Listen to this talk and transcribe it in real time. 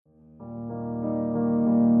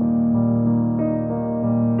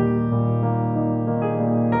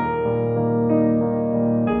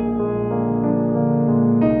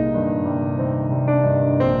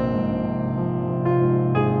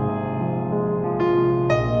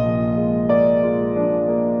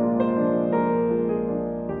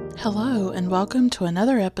Hello, and welcome to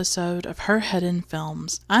another episode of Her Head in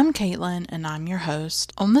Films. I'm Caitlin, and I'm your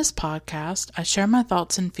host. On this podcast, I share my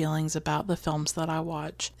thoughts and feelings about the films that I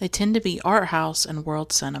watch. They tend to be art house and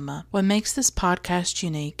world cinema. What makes this podcast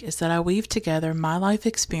unique is that I weave together my life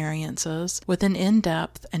experiences with an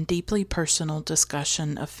in-depth and deeply personal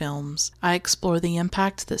discussion of films. I explore the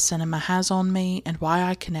impact that cinema has on me and why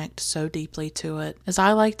I connect so deeply to it. As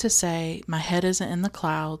I like to say, my head isn't in the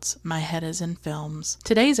clouds, my head is in films.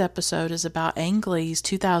 Today's episode is about Ang Lee's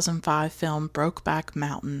 2005 film Brokeback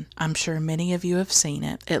Mountain. I'm sure many of you have seen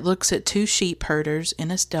it. It looks at two sheep herders,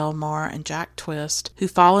 Ennis Delmar and Jack Twist, who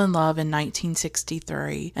fall in love in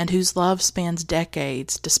 1963 and whose love spans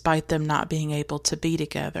decades despite them not being able to be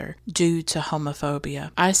together due to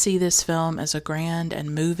homophobia. I see this film as a grand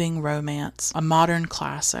and moving romance, a modern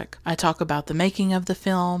classic. I talk about the making of the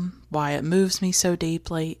film, why it moves me so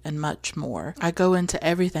deeply, and much more. I go into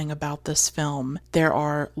everything about this film. There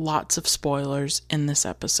are lots of spoilers in this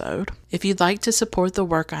episode. If you'd like to support the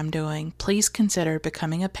work I'm doing, please consider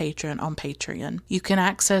becoming a patron on Patreon. You can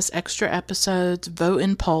access extra episodes, vote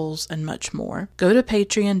in polls, and much more. Go to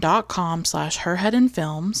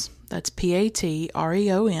patreon.com/herheadinfilms. That's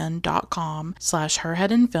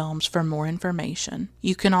patreon.com/herheadinfilms for more information.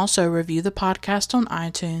 You can also review the podcast on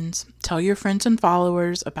iTunes, tell your friends and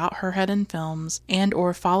followers about Her Head in Films, and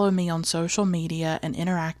or follow me on social media and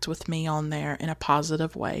interact with me on there in a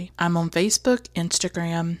positive way. I'm on Facebook,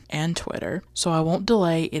 Instagram, and Twitter, so I won't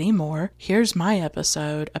delay anymore. Here's my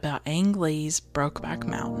episode about Ang Lee's Brokeback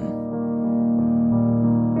Mountain.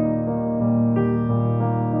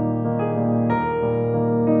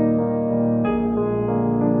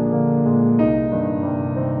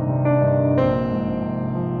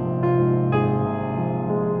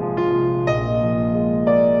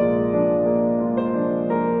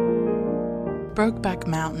 Brokeback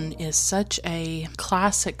Mountain is such a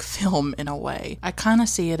classic film in a way. I kind of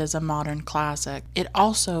see it as a modern classic. It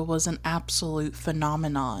also was an absolute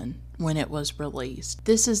phenomenon when it was released.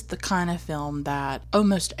 This is the kind of film that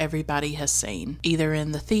almost everybody has seen, either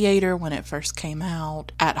in the theater when it first came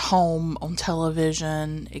out, at home on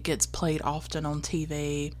television. It gets played often on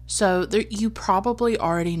TV. So you probably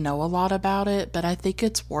already know a lot about it, but I think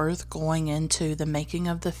it's worth going into the making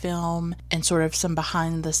of the film and sort of some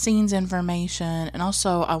behind the scenes information. And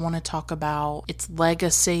also I want to talk about its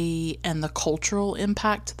legacy and the cultural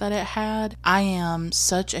impact that it had. I am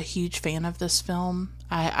such a huge fan of this film.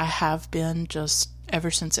 I have been just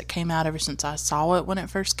ever since it came out, ever since I saw it when it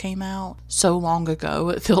first came out. So long ago,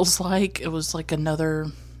 it feels like. It was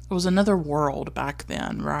another world back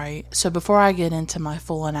then, right? So before I get into my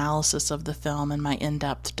full analysis of the film and my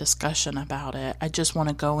in-depth discussion about it, I just want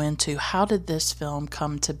to go into how did this film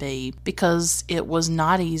come to be? Because it was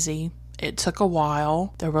not easy. It took a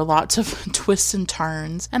while. There were lots of twists and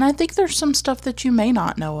turns. And I think there's some stuff that you may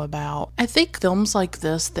not know about. I think films like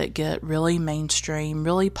this that get really mainstream,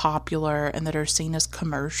 really popular, and that are seen as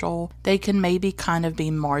commercial, they can maybe kind of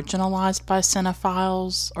be marginalized by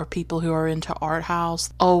cinephiles or people who are into art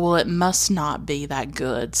house. Oh, well, it must not be that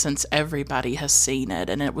good since everybody has seen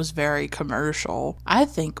it and it was very commercial. I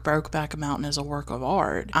think Brokeback Mountain is a work of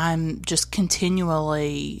art. I'm just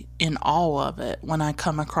continually in awe of it when I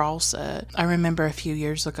come across it. I remember a few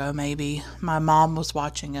years ago, maybe, my mom was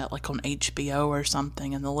watching it like on HBO or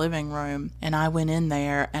something in the living room, and I went in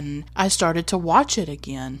there and I started to watch it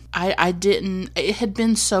again. It had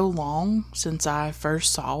been so long since I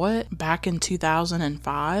first saw it back in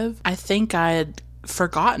 2005. I think I had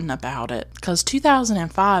forgotten about it because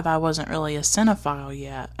 2005 I wasn't really a cinephile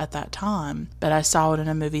yet at that time, but I saw it in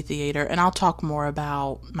a movie theater, and I'll talk more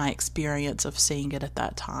about my experience of seeing it at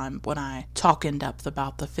that time when I talk in depth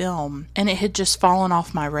about the film. And it had just fallen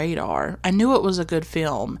off my radar. I knew it was a good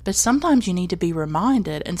film, but sometimes you need to be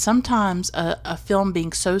reminded, and sometimes a film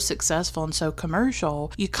being so successful and so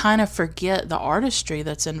commercial, you kind of forget the artistry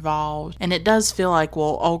that's involved, and it does feel like,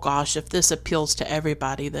 well, oh gosh, if this appeals to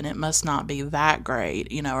everybody, then it must not be that great,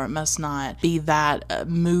 or it must not be that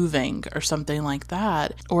moving or something like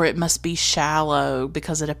that, or it must be shallow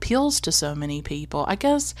because it appeals to so many people. I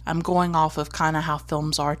guess I'm going off of kind of how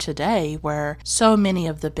films are today, where so many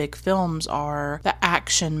of the big films are the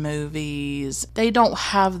action movies. They don't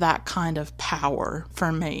have that kind of power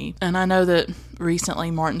for me. And I know that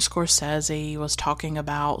recently Martin Scorsese was talking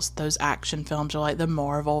about those action films, or like the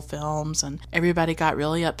Marvel films, and everybody got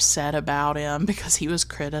really upset about him because he was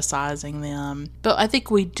criticizing them. But I think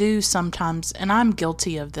we do sometimes, and I'm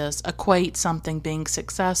guilty of this, equate something being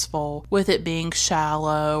successful with it being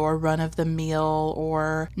shallow or run-of-the-mill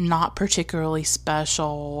or not particularly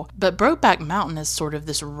special. But Brokeback Mountain is sort of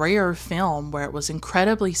this rare film where it was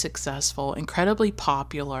incredibly successful, incredibly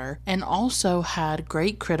popular, and also had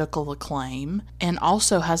great critical acclaim, and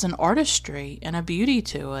also has an artistry and a beauty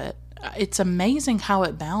to it. It's amazing how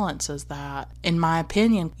it balances that, in my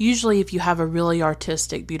opinion. Usually if you have a really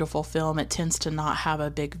artistic, beautiful film, it tends to not have a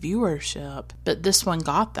big viewership, but this one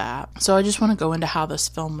got that. So I just want to go into how this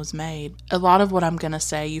film was made. A lot of what I'm going to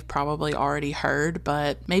say you've probably already heard,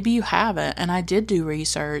 but maybe you haven't, and I did do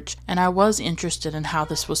research, and I was interested in how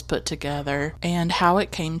this was put together and how it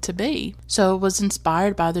came to be. So it was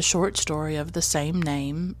inspired by the short story of the same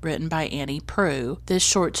name, written by Annie Proulx. This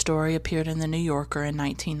short story appeared in The New Yorker in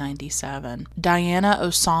 1997. Diana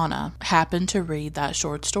Ossana happened to read that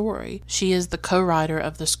short story. She is the co-writer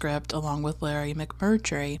of the script along with Larry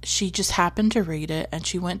McMurtry. She just happened to read it, and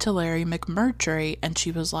she went to Larry McMurtry and she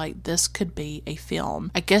was like, this could be a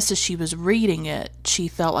film. I guess as she was reading it, she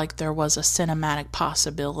felt like there was a cinematic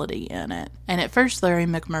possibility in it. And at first Larry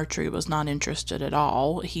McMurtry was not interested at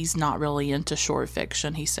all. He's not really into short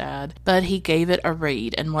fiction, he said. But he gave it a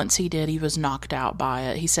read, and once he did, he was knocked out by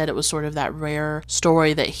it. He said it was sort of that rare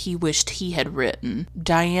story that he wished he had written.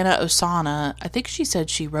 Diana Ossana, I think she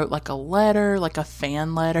said she wrote like a letter, like a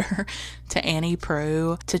fan letter to Annie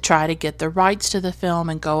Proulx to try to get the rights to the film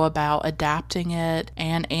and go about adapting it,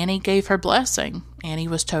 and Annie gave her blessing. Annie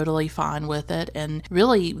was totally fine with it, and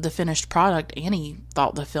really the finished product, Annie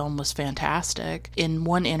thought the film was fantastic. In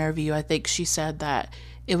one interview, I think she said that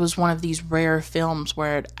it was one of these rare films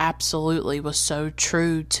where it absolutely was so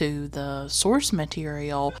true to the source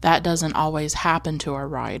material. That doesn't always happen to a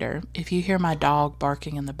writer. If you hear my dog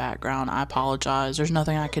barking in the background, I apologize. There's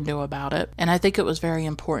nothing I can do about it. And I think it was very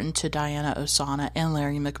important to Diana Ossana and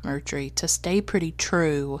Larry McMurtry to stay pretty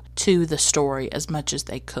true to the story as much as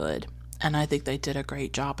they could. And I think they did a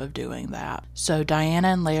great job of doing that. So Diana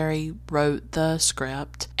and Larry wrote the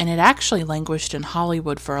script, and it actually languished in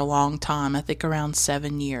Hollywood for a long time, I think around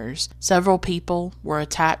 7 years. Several people were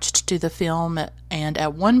attached to the film, and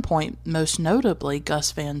at one point, most notably,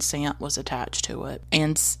 Gus Van Sant was attached to it.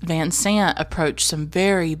 And Van Sant approached some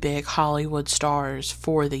very big Hollywood stars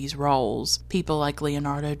for these roles. People like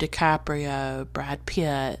Leonardo DiCaprio, Brad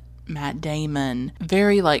Pitt, Matt Damon,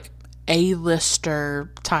 very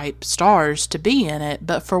A-lister type stars to be in it,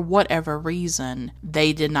 but for whatever reason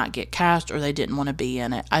they did not get cast, or they didn't want to be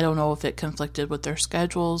in it. I don't know if it conflicted with their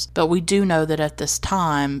schedules, but we do know that at this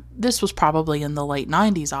time, this was probably in the late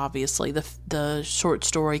 90s, obviously. The short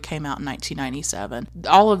story came out in 1997.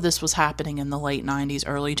 All of this was happening in the late 90s,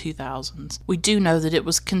 early 2000s. We do know that it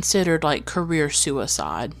was considered like career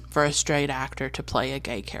suicide for a straight actor to play a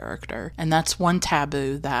gay character, and that's one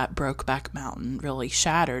taboo that Brokeback Mountain really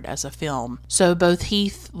shattered as a film. So both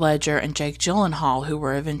Heath Ledger and Jake Gyllenhaal, who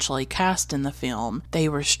were eventually cast in the film, they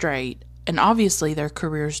were straight. And obviously their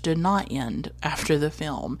careers did not end after the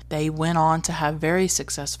film. They went on to have very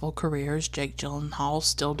successful careers. Jake Gyllenhaal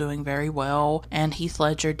still doing very well, and Heath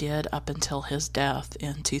Ledger did up until his death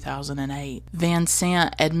in 2008. Van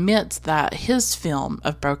Sant admits that his film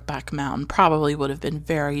of Brokeback Mountain probably would have been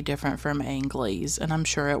very different from Ang Lee's, and I'm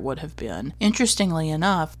sure it would have been. Interestingly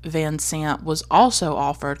enough, Van Sant was also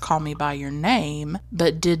offered Call Me By Your Name,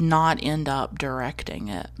 but did not end up directing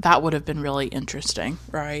it. That would have been really interesting,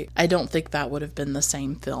 right? I don't think that would have been the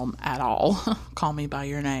same film at all, Call Me By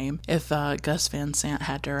Your Name, if Gus Van Sant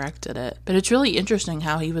had directed it. But it's really interesting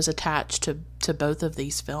how he was attached to both of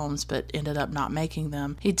these films, but ended up not making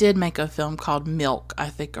them. He did make a film called Milk, I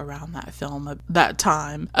think around that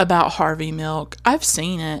time, about Harvey Milk. I've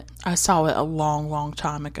seen it. I saw it a long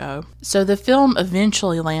time ago. So the film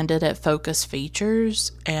eventually landed at Focus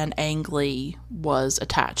Features, and Ang Lee was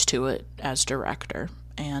attached to it as director.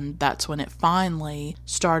 And that's when it finally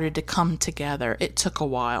started to come together. It took a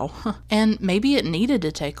while. And maybe it needed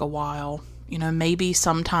to take a while. You know, maybe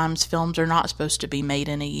sometimes films are not supposed to be made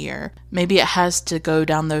in a year. Maybe it has to go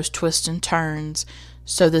down those twists and turns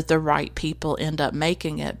so that the right people end up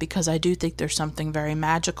making it, because I do think there's something very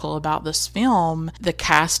magical about this film. The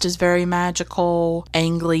cast is very magical.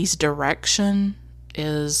 Ang Lee's direction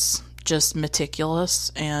is just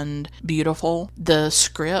meticulous and beautiful. The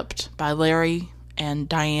script by Larry and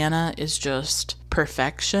Diana is just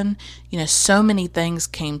perfection. You know, so many things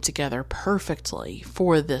came together perfectly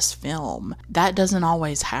for this film. That doesn't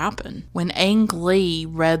always happen. When Ang Lee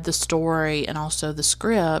read the story and also the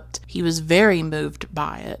script, he was very moved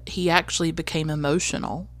by it. He actually became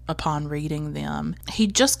emotional upon reading them.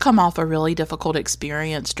 He'd just come off a really difficult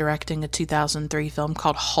experience directing a 2003 film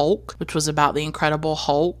called Hulk, which was about the Incredible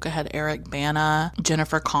Hulk. It had Eric Bana,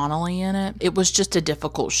 Jennifer Connelly in it. It was just a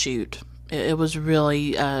difficult shoot. It was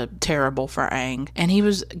really terrible for Ang. And he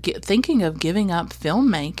was thinking of giving up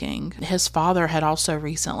filmmaking. His father had also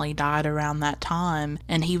recently died around that time.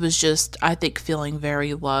 And he was just, I think, feeling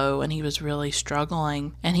very low. And he was really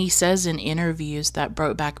struggling. And he says in interviews that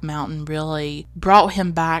Brokeback Mountain really brought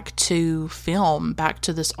him back to film, back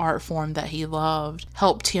to this art form that he loved.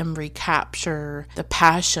 Helped him recapture the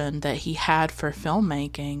passion that he had for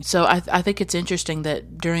filmmaking. So I think it's interesting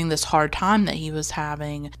that during this hard time that he was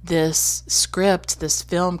having, this script, this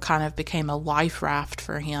film kind of became a life raft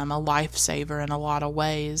for him, a lifesaver in a lot of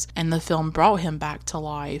ways, and the film brought him back to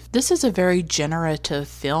life. This is a very generative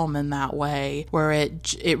film in that way, where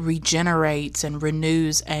it regenerates and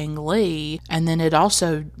renews Ang Lee, and then it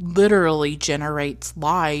also literally generates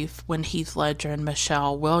life when Heath Ledger and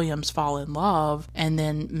Michelle Williams fall in love, and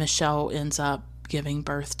then Michelle ends up giving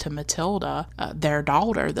birth to Matilda, their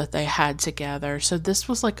daughter that they had together. So this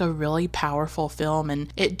was like a really powerful film,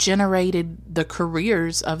 and it generated the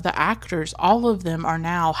careers of the actors. All of them are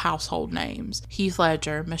now household names. Heath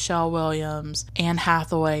Ledger, Michelle Williams, Anne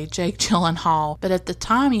Hathaway, Jake Gyllenhaal. But at the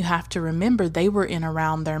time, you have to remember they were in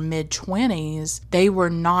around their mid-20s. They were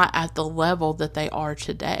not at the level that they are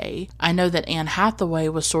today. I know that Anne Hathaway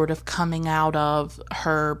was sort of coming out of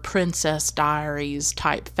her Princess Diaries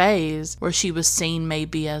type phase, where she was seen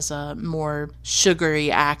maybe as a more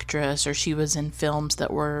sugary actress, or she was in films that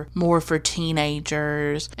were more for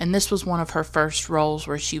teenagers, and this was one of her first roles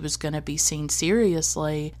where she was going to be seen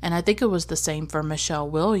seriously. And I think it was the same for Michelle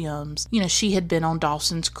Williams. You know, she had been on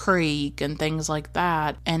Dawson's Creek and things like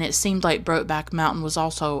that, and it seemed like Brokeback Mountain was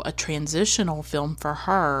also a transitional film for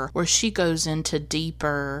her, where she goes into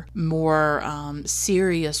deeper, more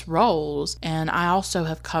serious roles. And I also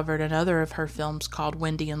have covered another of her films called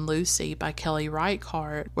Wendy and Lucy by Kelly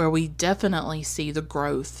Reichardt, where we definitely see the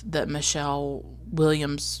growth that Michelle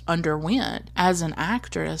Williams underwent as an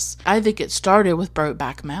actress. I think it started with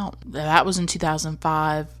Brokeback Mountain. That was in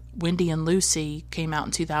 2005. Wendy and Lucy came out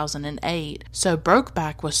in 2008. So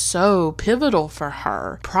Brokeback was so pivotal for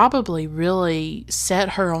her, probably really set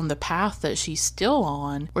her on the path that she's still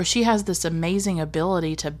on, where she has this amazing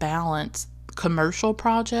ability to balance commercial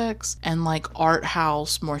projects and like art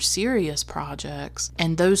house, more serious projects,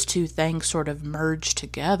 and those two things sort of merge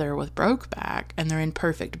together with Brokeback, and they're in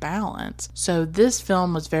perfect balance. So this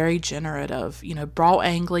film was very generative, you know, brought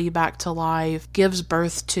Ang Lee back to life, gives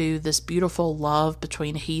birth to this beautiful love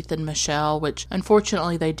between Heath and Michelle, which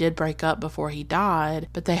unfortunately they did break up before he died,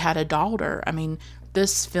 but they had a daughter. I mean,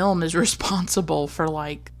 this film is responsible for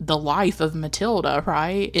like the life of Matilda,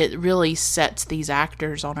 right? It really sets these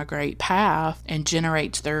actors on a great path and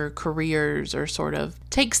generates their careers, or sort of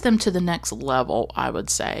takes them to the next level, I would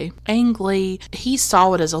say. Ang Lee, he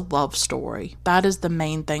saw it as a love story. That is the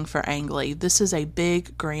main thing for Ang Lee. This is a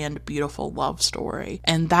big, grand, beautiful love story,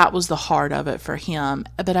 and that was the heart of it for him.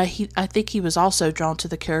 But I think he was also drawn to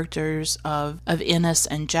the characters of Ennis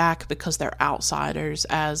and Jack because they're outsiders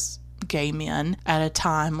as gay men at a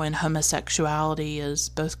time when homosexuality is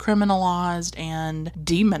both criminalized and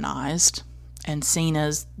demonized and seen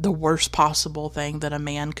as the worst possible thing that a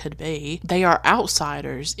man could be. They are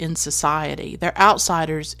outsiders in society. They're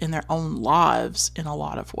outsiders in their own lives in a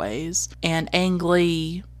lot of ways. And Ang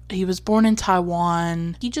Lee, he was born in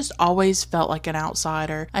Taiwan. He just always felt like an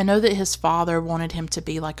outsider. I know that his father wanted him to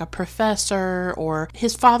be like a professor, or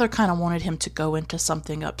his father kind of wanted him to go into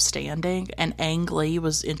something upstanding, and Ang Lee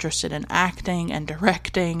was interested in acting and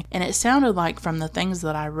directing. And it sounded like from the things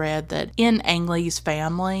that I read that in Ang Lee's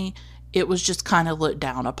family, it was just kind of looked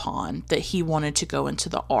down upon that he wanted to go into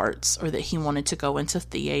the arts, or that he wanted to go into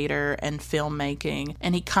theater and filmmaking.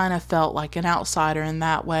 And he kind of felt like an outsider in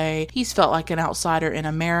that way. He's felt like an outsider in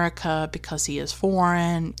America because he is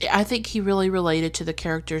foreign. I think he really related to the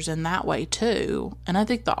characters in that way too. And I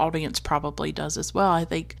think the audience probably does as well. I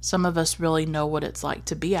think some of us really know what it's like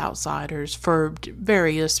to be outsiders for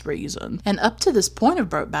various reasons. And up to this point of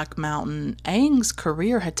Brokeback Mountain, Ang's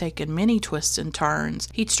career had taken many twists and turns.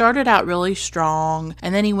 He'd started out really strong,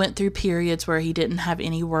 and then he went through periods where he didn't have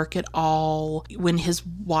any work at all, when his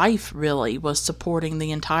wife really was supporting the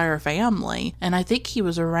entire family. And I think he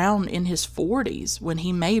was around in his 40s when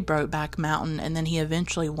he made Brokeback Mountain, and then he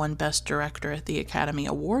eventually won Best Director at the Academy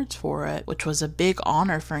Awards for it, which was a big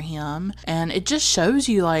honor for him. And it just shows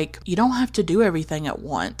you, like, you don't have to do everything at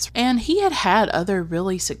once. And he had other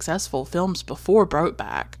really successful films before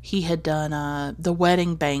Brokeback. He had done The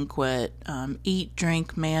Wedding Banquet, Eat,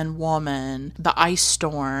 Drink, Man, Woman, Woman, The Ice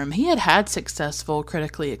Storm. He had successful,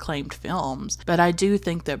 critically acclaimed films, but I do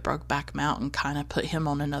think that Brokeback Mountain kind of put him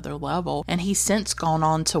on another level, and he's since gone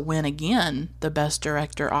on to win again the Best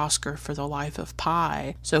Director Oscar for The Life of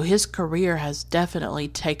Pi. So his career has definitely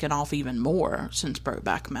taken off even more since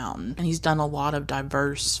Brokeback Mountain, and he's done a lot of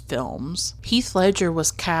diverse films. Heath Ledger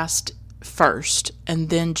was cast first,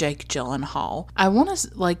 and then Jake Gyllenhaal. I want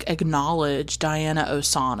to acknowledge Diana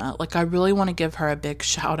Ossana. I really want to give her a big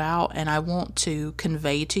shout out, and I want to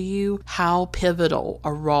convey to you how pivotal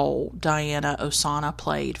a role Diana Ossana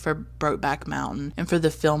played for Brokeback Mountain and for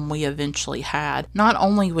the film we eventually had. Not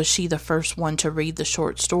only was she the first one to read the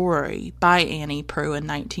short story by Annie Proulx in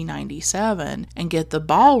 1997 and get the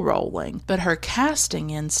ball rolling, but her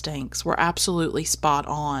casting instincts were absolutely spot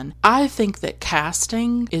on. I think that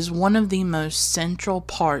casting is one of the most central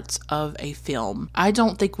parts of a film. I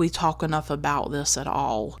don't think we talk enough about this at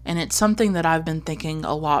all, and it's something that I've been thinking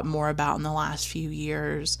a lot more about in the last few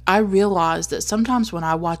years. I realize that sometimes when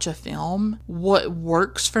I watch a film, what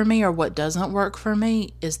works for me or what doesn't work for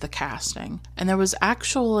me is the casting. And there was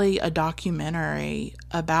actually a documentary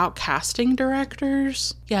about casting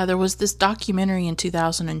directors. Yeah, there was this documentary in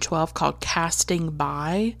 2012 called Casting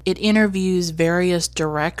By. It interviews various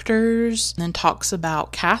directors and then talks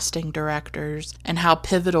about casting directors and how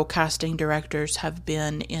pivotal casting directors have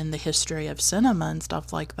been in the history of cinema and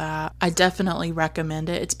stuff like that. I definitely recommend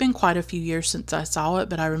it. It's been quite a few years since I saw it,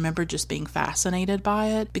 but I remember just being fascinated by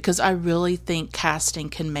it because I really think casting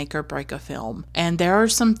can make or break a film. And there are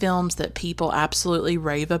some films that people absolutely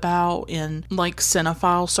rave about in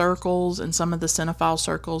cinephile circles and some of the cinephile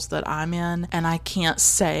circles that I'm in, and I can't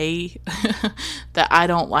say that I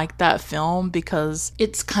don't like that film because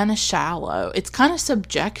it's kind of shallow. It's kind of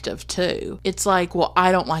subjective too. It's well,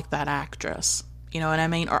 I don't like that actress. You know what I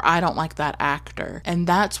mean? Or I don't like that actor. And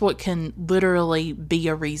that's what can literally be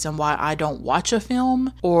a reason why I don't watch a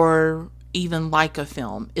film or even like a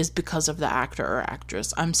film, is because of the actor or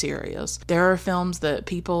actress. I'm serious. There are films that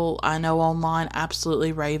people I know online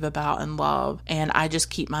absolutely rave about and love, and I just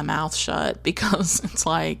keep my mouth shut because it's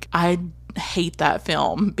I hate that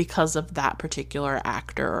film because of that particular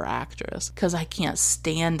actor or actress, because I can't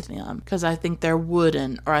stand them, because I think they're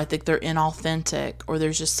wooden, or I think they're inauthentic, or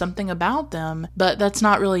there's just something about them. But that's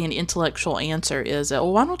not really an intellectual answer, is it?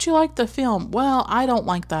 Well, why don't you like the film? Well, I don't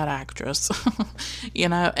like that actress.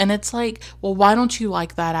 And it's well, why don't you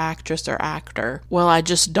like that actress or actor? Well, I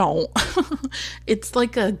just don't. It's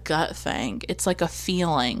a gut thing. It's a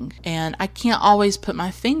feeling, and I can't always put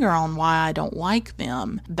my finger on why I don't like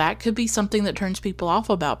them. That could be something that turns people off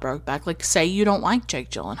about Brokeback. Say you don't like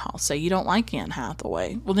Jake Gyllenhaal, say you don't like Anne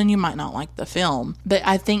Hathaway, well then you might not like the film. But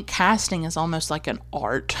I think casting is almost like an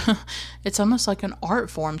art. It's almost like an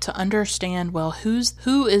art form to understand, well,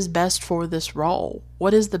 who is best for this role?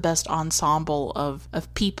 What is the best ensemble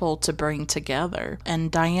of people to bring together?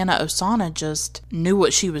 And Diana Ossana just knew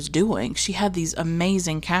what she was doing. She had these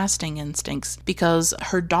amazing casting instincts because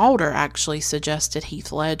her daughter actually suggested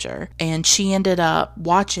Heath Ledger, and she ended up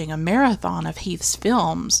watching a marathon of Heath's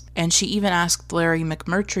films, and she even asked Larry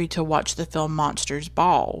McMurtry to watch the film Monsters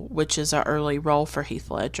Ball, which is an early role for Heath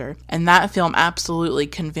Ledger. And that film absolutely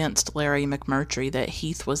convinced Larry McMurtry that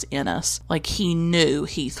Heath was in us. He knew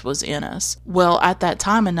Heath was in us. Well, at that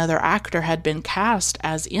time, another actor had been cast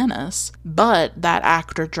as Ennis, but that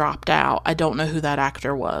actor dropped out. I don't know who that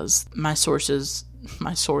actor was. My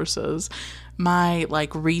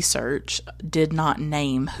research did not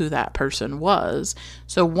name who that person was.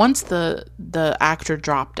 So once the actor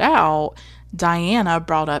dropped out, Diana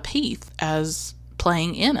brought up Heath as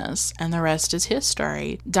playing Ennis, and the rest is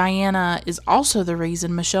history. Diana is also the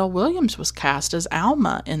reason Michelle Williams was cast as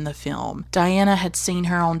Alma in the film. Diana had seen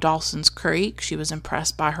her on Dawson's Creek. She was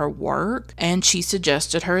impressed by her work, and she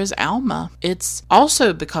suggested her as Alma. It's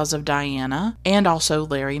also because of Diana, and also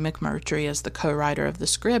Larry McMurtry as the co-writer of the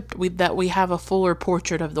script, that we have a fuller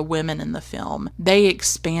portrait of the women in the film. They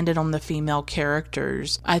expanded on the female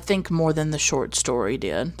characters, I think, more than the short story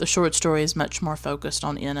did. The short story is much more focused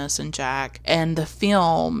on Ennis and Jack, and the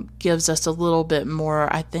film gives us a little bit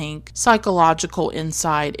more, I think, psychological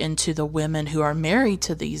insight into the women who are married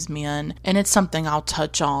to these men, and it's something I'll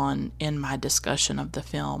touch on in my discussion of the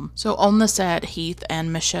film. So on the set, Heath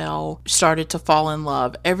and Michelle started to fall in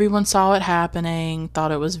love. Everyone saw it happening,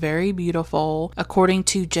 thought it was very beautiful. According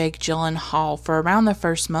to Jake Gyllenhaal, for around the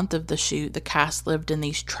first month of the shoot, the cast lived in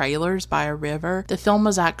these trailers by a river. The film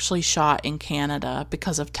was actually shot in Canada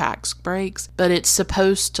because of tax breaks, but it's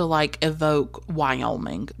supposed to evoke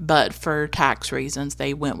Wyoming, but for tax reasons,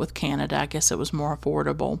 they went with Canada. I guess it was more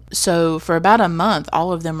affordable. So for about a month,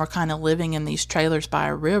 all of them were kind of living in these trailers by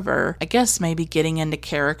a river. I guess maybe getting into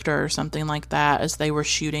character or something like that as they were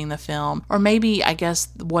shooting the film. Or maybe, I guess,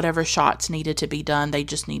 whatever shots needed to be done, they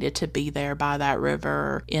just needed to be there by that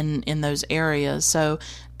river in those areas. So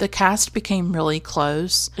the cast became really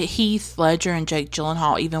close. Heath Ledger and Jake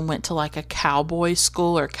Gyllenhaal even went to like a cowboy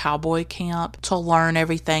school or cowboy camp to learn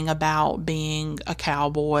everything about being a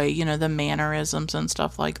cowboy, you know, the mannerisms and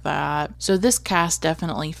stuff like that. So this cast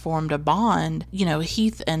definitely formed a bond. You know,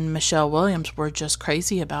 Heath and Michelle Williams were just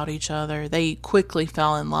crazy about each other. They quickly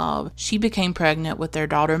fell in love. She became pregnant with their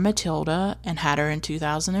daughter Matilda and had her in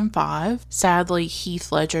 2005. Sadly,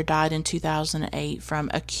 Heath Ledger died in 2008 from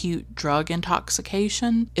acute drug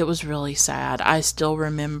intoxication. It was really sad. I still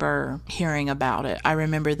remember hearing about it. I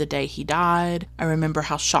remember the day he died. I remember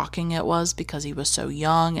how shocking it was because he was so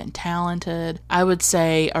young and talented. I would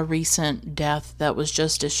say a recent death that was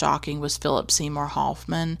just as shocking was Philip Seymour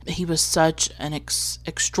Hoffman. He was such an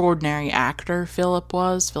extraordinary actor, Philip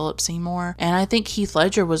Seymour. And I think Heath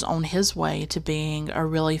Ledger was on his way to being a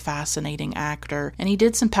really fascinating actor. And he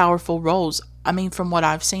did some powerful roles. I mean, from what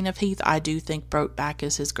I've seen of Heath, I do think Brokeback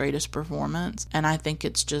is his greatest performance, and I think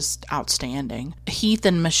it's just outstanding. Heath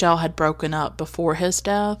and Michelle had broken up before his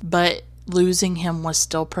death, but losing him was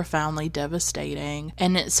still profoundly devastating.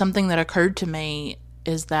 And it's something that occurred to me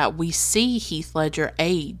is that we see Heath Ledger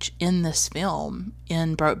age in this film,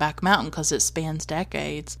 in Brokeback Mountain, because it spans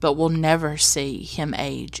decades, but we'll never see him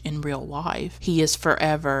age in real life. He is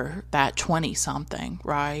forever that 20-something,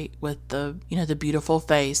 right? With the, you know, the beautiful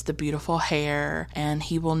face, the beautiful hair, and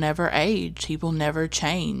he will never age. He will never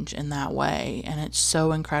change in that way, and it's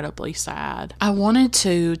so incredibly sad. I wanted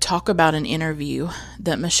to talk about an interview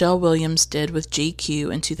that Michelle Williams did with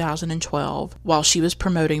GQ in 2012 while she was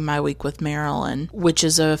promoting My Week with Marilyn, which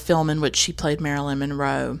is a film in which she played Marilyn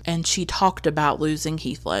Monroe, and she talked about losing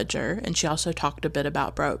Heath Ledger, and she also talked a bit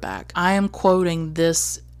about Brokeback. I am quoting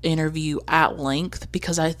this interview at length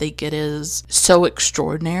because I think it is so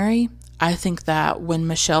extraordinary. I think that when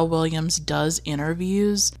Michelle Williams does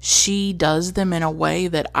interviews, she does them in a way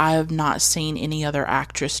that I have not seen any other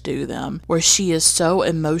actress do them, where she is so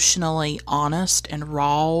emotionally honest and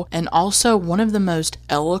raw, and also one of the most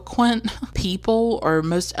eloquent people, or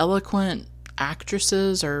most eloquent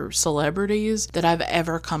actresses or celebrities that I've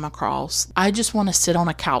ever come across. I just want to sit on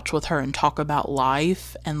a couch with her and talk about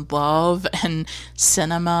life and love and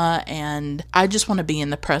cinema, and I just want to be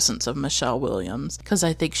in the presence of Michelle Williams because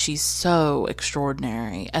I think she's so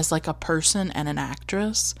extraordinary as like a person and an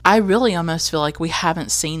actress. I really almost feel like we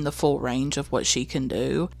haven't seen the full range of what she can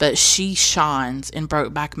do, but she shines in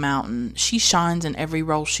Brokeback Mountain. She shines in every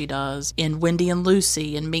role she does, in Wendy and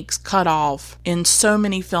Lucy, in Meek's Cutoff, in so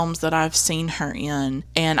many films that I've seen her in,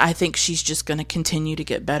 and I think she's just going to continue to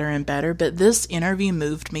get better and better. But this interview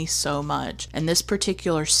moved me so much, and this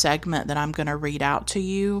particular segment that I'm going to read out to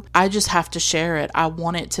you, I just have to share it. I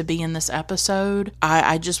want it to be in this episode.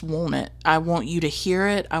 I just want it. I want you to hear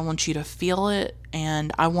it. I want you to feel it.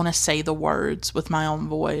 And I want to say the words with my own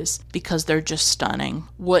voice because they're just stunning.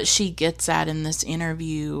 What she gets at in this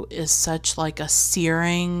interview is such like a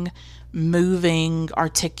searing, moving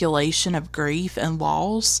articulation of grief and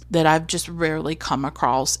loss that I've just rarely come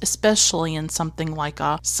across, especially in something like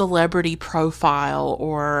a celebrity profile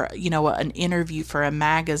or, you know, an interview for a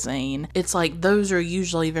magazine. It's like those are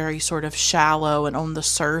usually very sort of shallow and on the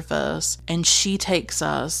surface, and she takes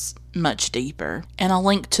us much deeper. And a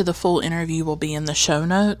link to the full interview will be in the show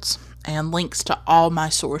notes, and links to all my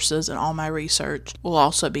sources and all my research will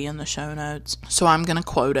also be in the show notes. So I'm going to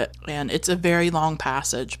quote it, and it's a very long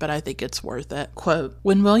passage, but I think it's worth it. Quote,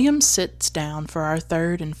 "When Williams sits down for our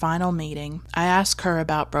third and final meeting, I ask her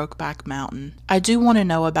about Brokeback Mountain. I do want to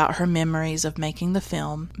know about her memories of making the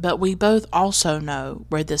film, but we both also know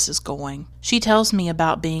where this is going. She tells me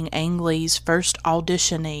about being Ang Lee's first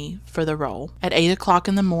auditionee for the role at 8 o'clock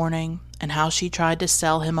in the morning, and how she tried to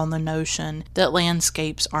sell him on the notion that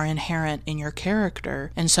landscapes are inherent in your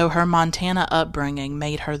character, and so her Montana upbringing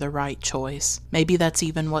made her the right choice. Maybe that's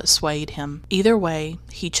even what swayed him. Either way,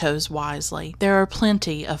 he chose wisely. There are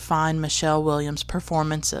plenty of fine Michelle Williams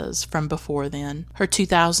performances from before then, her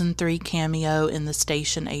 2003 cameo in The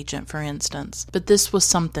Station Agent, for instance, but this was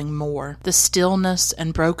something more. The stillness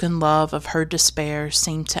and broken love of her despair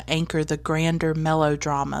seemed to anchor the grander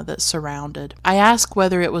melodrama that surrounded. I ask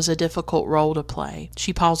whether it was a difficult role to play.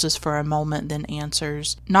 She pauses for a moment, then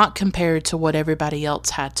answers, not compared to what everybody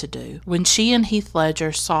else had to do. When she and Heath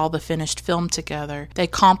Ledger saw the finished film together, they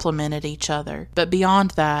complimented each other, but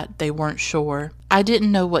beyond that, they weren't sure. I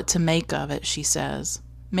didn't know what to make of it, she says.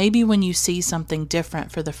 Maybe when you see something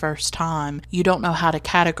different for the first time, you don't know how to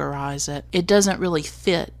categorize it. It doesn't really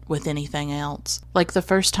fit with anything else. Like the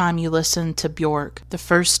first time you listen to Bjork, the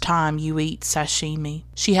first time you eat sashimi.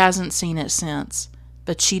 She hasn't seen it since,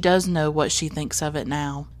 but she does know what she thinks of it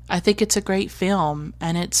now. I think it's a great film,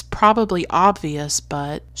 and it's probably obvious,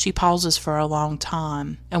 but she pauses for a long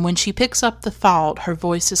time. And when she picks up the thought, her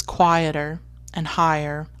voice is quieter and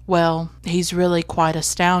higher. Well, he's really quite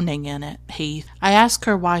astounding in it, Heath. I ask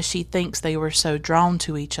her why she thinks they were so drawn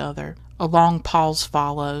to each other. A long pause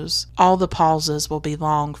follows. All the pauses will be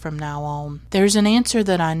long from now on. There's an answer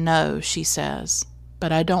that I know, she says,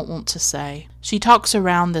 but I don't want to say. She talks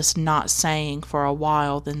around this not saying for a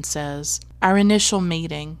while, then says, our initial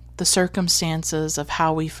meeting, the circumstances of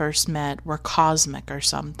how we first met were cosmic or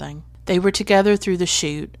something. They were together through the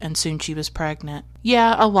shoot, and soon she was pregnant.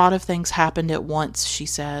 Yeah, a lot of things happened at once, she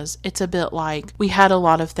says. It's a bit like we had a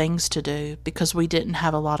lot of things to do because we didn't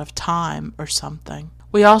have a lot of time or something.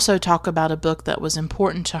 We also talk about a book that was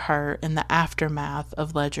important to her in the aftermath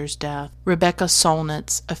of Ledger's death, Rebecca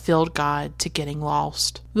Solnit's A Field Guide to Getting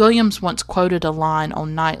Lost. Williams once quoted a line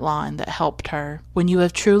on Nightline that helped her. When you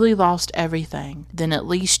have truly lost everything, then at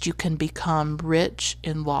least you can become rich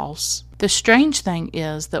in loss. The strange thing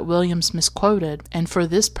is that Williams misquoted, and for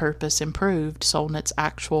this purpose improved, Solnit's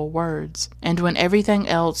actual words. And when everything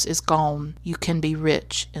else is gone, you can be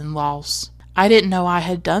rich in loss. I didn't know I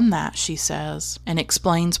had done that, she says, and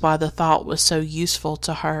explains why the thought was so useful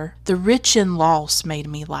to her. The rich in loss made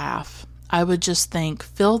me laugh. I would just think,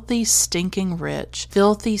 filthy, stinking rich,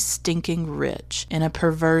 in a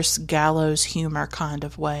perverse gallows humor kind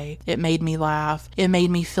of way. It made me laugh. It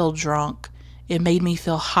made me feel drunk. It made me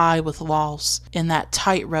feel high with loss, in that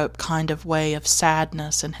tightrope kind of way of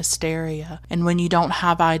sadness and hysteria. And when you don't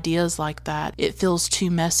have ideas like that, it feels too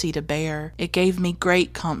messy to bear. It gave me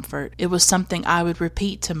great comfort. It was something I would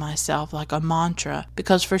repeat to myself like a mantra,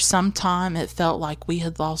 because for some time it felt like we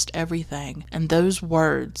had lost everything. And those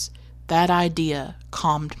words, that idea,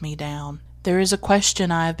 calmed me down. There is a question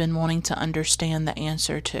I have been wanting to understand the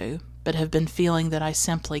answer to, but have been feeling that I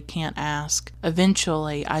simply can't ask.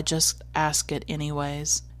 Eventually, I just ask it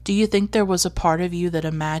anyways. Do you think there was a part of you that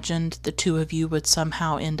imagined the two of you would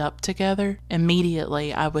somehow end up together?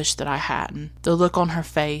 Immediately, I wish that I hadn't. The look on her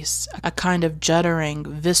face, a kind of juddering,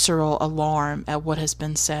 visceral alarm at what has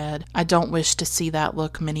been said. I don't wish to see that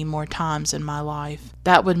look many more times in my life.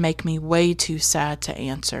 That would make me way too sad to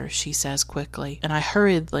answer, she says quickly, and I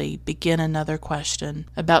hurriedly begin another question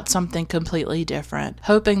about something completely different,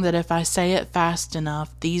 hoping that if I say it fast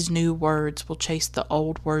enough, these new words will chase the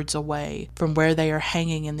old words away from where they are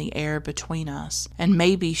hanging in the air between us, and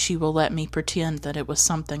maybe she will let me pretend that it was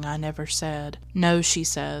something I never said. No, she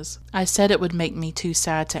says. I said it would make me too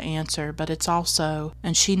sad to answer, but it's also,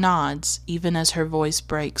 and she nods, even as her voice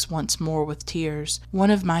breaks once more with tears, one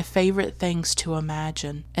of my favorite things to imagine.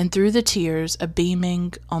 And through the tears, a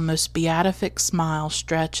beaming, almost beatific smile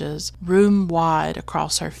stretches room wide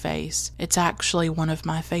across her face. It's actually one of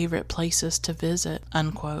my favorite places to visit,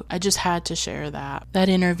 unquote. I just had to share that. That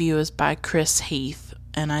interview is by Chris Heath,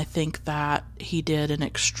 and I think that he did an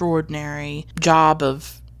extraordinary job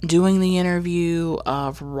of doing the interview,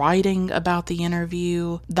 of writing about the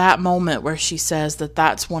interview. That moment where she says that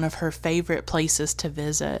that's one of her favorite places to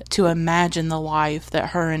visit, to imagine the life that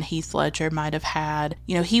her and Heath Ledger might have had.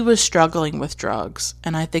 You know, he was struggling with drugs,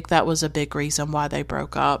 and I think that was a big reason why they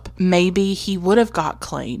broke up. Maybe he would have got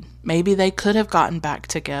clean. Maybe they could have gotten back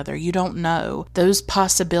together. You don't know. Those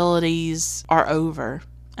possibilities are over.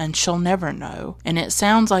 And she'll never know. And it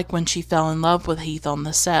sounds like when she fell in love with Heath on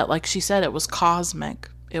the set, like she said, it was cosmic.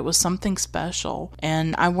 It was something special.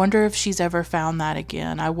 And I wonder if she's ever found that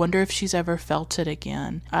again. I wonder if she's ever felt it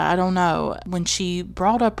again. I don't know. When she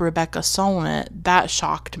brought up Rebecca Solnit, that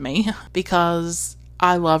shocked me because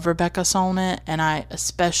I love Rebecca Solnit, and I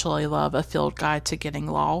especially love A Field Guide to Getting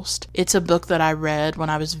Lost. It's a book that I read when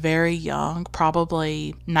I was very young,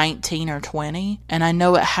 probably 19 or 20, and I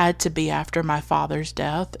know it had to be after my father's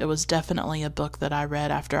death. It was definitely a book that I read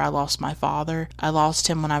after I lost my father. I lost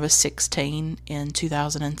him when I was 16 in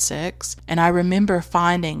 2006, and I remember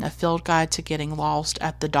finding A Field Guide to Getting Lost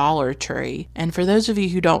at the Dollar Tree. And for those of you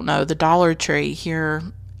who don't know, the Dollar Tree here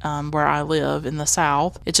where I live in the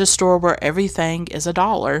South, it's a store where everything is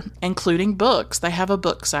 $1, including books. They have a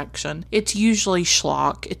book section. It's usually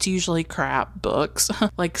schlock. It's usually crap books,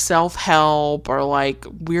 like self-help or like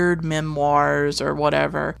weird memoirs or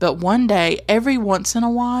whatever. But one day, every once in a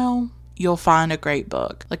while, you'll find a great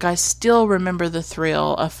book. Like, I still remember the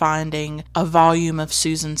thrill of finding a volume of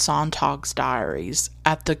Susan Sontag's diaries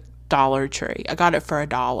at the Dollar Tree. I got it for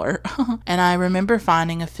 $1. And I remember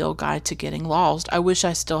finding a field guide to getting lost. I wish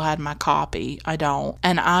I still had my copy. I don't.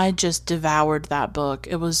 And I just devoured that book.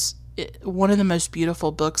 It was one of the most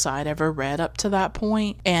beautiful books I'd ever read up to that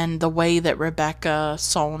point. And the way that Rebecca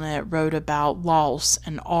Solnit wrote about loss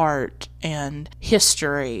and art and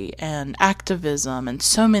history and activism and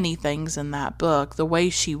so many things in that book, the way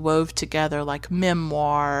she wove together like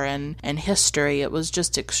memoir and history, it was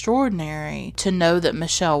just extraordinary to know that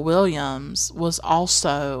Michelle Williams was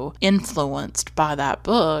also influenced by that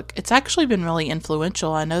book. It's actually been really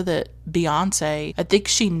influential. I know that Beyonce, I think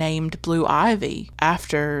she named Blue Ivy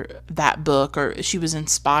after that book, or she was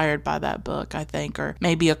inspired by that book, I think, or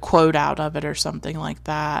maybe a quote out of it or something like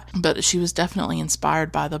that. But she was definitely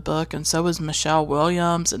inspired by the book, and so was Michelle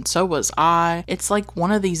Williams, and so was I. It's like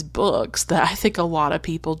one of these books that I think a lot of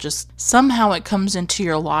people just, somehow it comes into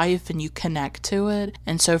your life and you connect to it.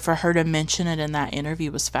 And so for her to mention it in that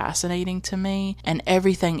interview was fascinating to me, and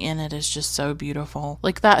everything in it is just so beautiful.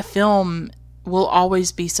 Like, that film will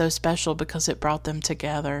always be so special because it brought them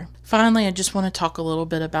together. Finally, I just want to talk a little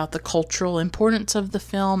bit about the cultural importance of the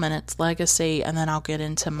film and its legacy, and then I'll get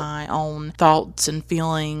into my own thoughts and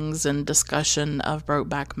feelings and discussion of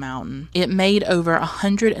Brokeback Mountain. It made over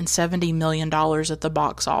 $170 million at the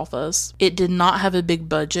box office. It did not have a big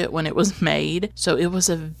budget when it was made, so it was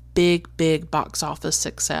a big box office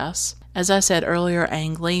success. As I said earlier,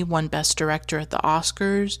 Ang Lee won Best Director at the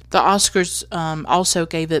Oscars. The Oscars also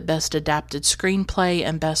gave it Best Adapted Screenplay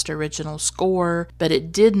and Best Original Score, but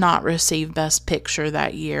it did not receive Best Picture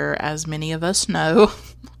that year, as many of us know,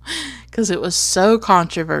 because it was so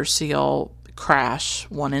controversial. Crash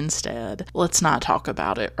won instead. Let's not talk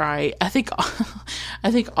about it, right? I think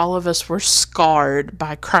all of us were scarred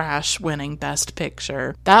by Crash winning Best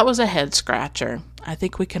Picture. That was a head scratcher. I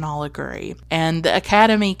think we can all agree. And the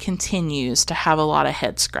Academy continues to have a lot of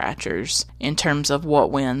head scratchers in terms of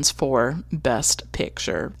what wins for Best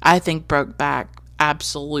Picture. I think Brokeback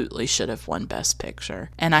absolutely should have won Best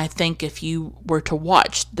Picture. And I think if you were to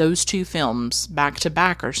watch those two films back to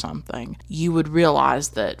back or something, you would realize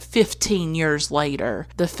that 15 years later,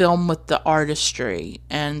 the film with the artistry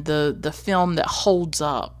and the film that holds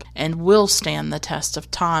up and will stand the test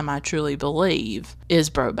of time, I truly believe, is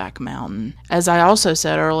Brokeback Mountain. As I also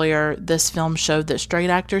said earlier, this film showed that straight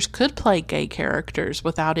actors could play gay characters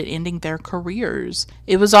without it ending their careers.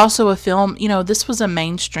 It was also a film, this was a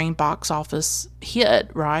mainstream box office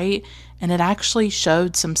hit, right? And it actually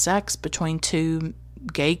showed some sex between two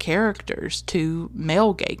gay characters, two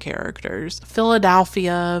male gay characters.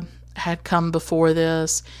 Philadelphia had come before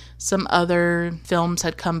this. Some other films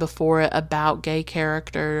had come before it about gay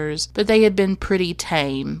characters, but they had been pretty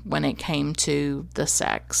tame when it came to the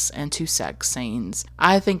sex and to sex scenes.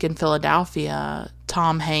 I think in Philadelphia,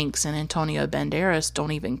 Tom Hanks and Antonio Banderas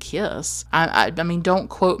don't even kiss. I mean, don't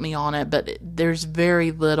quote me on it, but there's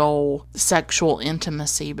very little sexual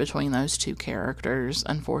intimacy between those two characters,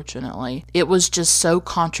 unfortunately. It was just so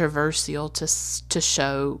controversial to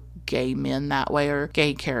show gay men that way, or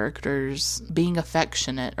gay characters being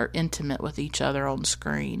affectionate or intimate with each other on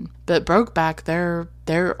screen. But Brokeback,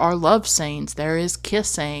 there are love scenes, there is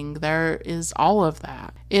kissing, there is all of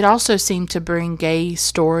that. It also seemed to bring gay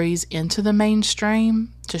stories into the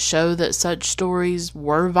mainstream, to show that such stories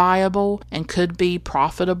were viable and could be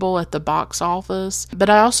profitable at the box office. But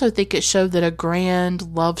I also think it showed that a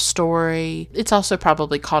grand love story, it's also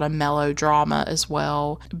probably called a melodrama as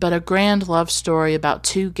well, but a grand love story about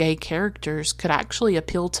two gay characters could actually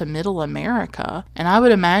appeal to middle America. And I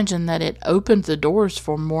would imagine that it opened the doors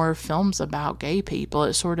for more films about gay people.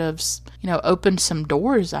 It sort of, opened some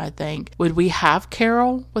doors, I think. Would we have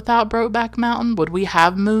Carol without Brokeback Mountain? Would we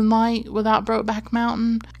have Moonlight without Brokeback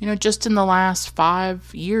Mountain? Just in the last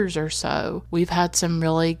 5 years or so, we've had some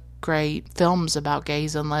really great films about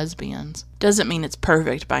gays and lesbians. Doesn't mean it's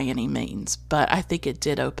perfect by any means, but I think it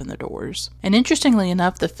did open the doors. And interestingly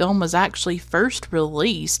enough, the film was actually first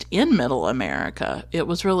released in Middle America. It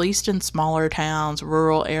was released in smaller towns,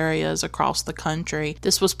 rural areas across the country.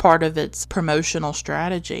 This was part of its promotional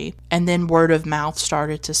strategy, and then word of mouth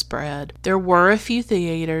started to spread. There were a few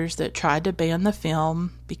theaters that tried to ban the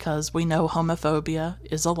film because we know homophobia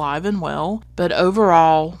is alive and well, but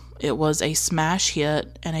overall, it was a smash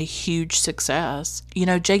hit and a huge success.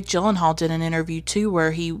 Jake Gyllenhaal did an interview too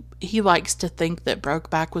where he likes to think that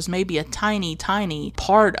Brokeback was maybe a tiny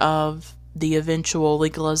part of the eventual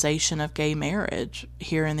legalization of gay marriage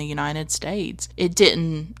here in the United States. It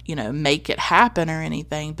didn't, make it happen or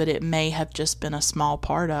anything, but it may have just been a small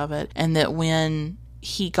part of it. And that when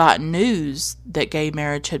he got news that gay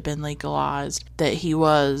marriage had been legalized, that he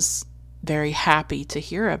was very happy to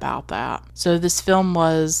hear about that. So this film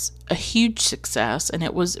was a huge success, and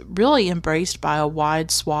it was really embraced by a wide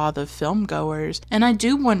swath of filmgoers, and I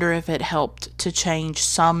do wonder if it helped to change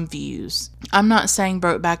some views. I'm not saying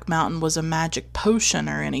Brokeback Mountain was a magic potion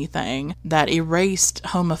or anything that erased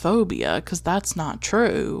homophobia, because that's not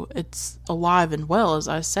true. It's alive and well, as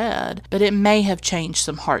I said, but it may have changed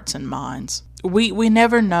some hearts and minds. We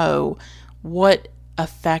never know what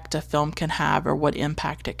effect a film can have or what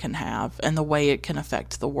impact it can have and the way it can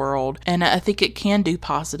affect the world. And I think it can do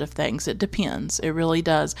positive things. It depends. It really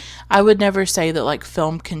does. I would never say that like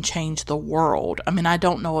film can change the world. I mean, I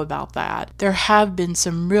don't know about that. There have been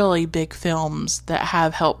some really big films that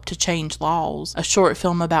have helped to change laws. A short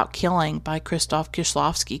film about killing by Krzysztof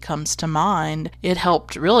Kieślowski comes to mind. It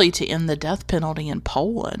helped really to end the death penalty in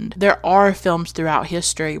Poland. There are films throughout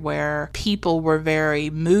history where people were very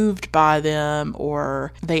moved by them, or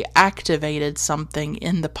they activated something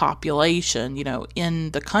in the population,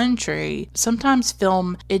 in the country. Sometimes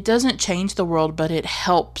film, it doesn't change the world, but it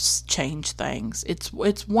helps change things. It's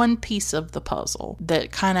one piece of the puzzle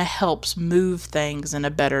that kind of helps move things in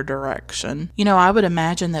a better direction. I would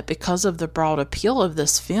imagine that because of the broad appeal of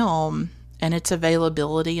this film and its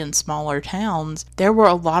availability in smaller towns, there were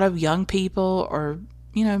a lot of young people, or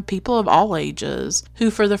people of all ages,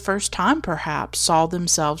 who for the first time perhaps saw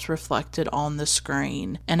themselves reflected on the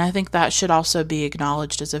screen. And I think that should also be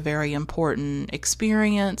acknowledged as a very important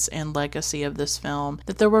experience and legacy of this film,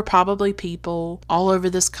 that there were probably people all over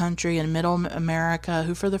this country in middle America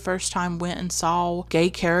who for the first time went and saw gay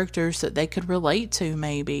characters that they could relate to,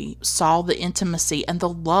 maybe saw the intimacy and the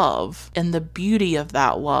love and the beauty of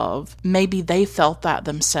that love. Maybe they felt that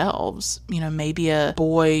themselves. Maybe a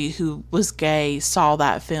boy who was gay saw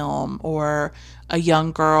that film, or a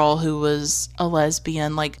young girl who was a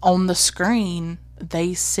lesbian, like on the screen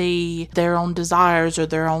they see their own desires or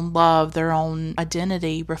their own love, their own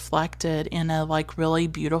identity reflected in a really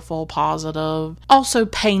beautiful, positive, also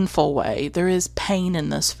painful way. There is pain in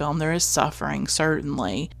this film. There is suffering,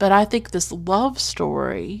 certainly. But I think this love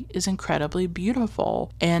story is incredibly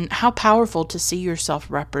beautiful, and how powerful to see yourself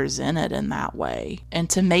represented in that way, and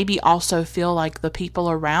to maybe also feel like the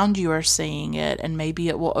people around you are seeing it, and maybe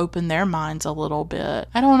it will open their minds a little bit.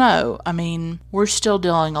 I don't know. I mean, we're still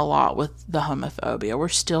dealing a lot with the homophobia. We're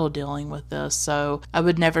still dealing with this, so I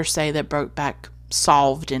would never say that Brokeback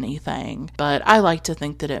solved anything, but I like to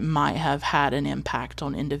think that it might have had an impact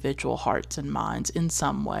on individual hearts and minds in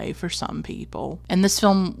some way for some people. And this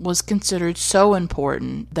film was considered so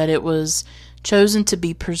important that it was chosen to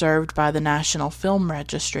be preserved by the National Film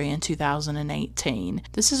Registry in 2018.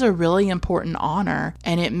 This is a really important honor,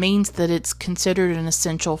 and it means that it's considered an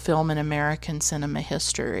essential film in American cinema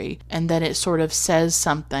history, and that it sort of says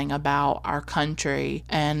something about our country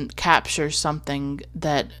and captures something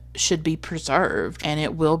that should be preserved, and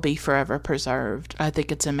it will be forever preserved. I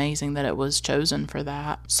think it's amazing that it was chosen for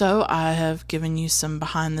that. So I have given you some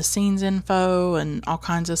behind the scenes info and all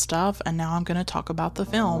kinds of stuff, and now I'm going to talk about the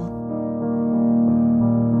film.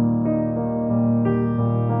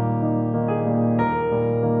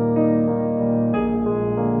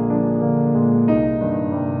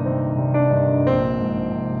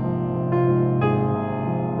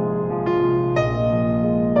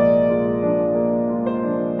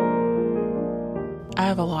 I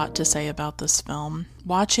have a lot to say about this film.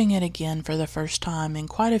 Watching it again for the first time in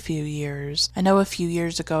quite a few years. I know a few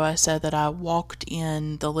years ago I said that I walked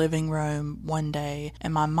in the living room one day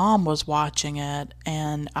and my mom was watching it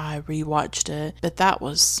and I rewatched it, but that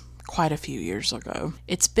was quite a few years ago.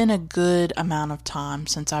 It's been a good amount of time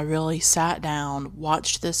since I really sat down,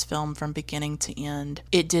 watched this film from beginning to end.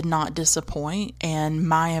 It did not disappoint, and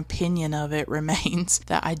my opinion of it remains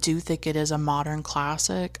that I do think it is a modern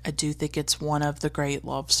classic. I do think it's one of the great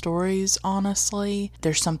love stories, honestly.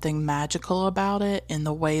 There's something magical about it in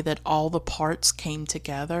the way that all the parts came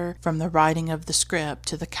together, from the writing of the script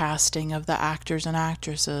to the casting of the actors and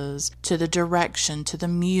actresses, to the direction, to the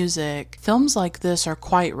music. Films like this are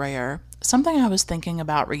quite rare. Something I was thinking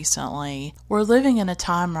about recently, we're living in a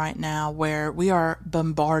time right now where we are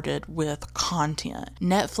bombarded with content.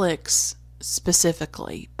 Netflix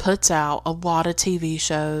specifically puts out a lot of TV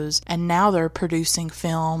shows, and now they're producing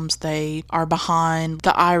films. They are behind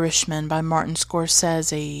The Irishman by Martin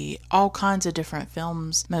Scorsese, all kinds of different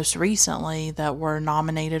films most recently that were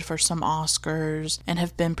nominated for some Oscars and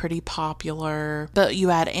have been pretty popular. But you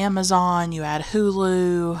add Amazon, you add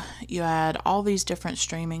Hulu, you add all these different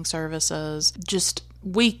streaming services, just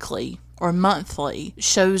weekly or monthly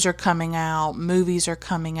shows are coming out, movies are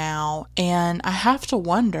coming out, and I have to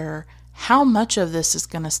wonder how much of this is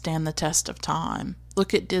going to stand the test of time.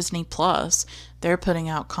 Look at Disney Plus. They're putting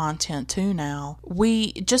out content too now.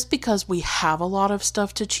 Just because we have a lot of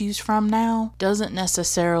stuff to choose from now doesn't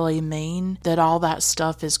necessarily mean that all that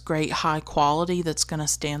stuff is great high quality that's going to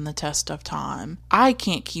stand the test of time. I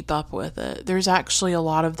can't keep up with it. There's actually a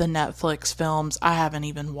lot of the Netflix films I haven't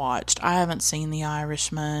even watched. I haven't seen The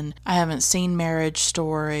Irishman. I haven't seen Marriage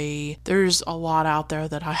Story. There's a lot out there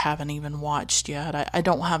that I haven't even watched yet. I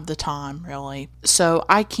don't have the time, really. So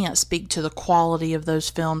I can't speak to the quality of those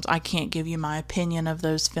films. I can't give you my opinion of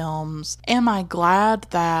those films. Am I glad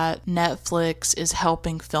that Netflix is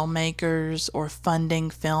helping filmmakers or funding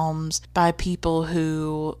films by people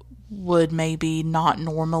who would maybe not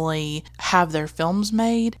normally have their films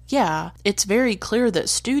made? Yeah, it's very clear that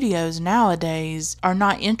studios nowadays are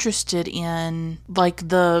not interested in, like,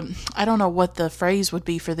 I don't know what the phrase would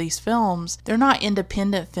be for these films. They're not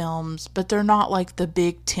independent films, but they're not like the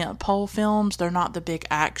big tentpole films. They're not the big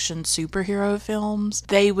action superhero films.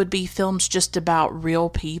 They would be films just about real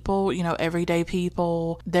people, everyday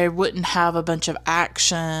people. They wouldn't have a bunch of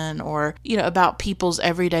action or, about people's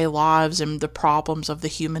everyday lives and the problems of the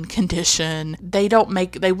human condition. They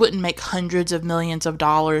wouldn't make hundreds of millions of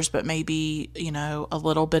dollars, but maybe, a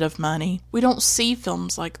little bit of money. We don't see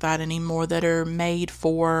films like that anymore that are made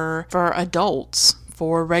for adults,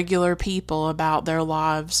 for regular people about their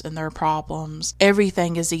lives and their problems.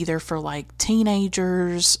 Everything is either for like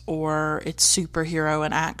teenagers or it's superhero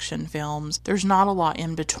and action films. There's not a lot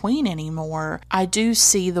in between anymore. I do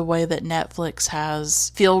see the way that Netflix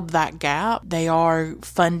has filled that gap. They are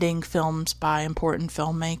funding films by important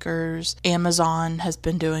filmmakers. Amazon has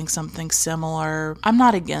been doing something similar. I'm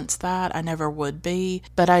not against that. I never would be.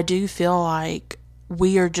 But I do feel like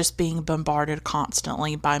we are just being bombarded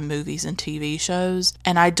constantly by movies and TV shows.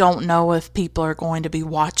 And I don't know if people are going to be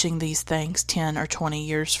watching these things 10 or 20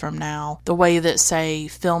 years from now. The way that, say,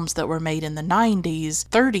 films that were made in the 90s,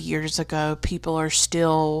 30 years ago, people are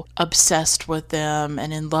still obsessed with them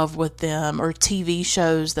and in love with them. Or TV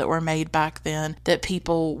shows that were made back then that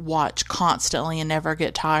people watch constantly and never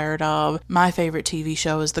get tired of. My favorite TV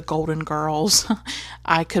show is The Golden Girls.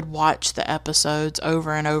 I could watch the episodes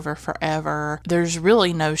over and over forever. There's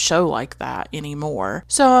really no show like that anymore.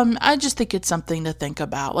 So I just think it's something to think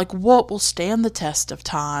about. Like, what will stand the test of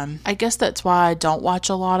time? I guess that's why I don't watch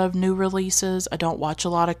a lot of new releases. I don't watch a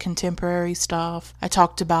lot of contemporary stuff. I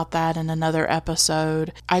talked about that in another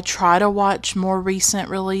episode. I try to watch more recent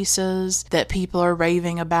releases that people are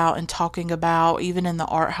raving about and talking about, even in the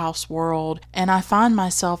art house world. And I find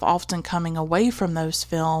myself often coming away from those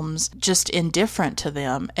films just indifferent to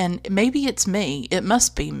them. And maybe it's me. It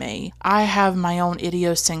must be me. I have my own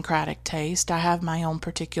idiosyncratic taste. I have my own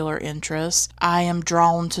particular interests. I am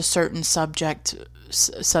drawn to certain subject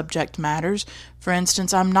matters. For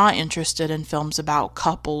instance, I'm not interested in films about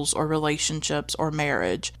couples or relationships or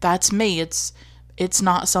marriage. That's me. It's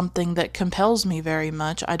not something that compels me very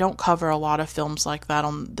much. I don't cover a lot of films like that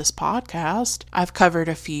on this podcast. I've covered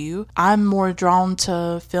a few. I'm more drawn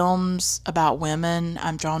to films about women.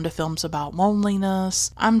 I'm drawn to films about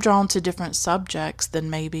loneliness. I'm drawn to different subjects than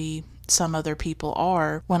maybe some other people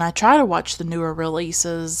are. When I try to watch the newer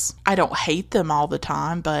releases, I don't hate them all the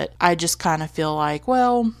time, but I just kind of feel like,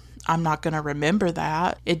 well, I'm not going to remember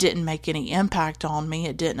that. It didn't make any impact on me.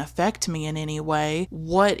 It didn't affect me in any way.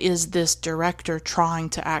 What is this director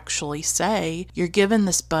trying to actually say? You're given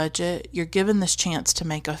this budget. You're given this chance to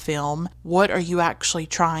make a film. What are you actually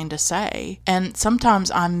trying to say? And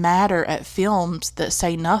sometimes I'm madder at films that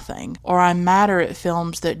say nothing, or I'm madder at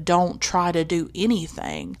films that don't try to do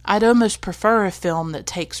anything. I'd almost prefer a film that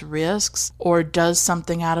takes risks or does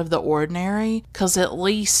something out of the ordinary, because at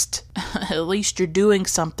least you're doing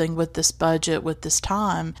something with this budget, with this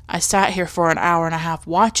time. I sat here for an hour and a half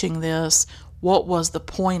watching this. What was the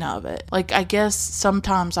point of it? Like, I guess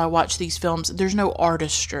sometimes I watch these films, there's no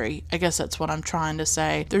artistry. I guess that's what I'm trying to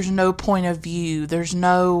say. There's no point of view.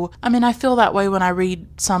 I feel that way when I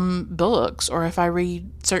read some books or if I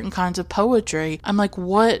read certain kinds of poetry. I'm like,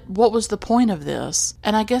 what was the point of this?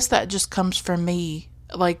 And I guess that just comes from me.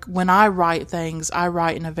 Like, when I write things, I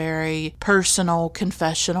write in a very personal,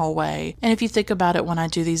 confessional way. And if you think about it, when I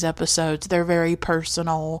do these episodes, they're very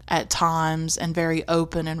personal at times and very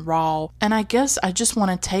open and raw. And I guess I just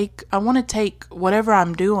want to take whatever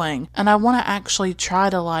I'm doing and I want to actually try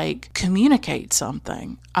to communicate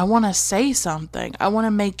something. I want to say something. I want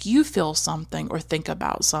to make you feel something or think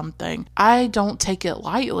about something. I don't take it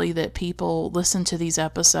lightly that people listen to these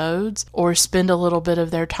episodes or spend a little bit of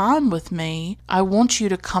their time with me. I want you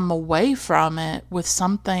to come away from it with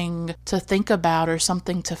something to think about or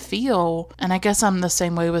something to feel. And I guess I'm the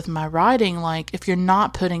same way with my writing. Like, if you're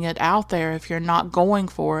not putting it out there, if you're not going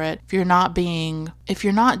for it, if you're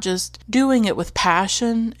not just doing it with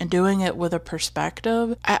passion and doing it with a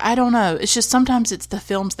perspective, I don't know. It's just sometimes it's the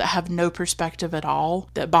films that have no perspective at all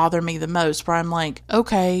that bother me the most, where I'm like,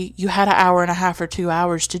 okay, you had an hour and a half or 2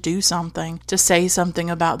 hours to do something, to say something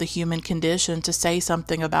about the human condition, to say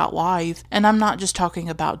something about life. And I'm not just talking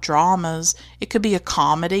about dramas. It could be a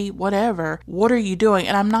comedy, whatever. What are you doing?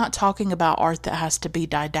 And I'm not talking about art that has to be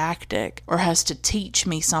didactic or has to teach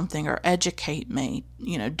me something or educate me.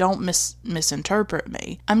 Don't misinterpret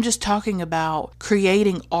me. I'm just talking about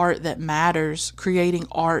creating art that matters, creating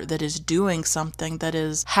art that is doing something that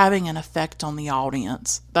is having an effect on the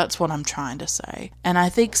audience. That's what I'm trying to say. And I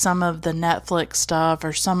think some of the Netflix stuff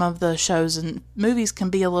or some of the shows and movies can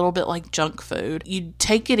be a little bit like junk food. You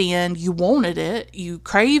take it in, you wanted it, you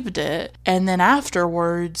craved it, and then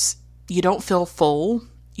afterwards, you don't feel full.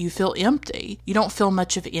 You feel empty. You don't feel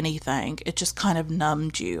much of anything. It just kind of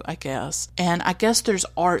numbed you, I guess. And I guess there's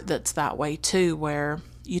art that's that way too, where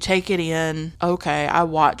you take it in, okay, I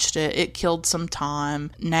watched it, it killed some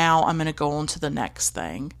time, now I'm going to go on to the next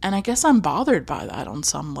thing. And I guess I'm bothered by that on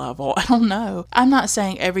some level. I don't know. I'm not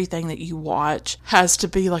saying everything that you watch has to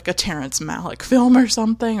be like a Terrence Malick film or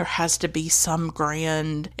something, or has to be some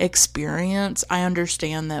grand experience. I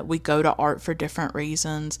understand that we go to art for different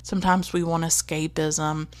reasons. Sometimes we want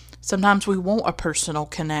escapism. Sometimes we want a personal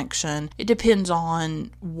connection. It depends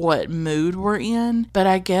on what mood we're in. But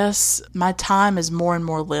I guess my time is more and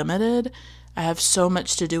more limited. I have so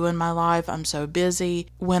much to do in my life. I'm so busy.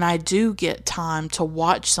 When I do get time to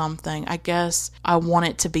watch something, I guess I want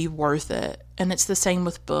it to be worth it. And it's the same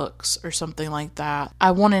with books or something like that.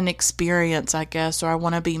 I want an experience, I guess, or I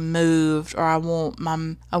want to be moved, or I want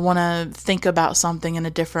to think about something in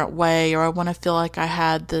a different way, or I want to feel like I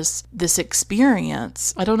had this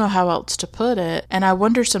experience. I don't know how else to put it. And I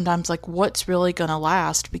wonder sometimes, like, what's really going to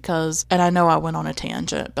last? Because, and I know I went on a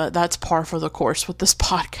tangent, but that's par for the course with this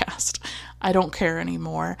podcast. I don't care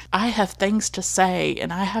anymore. I have things to say,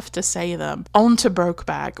 and I have to say them. On to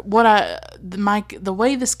Brokeback. The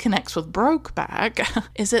way this connects with Brokeback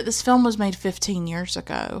is that this film was made 15 years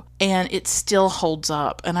ago, and it still holds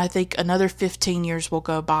up. And I think another 15 years will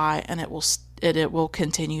go by, and it will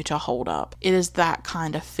continue to hold up. It is that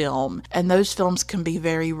kind of film, and those films can be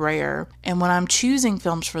very rare. And when I'm choosing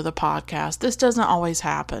films for the podcast, this doesn't always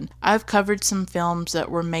happen. I've covered some films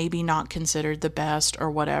that were maybe not considered the best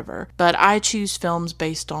or whatever, but I choose films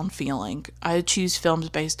based on feeling. I choose films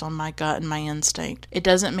based on my gut and my instinct. It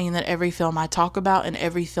doesn't mean that every film I talk about and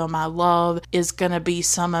every film I love is going to be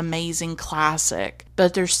some amazing classic,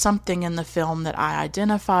 but there's something in the film that I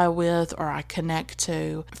identify with or I connect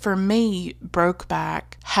to. For me, Brokeback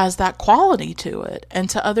has that quality to it, and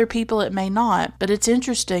to other people it may not, but it's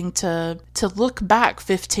interesting to look back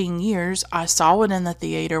 15 years. I saw it in the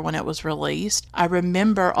theater when it was released. I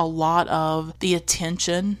remember a lot of the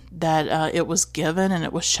attention that it was given and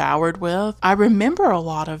it was showered with. I remember a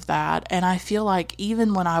lot of that, and I feel like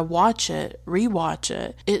even when I rewatch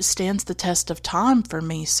it, it stands the test of time for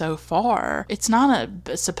me so far. It's not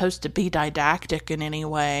supposed to be didactic in any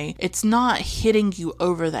way. It's not hitting you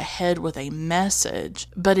over the head with a message,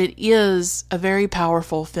 but it is a very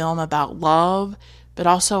powerful film about love, but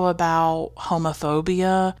also about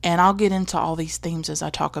homophobia. And I'll get into all these themes as I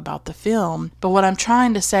talk about the film. But what I'm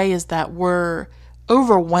trying to say is that we're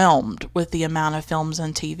overwhelmed with the amount of films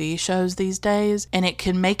and TV shows these days, and it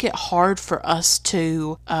can make it hard for us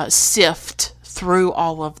to sift through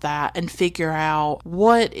all of that and figure out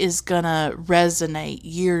what is gonna resonate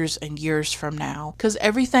years and years from now, because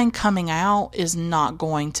everything coming out is not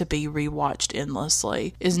going to be rewatched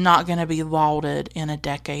endlessly, is not going to be lauded in a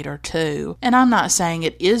decade or two. And I'm not saying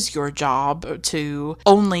it is your job to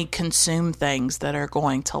only consume things that are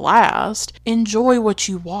going to last. Enjoy what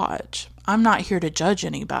you watch. I'm not here to judge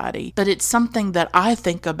anybody, but it's something that I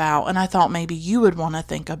think about, and I thought maybe you would want to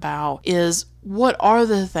think about, is what are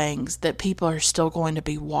the things that people are still going to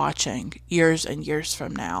be watching years and years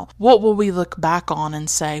from now? What will we look back on and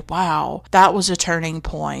say, wow, that was a turning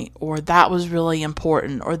point, or that was really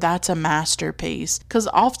important, or that's a masterpiece? Because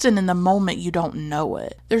often in the moment you don't know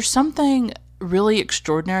it. There's something really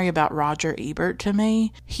extraordinary about Roger Ebert to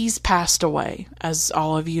me, he's passed away, as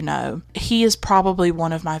all of you know. He is probably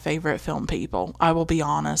one of my favorite film people, I will be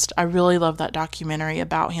honest. I really love that documentary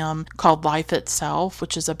about him called Life Itself,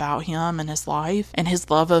 which is about him and his life and his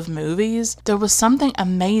love of movies. There was something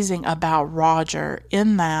amazing about Roger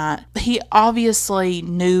in that he obviously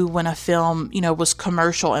knew when a film, was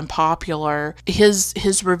commercial and popular.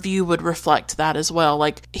 His review would reflect that as well.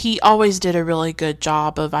 Like, he always did a really good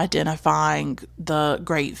job of identifying the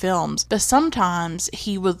great films, but sometimes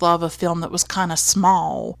he would love a film that was kind of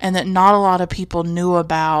small and that not a lot of people knew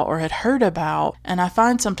about or had heard about. And I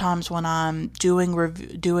find sometimes when I'm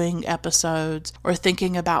doing episodes or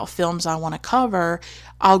thinking about films I want to cover,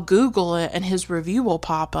 I'll Google it and his review will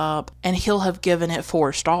pop up and he'll have given it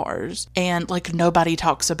 4 stars. And like, nobody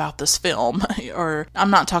talks about this film. Or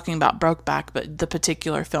I'm not talking about Brokeback, but the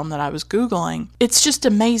particular film that I was Googling. It's just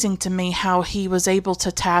amazing to me how he was able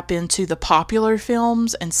to tap into the popular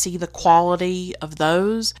films and see the quality of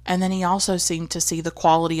those. And then he also seemed to see the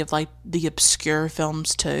quality of like the obscure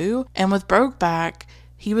films too. And with Brokeback,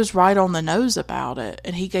 he was right on the nose about it,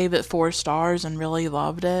 and he gave it 4 stars and really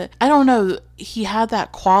loved it. I don't know, he had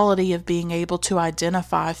that quality of being able to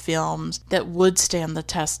identify films that would stand the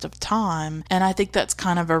test of time, and I think that's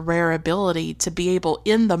kind of a rare ability to be able,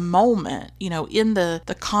 in the moment, in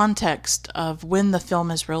the context of when the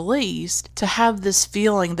film is released, to have this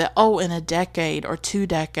feeling that, in a decade or 2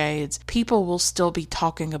 decades, people will still be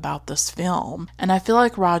talking about this film. And I feel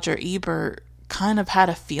like Roger Ebert kind of had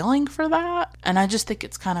a feeling for that, and I just think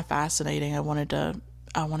it's kind of fascinating. I wanted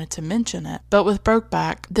to mention it. But with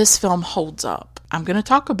Brokeback, this film holds up. I'm going to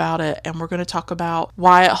talk about it, and we're going to talk about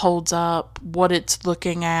why it holds up, what it's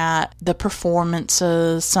looking at, the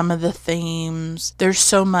performances, some of the themes. There's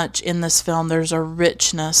so much in this film. There's a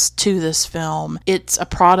richness to this film. It's a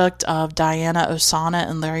product of Diana Ossana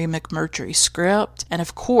and Larry McMurtry's script, and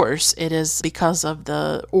of course it is because of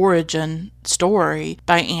the origin story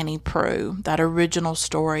by Annie Proulx, that original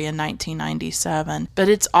story in 1997. But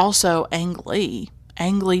it's also Ang Lee.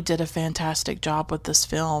 Ang Lee did a fantastic job with this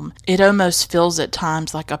film. It almost feels at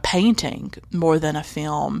times like a painting more than a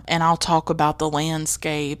film, and I'll talk about the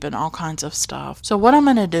landscape and all kinds of stuff. So what I'm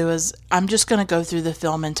going to do is I'm just going to go through the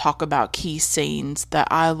film and talk about key scenes that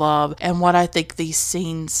I love and what I think these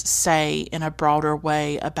scenes say in a broader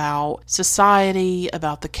way about society,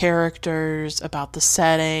 about the characters, about the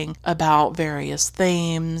setting, about various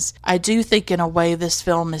themes. I do think in a way this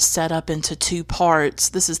film is set up into 2 parts.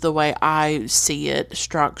 This is the way I see it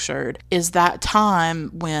structured, is that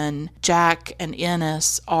time when Jack and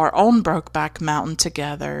Ennis are on Brokeback Mountain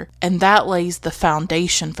together, and that lays the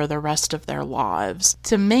foundation for the rest of their lives.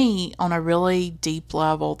 To me, on a really deep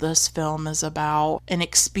level, this film is about an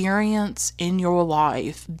experience in your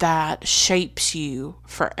life that shapes you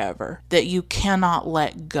forever, that you cannot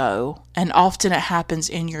let go. And often it happens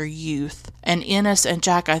in your youth. And Ennis and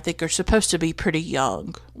Jack, I think, are supposed to be pretty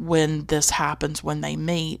young when this happens, when they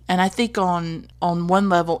meet. And I think on one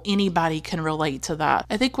level, anybody can relate to that.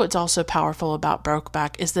 I think what's also powerful about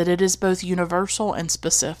Brokeback is that it is both universal and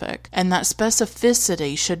specific. And that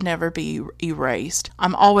specificity should never be erased.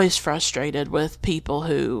 I'm always frustrated with people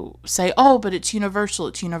who say, but it's universal,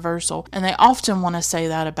 it's universal. And they often want to say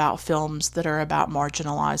that about films that are about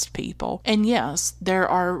marginalized people. And yes, there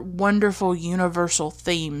are wonderful universal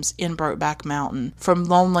themes in Brokeback Mountain, from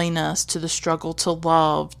loneliness to the struggle to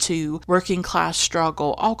love to working class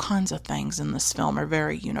struggle. All kinds of things in this film are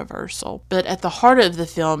very universal. But at the heart of the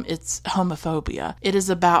film, it's homophobia. It is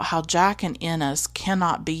about how Jack and Ennis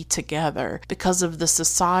cannot be together because of the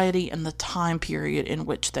society and the time period in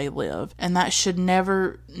which they live. And that should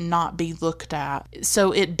never not be looked at.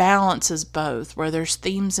 So it balances both, where there's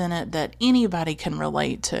themes in it that anybody can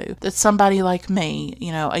relate to, that somebody like me,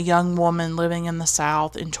 a young woman living in the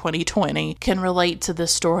South in 2020, can relate to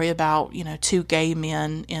this story about, 2 gay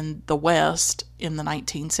men in the West in the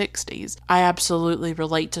 1960s. I absolutely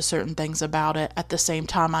relate to certain things about it. At the same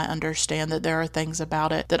time, I understand that there are things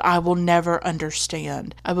about it that I will never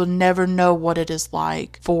understand. I will never know what it is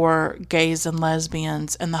like for gays and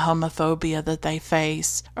lesbians and the homophobia that they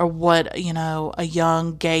face, or what, a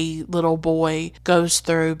young gay little boy goes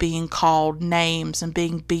through, being called names and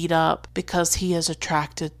being beat up because he is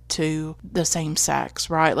attracted to the same sex,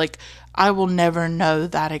 right? Like, I will never know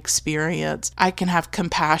that experience. I can have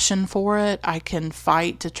compassion for it. I can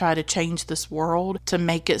fight to try to change this world to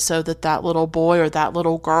make it so that that little boy or that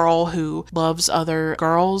little girl who loves other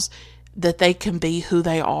girls, that they can be who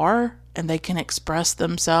they are and they can express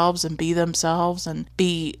themselves and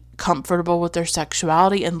be comfortable with their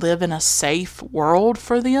sexuality and live in a safe world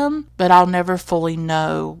for them, but I'll never fully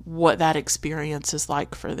know what that experience is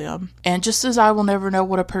like for them. And just as I will never know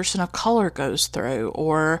what a person of color goes through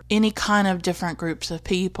or any kind of different groups of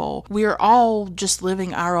people, we are all just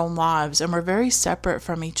living our own lives and we're very separate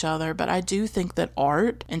from each other. But I do think that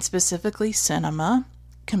art, and specifically cinema,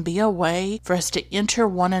 can be a way for us to enter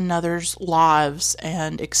one another's lives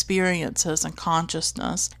and experiences and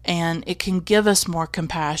consciousness, and it can give us more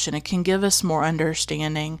compassion. It can give us more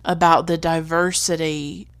understanding about the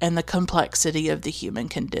diversity and the complexity of the human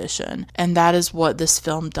condition, and that is what this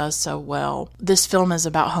film does so well. This film is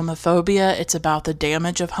about homophobia. It's about the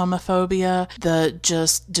damage of homophobia, the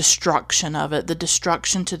just destruction of it, the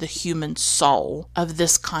destruction to the human soul of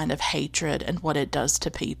this kind of hatred and what it does to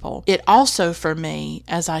people. It also, for me,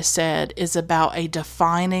 as I said, is about a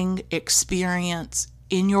defining experience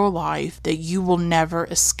in your life that you will never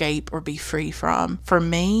escape or be free from. For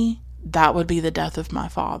me, that would be the death of my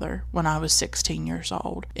father when I was 16 years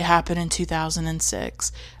old. It happened in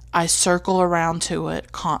 2006. I circle around to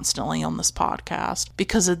it constantly on this podcast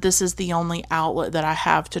because this is the only outlet that I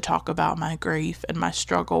have to talk about my grief and my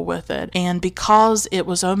struggle with it. And because it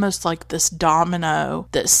was almost like this domino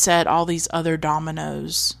that set all these other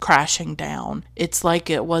dominoes crashing down. It's like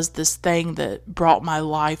it was this thing that brought my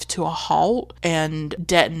life to a halt and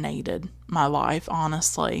detonated my life,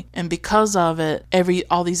 honestly. And because of it,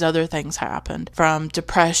 all these other things happened, from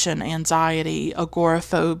depression, anxiety,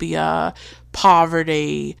 agoraphobia,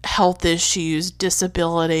 poverty, health issues,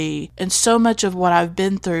 disability, and so much of what I've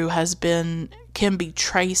been through can be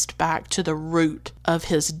traced back to the root of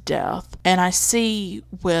his death. And I see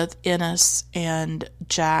with Ennis and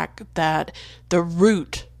Jack that the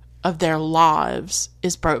root of their lives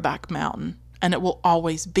is Brokeback Mountain, and it will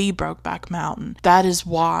always be Brokeback Mountain. That is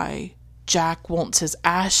why Jack wants his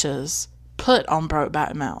ashes put on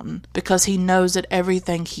Brokeback Mountain, because he knows that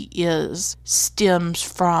everything he is stems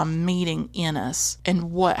from meeting Ennis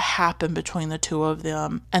and what happened between the two of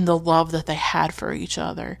them and the love that they had for each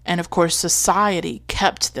other. And of course, society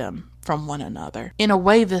kept them from one another. In a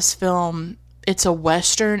way, this film, it's a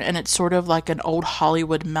Western, and it's sort of like an old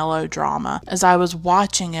Hollywood melodrama. As I was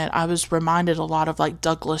watching it, I was reminded a lot of like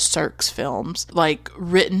Douglas Sirk's films, like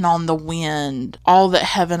Written on the Wind, All That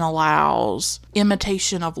Heaven Allows,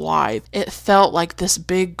 Imitation of Life. It felt like this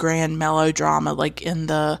big grand melodrama, like in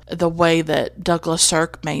the way that Douglas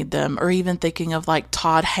Sirk made them, or even thinking of like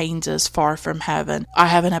Todd Haynes' Far From Heaven. I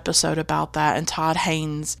have an episode about that, and Todd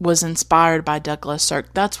Haynes was inspired by Douglas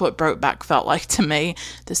Sirk. That's what Brokeback felt like to me.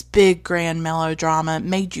 This big grand melodrama,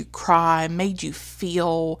 made you cry, made you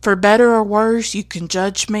feel. For better or worse, you can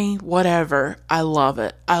judge me, whatever. I love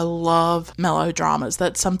it. I love melodramas.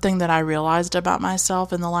 That's something that I realized about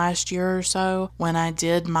myself in the last year or so when I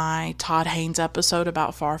did my Todd Haynes episode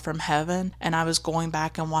about Far From Heaven, and I was going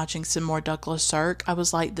back and watching some more Douglas Sirk. I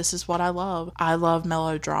was like, this is what I love. I love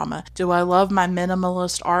melodrama. Do I love my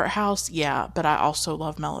minimalist art house? Yeah, but I also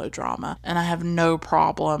love melodrama, and I have no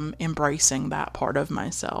problem embracing that part of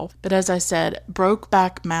myself. But as I said,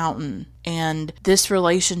 Brokeback Mountain and this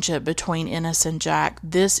relationship between Ennis and Jack,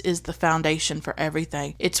 this is the foundation for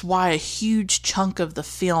everything. It's why a huge chunk of the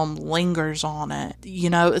film lingers on it. You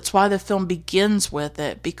know, it's why the film begins with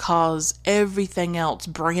it, because everything else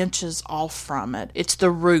branches off from it. It's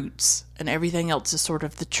the roots, and everything else is sort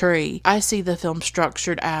of the tree. I see the film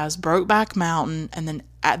structured as Brokeback Mountain, and then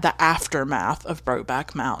at the aftermath of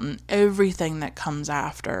Brokeback Mountain, everything that comes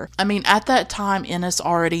after. I mean, at that time, Ennis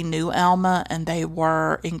already knew Alma and they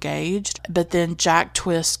were engaged, but then Jack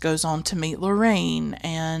Twist goes on to meet Lorraine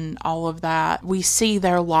and all of that. We see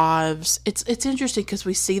their lives. It's interesting because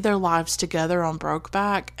we see their lives together on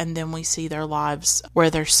Brokeback, and then we see their lives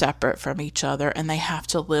where they're separate from each other and they have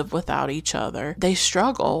to live without each other. They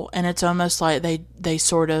struggle, and it's almost like they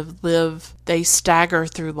sort of they stagger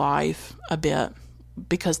through life a bit,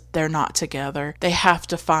 because they're not together. They have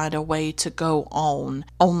to find a way to go on,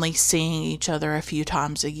 only seeing each other a few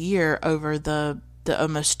times a year over the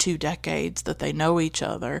almost 2 decades that they know each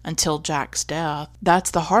other until Jack's death. That's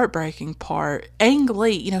the heartbreaking part. Ang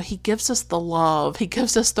Lee, you know, he gives us the love, he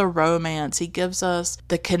gives us the romance, he gives us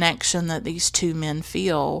the connection that these two men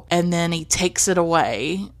feel, and then he takes it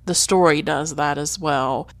away. The story does that as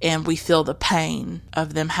well, and we feel the pain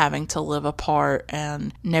of them having to live apart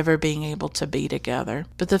and never being able to be together.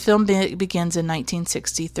 But the film begins in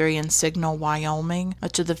 1963 in Signal, Wyoming.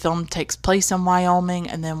 Much of the film takes place in Wyoming,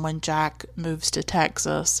 and then when Jack moves to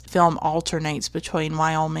Texas, film alternates between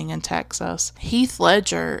Wyoming and Texas. Heath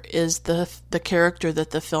Ledger is the character that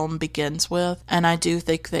the film begins with, and I do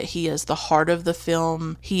think that he is the heart of the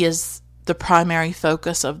film. He is the primary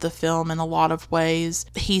focus of the film in a lot of ways.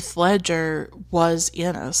 Heath Ledger was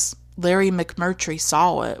Ennis. Larry McMurtry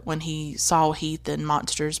saw it when he saw Heath in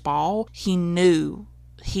Monsters Ball. He knew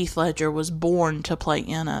Heath Ledger was born to play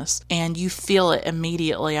Ennis, and you feel it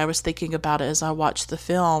immediately. I was thinking about it as I watched the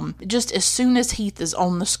film. Just as soon as Heath is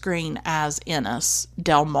on the screen as Ennis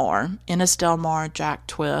Delmar, Jack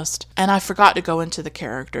Twist, and I forgot to go into the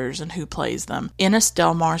characters and who plays them. Ennis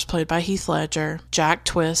Delmar is played by Heath Ledger. Jack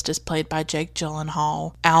Twist is played by Jake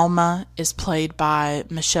Gyllenhaal. Alma is played by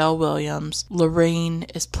Michelle Williams. Lorene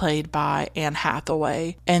is played by Anne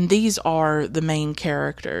Hathaway, and these are the main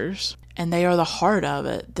characters. And they are the heart of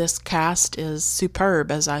it. This cast is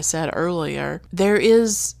superb, as I said earlier.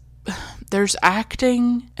 There's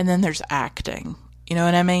acting, and then there's acting. You know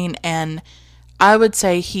what I mean? And I would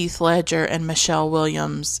say Heath Ledger and Michelle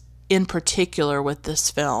Williams, in particular with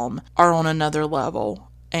this film, are on another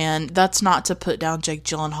level. And that's not to put down Jake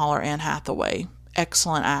Gyllenhaal or Anne Hathaway.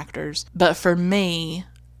 Excellent actors. But for me,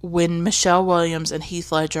 when Michelle Williams and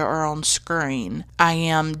Heath Ledger are on screen, I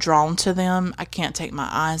am drawn to them. I can't take my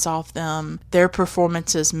eyes off them. Their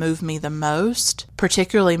performances move me the most,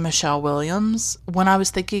 particularly Michelle Williams. When I was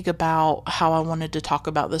thinking about how I wanted to talk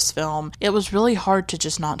about this film, it was really hard to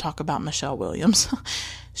just not talk about Michelle Williams.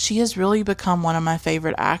 She has really become one of my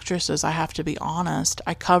favorite actresses, I have to be honest.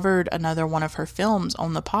 I covered another one of her films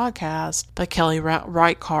on the podcast by Kelly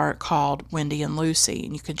Reichardt called Wendy and Lucy,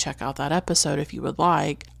 and you can check out that episode if you would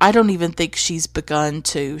like. I don't even think she's begun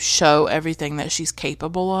to show everything that she's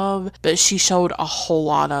capable of, but she showed a whole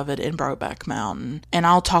lot of it in Brokeback Mountain, and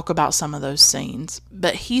I'll talk about some of those scenes.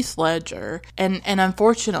 But Heath Ledger, and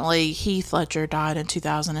unfortunately Heath Ledger died in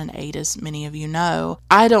 2008, as many of you know.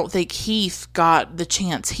 I don't think Heath got the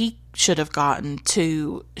chance he should have gotten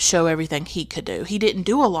to show everything he could do. He didn't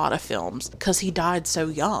do a lot of films because he died so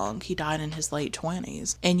young. He died in his late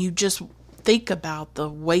 20s. And you just think about the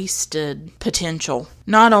wasted potential.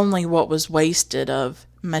 Not only what was wasted of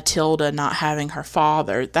Matilda not having her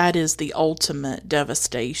father, that is the ultimate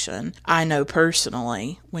devastation. I know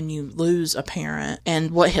personally, when you lose a parent,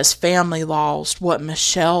 and what his family lost, what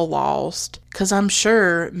Michelle lost, because I'm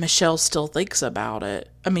sure Michelle still thinks about it.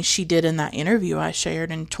 I mean, she did in that interview I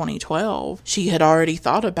shared in 2012. She had already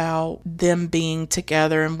thought about them being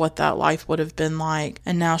together and what that life would have been like.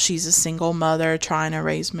 And now she's a single mother trying to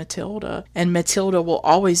raise Matilda. And Matilda will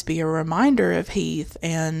always be a reminder of Heath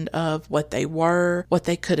and of what they were, what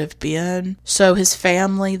they could have been. So his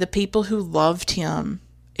family, the people who loved him,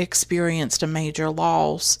 experienced a major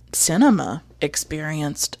loss. Cinema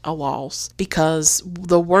experienced a loss because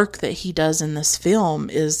the work that he does in this film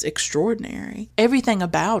is extraordinary. Everything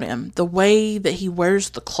about him, the way that he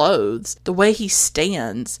wears the clothes, the way he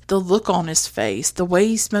stands, the look on his face, the way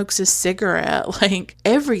he smokes his cigarette, like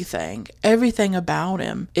everything about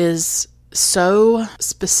him is so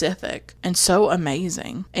specific and so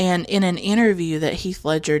amazing. And in an interview that Heath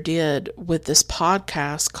Ledger did with this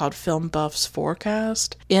podcast called Film Buffs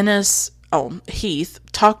Forecast, Heath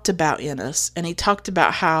talked about Ennis, and he talked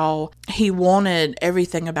about how he wanted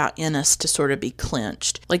everything about Ennis to sort of be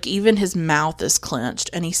clenched. Like even his mouth is clenched,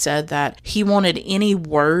 and he said that he wanted any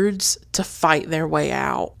words to fight their way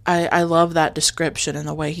out. I love that description and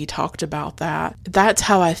the way he talked about that. That's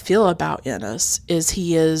how I feel about Ennis, is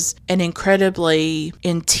he is an incredibly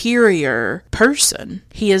interior person.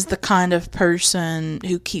 He is the kind of person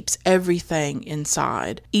who keeps everything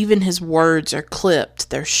inside. Even his words are clipped,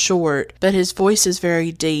 they're short, but his voice is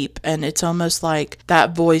very deep, and it's almost like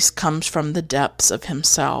that voice comes from the depths of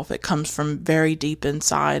himself. It comes from very deep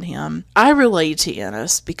inside him. I relate to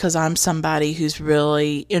Ennis because I'm somebody who's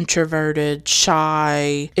really introverted,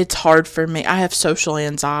 shy. It's hard for me. I have social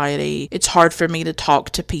anxiety. It's hard for me to talk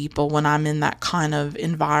to people when I'm in that kind of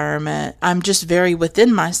environment. I'm just very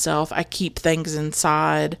within myself. I keep things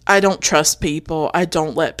inside. I don't trust people. I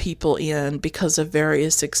don't let people in because of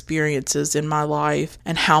various experiences in my life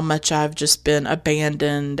and how much I've just been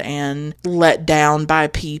abandoned and let down by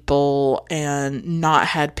people and not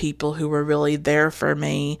had people who were really there for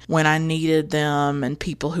me when I needed them, and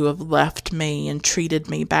people who have left me and treated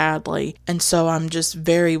me badly. And so I'm just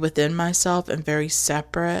very within myself and very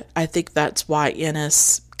separate. I think that's why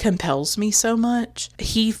Ennis compels me so much.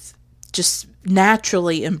 He just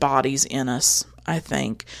naturally embodies Ennis. I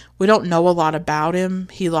think. We don't know a lot about him.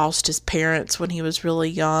 He lost his parents when he was really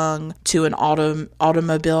young to an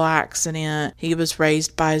automobile accident. He was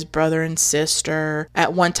raised by his brother and sister.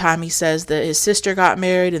 At one time, he says that his sister got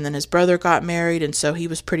married and then his brother got married, and so he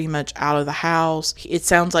was pretty much out of the house. It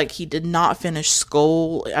sounds like he did not finish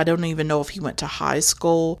school. I don't even know if he went to high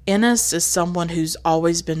school. Ennis is someone who's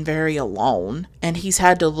always been very alone, and he's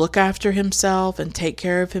had to look after himself and take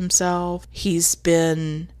care of himself. He's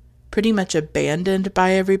been pretty much abandoned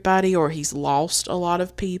by everybody, or he's lost a lot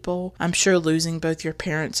of people. I'm sure losing both your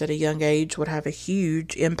parents at a young age would have a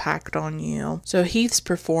huge impact on you. So Heath's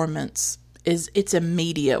performance it's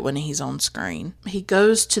immediate when he's on screen. He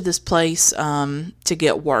goes to this place to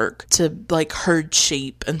get work, to like herd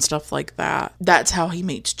sheep and stuff like that. That's how he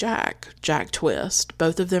meets Jack Twist.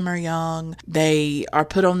 Both of them are young. They are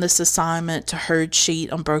put on this assignment to herd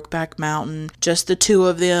sheep on Brokeback Mountain. Just the two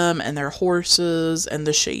of them and their horses and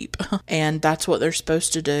the sheep. And that's what they're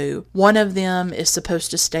supposed to do. One of them is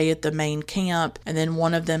supposed to stay at the main camp, and then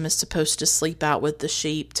one of them is supposed to sleep out with the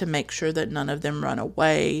sheep to make sure that none of them run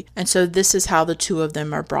away. And so this is how the two of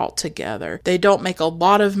them are brought together. They don't make a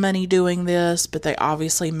lot of money doing this, but they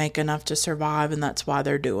obviously make enough to survive, and that's why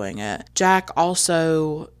they're doing it. Jack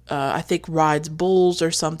also I think rides bulls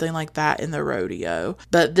or something like that in the rodeo.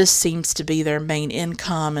 But this seems to be their main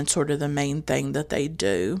income and sort of the main thing that they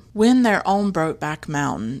do. When they're on Brokeback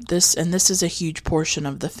Mountain, this is a huge portion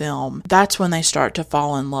of the film, that's when they start to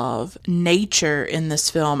fall in love. Nature in this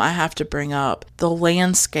film, I have to bring up, the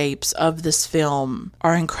landscapes of this film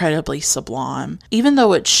are incredibly sublime. Even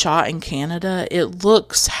though it's shot in Canada, it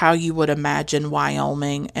looks how you would imagine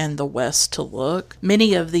Wyoming and the West to look.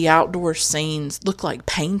 Many of the outdoor scenes look like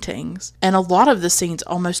paintings, and a lot of the scenes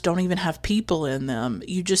almost don't even have people in them.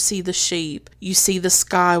 You just see the sheep, you see the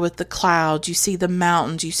sky with the clouds, you see the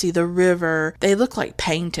mountains, you see the river. They look like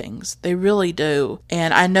paintings. They really do.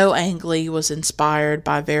 And I know Ang Lee was inspired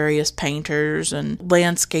by various painters and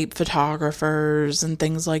landscape photographers and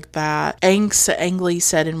things like that. Ang Lee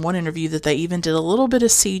said in one interview that they even did a little bit of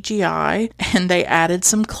CGI and they added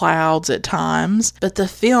some clouds at times, but the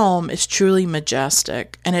film is truly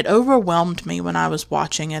majestic, and it overwhelmed me when I was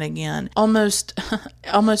watching it again. Almost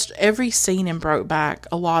every scene in Brokeback,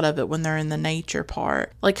 a lot of it when they're in the nature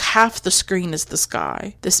part, like half the screen is the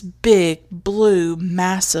sky, this big blue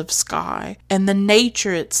massive sky, and the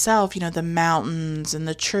nature itself, the mountains and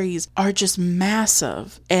the trees are just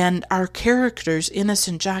massive, and our characters, Ennis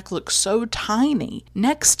and Jack, look so tiny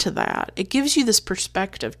next to that. It gives you this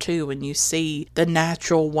perspective too when you see the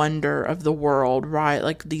natural wonder of the world, right?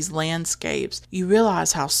 Like these landscapes, you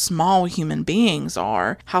realize how small human beings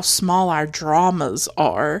are, how small our dramas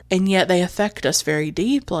are, and yet they affect us very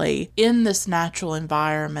deeply. In this natural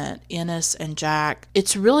environment, Ennis and Jack,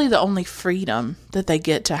 it's really the only freedom that they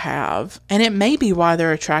get to have, and it may be why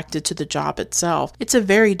they're attracted to the job itself. It's a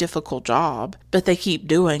very difficult job, but they keep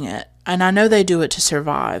doing it. And I know they do it to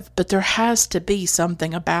survive, but there has to be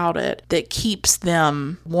something about it that keeps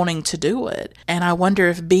them wanting to do it. And I wonder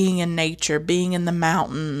if being in nature, being in the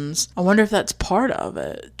mountains, I wonder if that's part of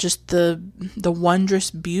it. Just the wondrous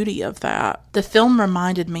beauty of that. The film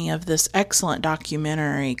reminded me of this excellent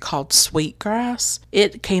documentary called Sweetgrass.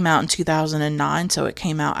 It came out in 2009, so it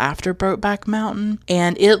came out after Brokeback Mountain.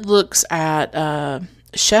 And it looks at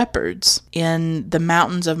shepherds in the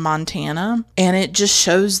mountains of Montana, and it just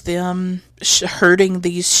shows them herding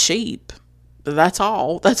these sheep. That's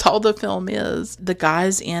all the film is. The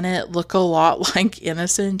guys in it look a lot like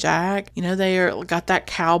Ennis and Jack. They got that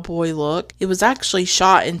cowboy look. It was actually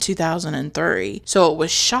shot in 2003. So it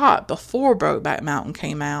was shot before Brokeback Mountain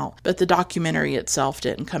came out, but the documentary itself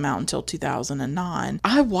didn't come out until 2009.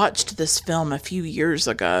 I watched this film a few years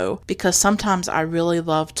ago because sometimes I really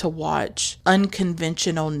love to watch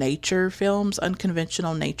unconventional nature films,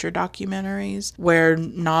 unconventional nature documentaries where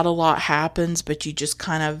not a lot happens, but you just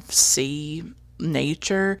kind of see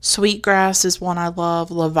nature. Sweetgrass is one I love.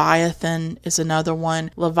 Leviathan is another one.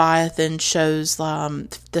 Leviathan shows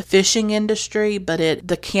the fishing industry, but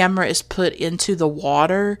the camera is put into the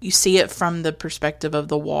water. You see it from the perspective of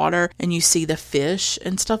the water, and you see the fish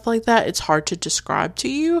and stuff like that. It's hard to describe to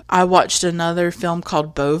you. I watched another film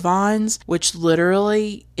called Bovines, which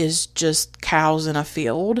literally is just cows in a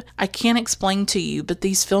field. I can't explain to you, but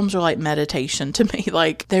these films are like meditation to me.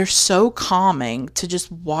 Like, they're so calming to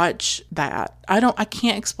just watch that. I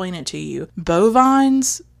can't explain it to you.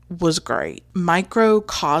 Bovines was great.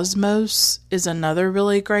 Microcosmos is another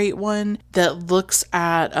really great one that looks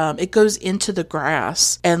at, it goes into the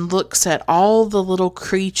grass and looks at all the little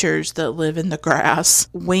creatures that live in the grass.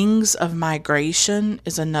 Wings of Migration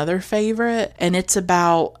is another favorite, and it's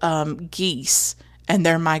about geese and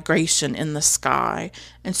their migration in the sky.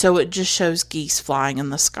 And so it just shows geese flying in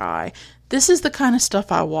the sky. This is the kind of stuff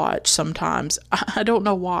I watch sometimes. I don't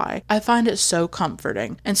know why. I find it so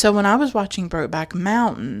comforting. And so when I was watching Brokeback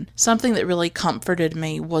Mountain, something that really comforted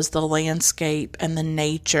me was the landscape and the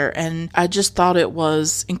nature. And I just thought it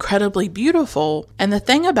was incredibly beautiful. And the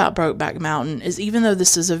thing about Brokeback Mountain is, even though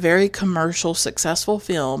this is a very commercial, successful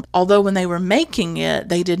film, although when they were making it,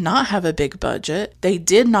 they did not have a big budget. They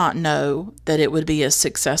did not know that it would be as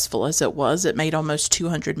successful as it was. It made almost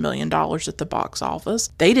 $200 million at the box office.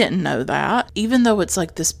 They didn't know that. Even though it's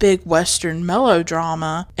like this big Western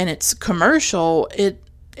melodrama and it's commercial, it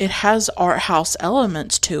has art house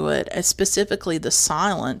elements to it, specifically the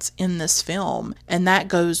silence in this film. And that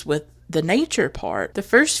goes with the nature part. The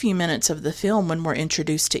first few minutes of the film, when we're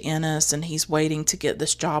introduced to Ennis and he's waiting to get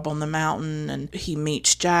this job on the mountain and he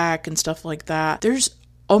meets Jack and stuff like that, there's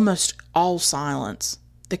almost all silence.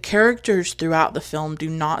 The characters throughout the film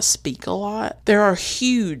do not speak a lot. There are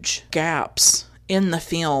huge gaps in the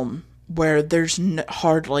film where there's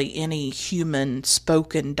hardly any human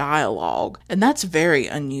spoken dialogue. And that's very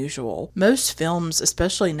unusual. Most films,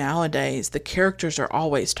 especially nowadays, the characters are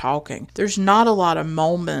always talking. There's not a lot of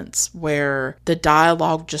moments where the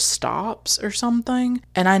dialogue just stops or something.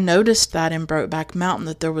 And I noticed that in Brokeback Mountain,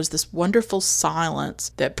 that there was this wonderful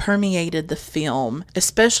silence that permeated the film,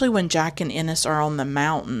 especially when Jack and Ennis are on the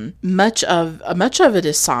mountain. Much of it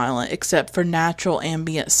is silent, except for natural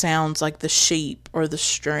ambient sounds like the sheep or the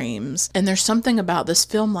streams. And there's something about this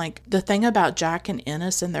film, like the thing about Jack and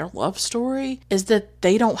Ennis and their love story is that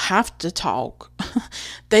they don't have to talk.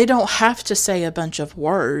 They don't have to say a bunch of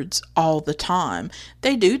words all the time.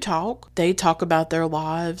 They do talk. They talk about their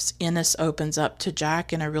lives. Ennis opens up to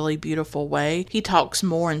Jack in a really beautiful way. He talks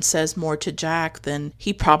more and says more to Jack than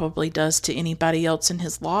he probably does to anybody else in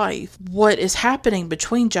his life. What is happening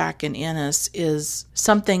between Jack and Ennis is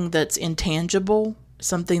something that's intangible,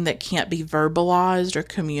 something that can't be verbalized or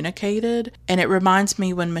communicated. And it reminds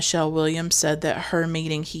me when Michelle Williams said that her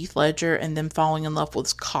meeting Heath Ledger and them falling in love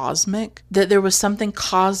was cosmic, that there was something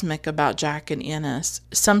cosmic about Jack and Ennis.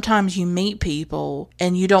 Sometimes you meet people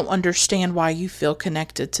and you don't understand why you feel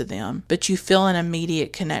connected to them, but you feel an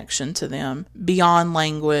immediate connection to them beyond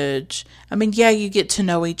language. I mean, yeah, you get to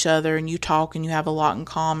know each other and you talk and you have a lot in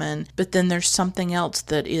common, but then there's something else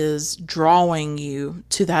that is drawing you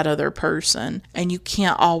to that other person, and you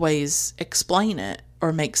can't always explain it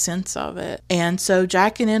or make sense of it. And so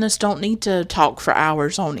Jack and Ennis don't need to talk for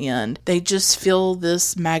hours on end. They just feel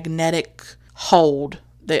this magnetic hold,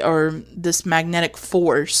 or this magnetic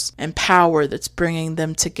force and power that's bringing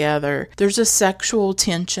them together. There's a sexual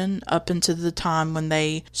tension up into the time when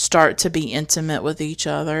they start to be intimate with each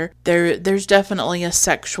other. There's definitely a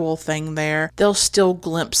sexual thing there. They'll steal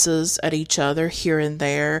glimpses at each other here and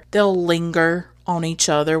there. They'll linger on each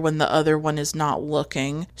other when the other one is not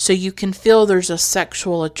looking. So you can feel there's a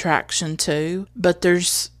sexual attraction too, but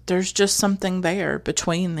there's just something there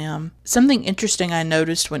between them. Something interesting I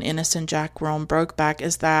noticed when Ennis and Jack were on Brokeback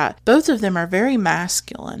is that both of them are very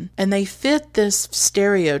masculine, and they fit this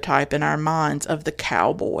stereotype in our minds of the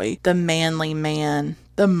cowboy, the manly man,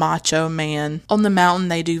 the macho man. On the mountain,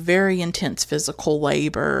 they do very intense physical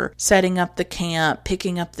labor, setting up the camp,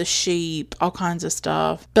 picking up the sheep, all kinds of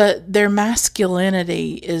stuff. But their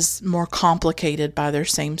masculinity is more complicated by their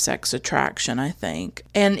same-sex attraction, I think.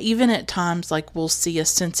 And even at times, like, we'll see a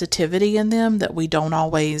sensitivity in them that we don't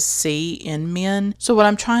always see in men. So what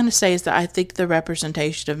I'm trying to say is that I think the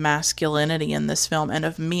representation of masculinity in this film and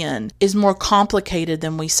of men is more complicated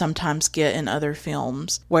than we sometimes get in other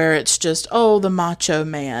films, where it's just, oh, the macho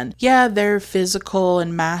man. Yeah, they're physical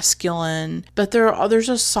and masculine, but there's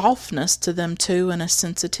a softness to them too, and a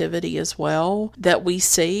sensitivity as well that we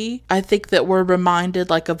see. I think that we're reminded,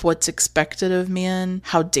 like, of what's expected of men,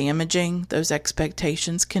 how damaging those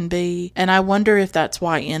expectations can be. And I wonder if that's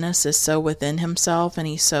why Ennis is so within himself and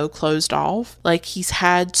he's so closed off. Like, he's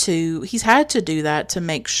had to do that to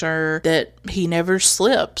make sure that he never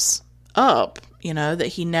slips up. You know, that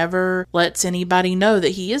he never lets anybody know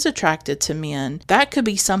that he is attracted to men. That could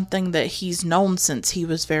be something that he's known since he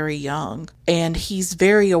was very young. And he's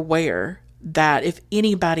very aware that if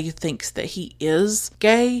anybody thinks that he is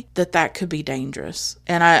gay, that could be dangerous.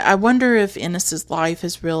 And I wonder if Ennis's life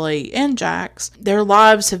is really, and Jack's, their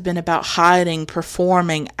lives have been about hiding,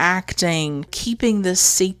 performing, acting, keeping this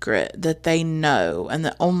secret that they know and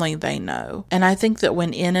that only they know. And I think that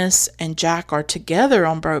when Ennis and Jack are together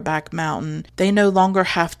on Brokeback Mountain, they no longer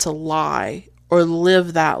have to lie or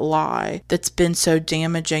live that lie that's been so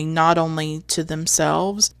damaging not only to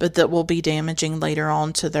themselves, but that will be damaging later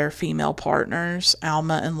on to their female partners,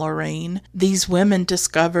 Alma and Lorraine. These women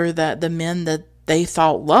discover that the men that they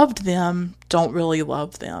thought loved them don't really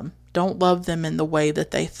love them. Don't love them in the way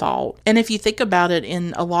that they thought. And if you think about it,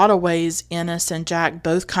 in a lot of ways, Ennis and Jack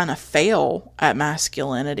both kind of fail at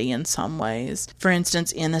masculinity in some ways. For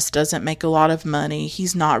instance, Ennis doesn't make a lot of money.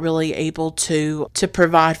 He's not really able to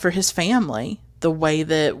provide for his family the way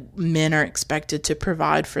that men are expected to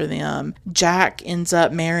provide for them. Jack ends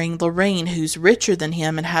up marrying Lorraine, who's richer than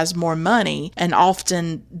him and has more money, and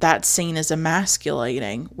often that's seen as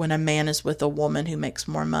emasculating when a man is with a woman who makes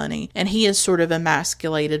more money. And he is sort of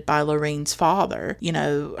emasculated by Lorraine's father. You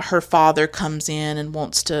know, her father comes in and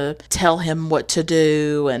wants to tell him what to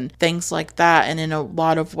do and things like that, and in a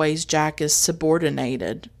lot of ways Jack is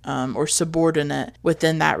subordinated or subordinate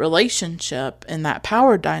within that relationship and that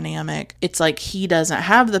power dynamic. It's like he doesn't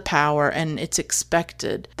have the power, and it's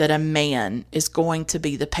expected that a man is going to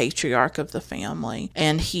be the patriarch of the family,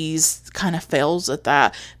 and he's kind of fails at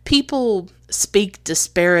that. People speak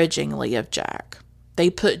disparagingly of Jack. They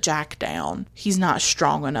put Jack down. He's not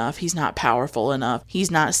strong enough. He's not powerful enough. He's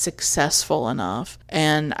not successful enough.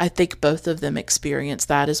 And I think both of them experience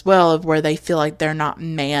that as well, of where they feel like they're not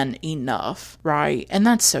man enough, right? And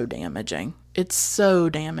that's so damaging. It's so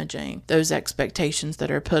damaging, those expectations that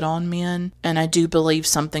are put on men. And I do believe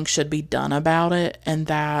something should be done about it, and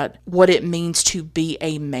that what it means to be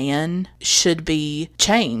a man should be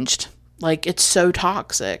changed. Like, it's so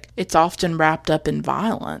toxic. It's often wrapped up in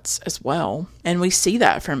violence as well. And we see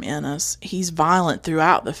that from Ennis. He's violent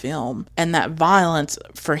throughout the film. And that violence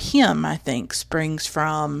for him, I think, springs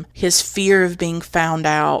from his fear of being found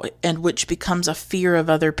out, and which becomes a fear of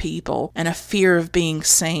other people, and a fear of being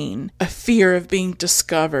seen, a fear of being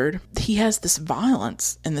discovered. He has this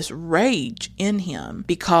violence and this rage in him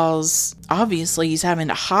because obviously he's having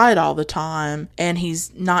to hide all the time, and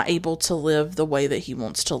he's not able to live the way that he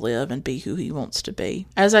wants to live and be who he wants to be.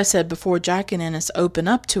 As I said before, Jack and Ennis open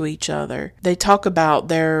up to each other. They talk about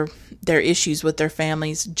their issues with their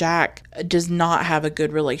families. Jack does not have a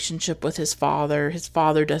good relationship with his father. His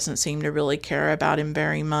father doesn't seem to really care about him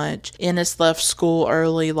very much. Ennis left school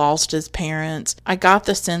early, lost his parents. I got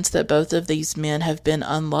the sense that both of these men have been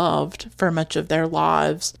unloved for much of their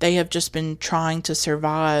lives. They have just been trying to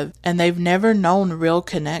survive, and they've never known real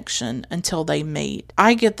connection until they meet.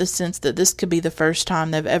 I get the sense that this could be the first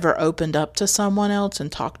time they've ever opened up to someone else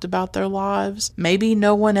and talked about their lives. Maybe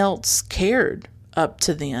no one else cared up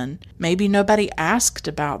to then. Maybe nobody asked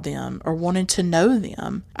about them or wanted to know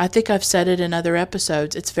them. I think I've said it in other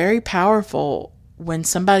episodes. It's very powerful when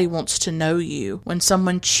somebody wants to know you, when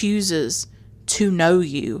someone chooses to know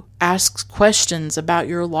you, asks questions about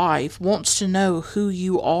your life, wants to know who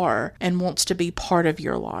you are, and wants to be part of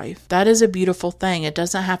your life. That is a beautiful thing. It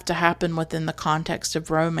doesn't have to happen within the context of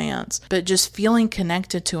romance, but just feeling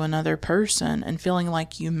connected to another person and feeling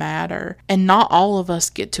like you matter. And not all of us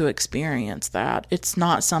get to experience that. It's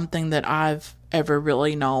not something that I've ever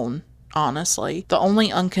really known. Honestly, the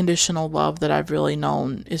only unconditional love that I've really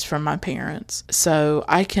known is from my parents. So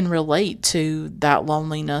I can relate to that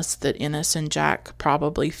loneliness that Ennis and Jack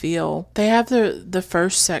probably feel. They have the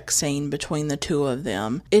first sex scene between the two of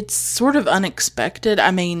them. It's sort of unexpected.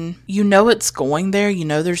 I mean, you know it's going there. You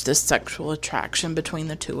know there's this sexual attraction between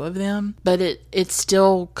the two of them, but it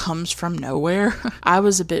still comes from nowhere. I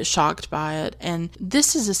was a bit shocked by it. And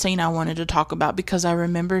this is a scene I wanted to talk about because I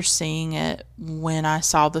remember seeing it when I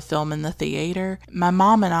saw the film in the theater. My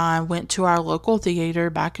mom and I went to our local theater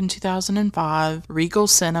back in 2005, Regal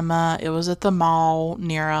Cinema. It was at the mall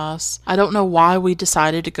near us. I don't know why we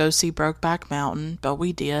decided to go see Brokeback Mountain, but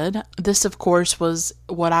we did. This, of course, was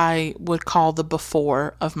what I would call the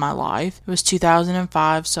before of my life. It was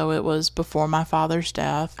 2005, so it was before my father's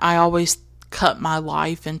death. I always cut my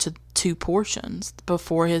life into two portions,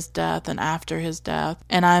 before his death and after his death.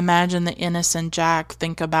 And I imagine that Ennis and Jack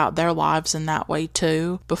think about their lives in that way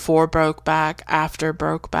too, before Brokeback, after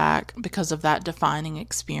Brokeback, because of that defining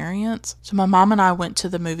experience. So my mom and I went to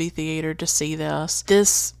the movie theater to see this.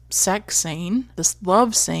 This sex scene, this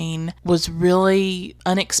love scene, was really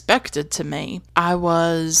unexpected to me. I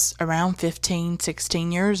was around 15,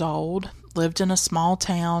 16 years old. Lived in a small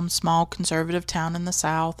conservative town in the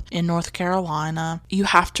South in North Carolina. You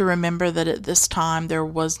have to remember that at this time there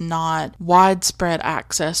was not widespread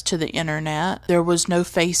access to the internet. There was no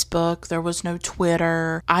Facebook. There was no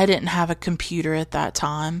Twitter. I didn't have a computer at that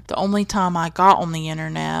time. The only time I got on the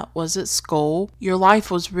internet was at school. Your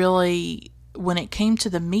life was really, when it came to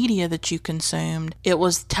the media that you consumed, it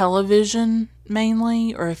was television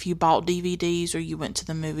mainly, or if you bought DVDs or you went to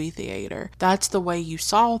the movie theater. That's the way you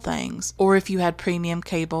saw things. Or if you had premium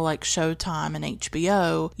cable like Showtime and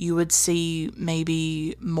HBO, you would see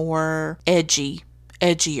maybe more edgy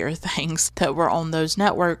edgier things that were on those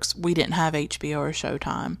networks. We didn't have HBO or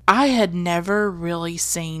Showtime. I had never really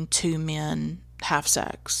seen two men have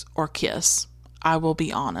sex or kiss. I will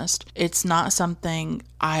be honest. It's not something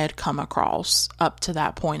I had come across up to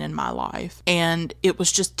that point in my life. And it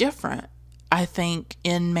was just different. I think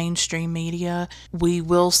in mainstream media, we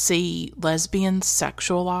will see lesbians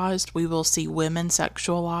sexualized. We will see women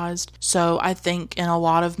sexualized. So I think in a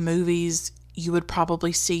lot of movies, you would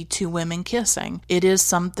probably see two women kissing. It is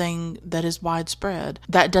something that is widespread.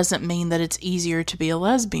 That doesn't mean that it's easier to be a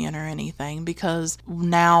lesbian or anything, because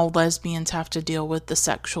now lesbians have to deal with the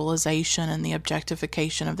sexualization and the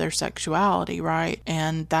objectification of their sexuality, right?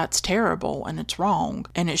 And that's terrible and it's wrong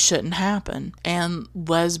and it shouldn't happen. And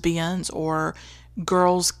lesbians or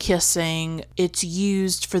girls kissing, it's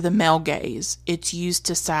used for the male gaze. It's used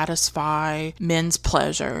to satisfy men's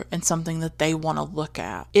pleasure and something that they want to look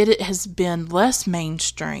at. It has been less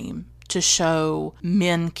mainstream to show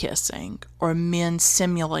men kissing or men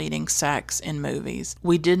simulating sex in movies.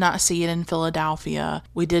 We did not see it in Philadelphia.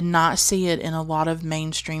 We did not see it in a lot of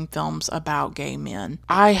mainstream films about gay men.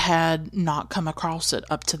 I had not come across it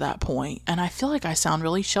up to that point, and I feel like I sound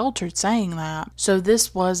really sheltered saying that. So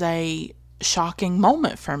this was a shocking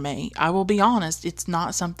moment for me. I will be honest, it's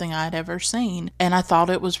not something I'd ever seen, and I thought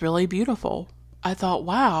it was really beautiful. I thought,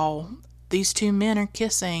 wow, these two men are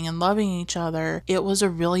kissing and loving each other. It was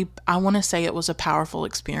I want to say it was a powerful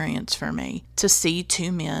experience for me to see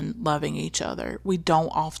two men loving each other. We don't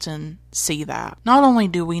often see that. Not only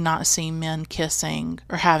do we not see men kissing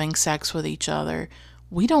or having sex with each other,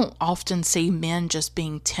 we don't often see men just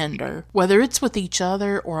being tender, whether it's with each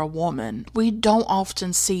other or a woman. We don't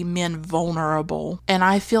often see men vulnerable, and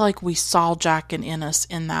I feel like we saw Jack and Ennis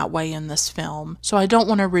in that way in this film. So I don't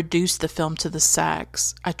want to reduce the film to the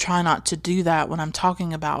sex. I try not to do that when I'm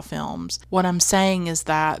talking about films. What I'm saying is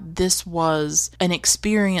that this was an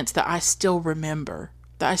experience that I still remember.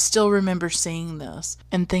 That I still remember seeing this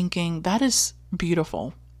and thinking, that is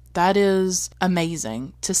beautiful. That is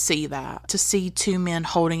amazing to see that. To see two men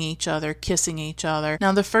holding each other, kissing each other.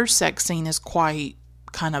 Now, the first sex scene is quite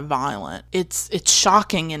kind of violent. It's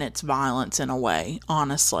shocking in its violence in a way,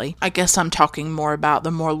 honestly. I guess I'm talking more about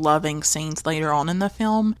the more loving scenes later on in the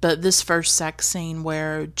film, but this first sex scene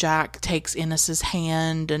where Jack takes Ennis's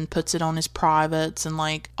hand and puts it on his privates, and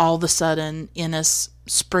like all of a sudden Ennis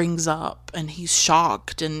springs up and he's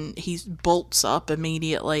shocked and he bolts up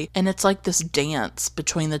immediately, and it's like this dance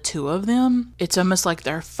between the two of them. It's almost like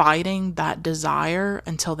they're fighting that desire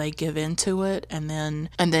until they give into it, and then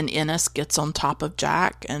Ennis gets on top of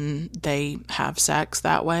Jack and they have sex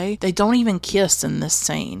that way. They don't even kiss in this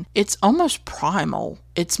scene. It's almost primal.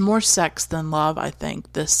 It's more sex than love, I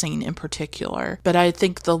think, this scene in particular. But I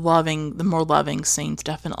think the more loving scenes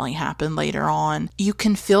definitely happen later on. You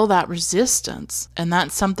can feel that resistance, and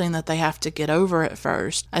that's something that they have to get over at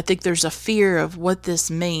first. I think there's a fear of what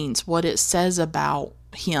this means, what it says about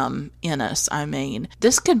him, Ennis, I mean.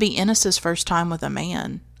 This could be Ennis's first time with a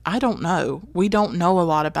man. I don't know. We don't know a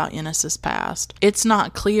lot about Ennis's past. It's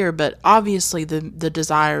not clear, but obviously the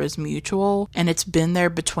desire is mutual, and it's been there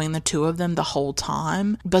between the two of them the whole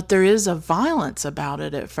time. But there is a violence about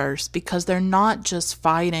it at first, because they're not just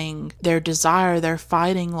fighting their desire, they're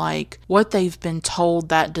fighting like what they've been told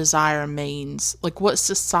that desire means, like what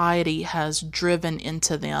society has driven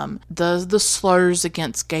into them. The slurs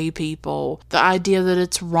against gay people, the idea that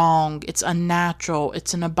it's wrong, it's unnatural,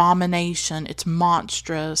 it's an abomination, it's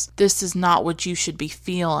monstrous. This is not what you should be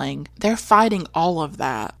feeling. They're fighting all of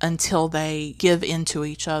that until they give into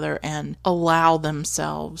each other and allow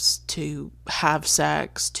themselves to have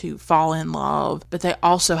sex, to fall in love. But they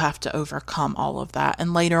also have to overcome all of that.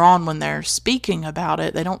 And later on, when they're speaking about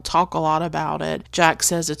it, they don't talk a lot about it. Jack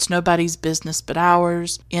says, "It's nobody's business but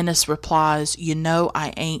ours." Ennis replies, "You know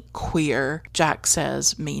I ain't queer." Jack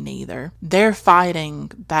says, "Me neither." They're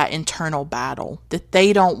fighting that internal battle, that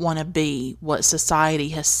they don't want to be what society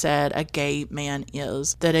has said a gay man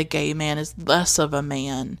is, that a gay man is less of a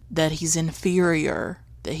man, that he's inferior,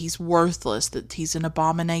 that he's worthless, that he's an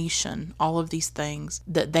abomination, all of these things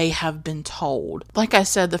that they have been told. Like I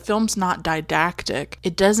said, the film's not didactic.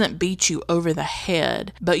 It doesn't beat you over the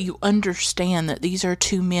head, but you understand that these are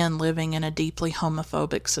two men living in a deeply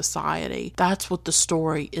homophobic society. That's what the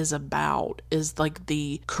story is about, is like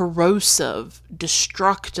the corrosive,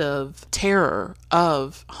 destructive terror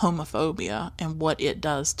of homophobia and what it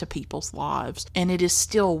does to people's lives. And it is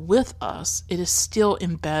still with us. It is still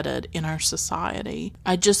embedded in our society.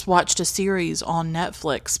 I just watched a series on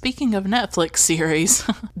Netflix. Speaking of Netflix series,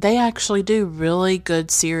 they actually do really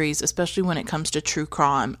good series, especially when it comes to true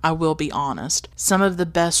crime. I will be honest. Some of the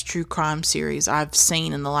best true crime series I've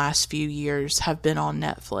seen in the last few years have been on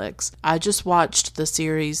Netflix. I just watched the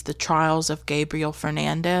series The Trials of Gabriel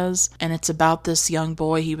Fernandez, and it's about this young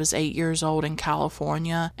boy. He was 8 years old in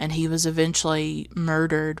California, and he was eventually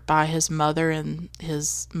murdered by his mother and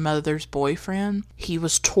his mother's boyfriend. He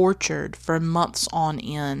was tortured for months on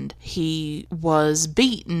end. He was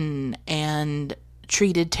beaten and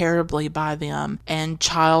treated terribly by them, and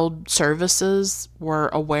child services were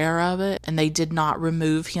aware of it, and they did not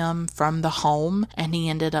remove him from the home, and he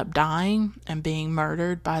ended up dying and being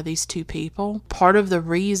murdered by these two people. Part of the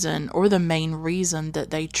reason, or the main reason, that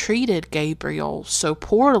they treated Gabriel so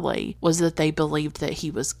poorly was that they believed that he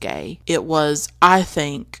was gay. It was, I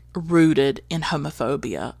think, rooted in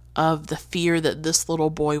homophobia, of the fear that this little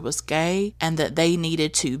boy was gay and that they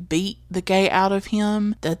needed to beat the gay out of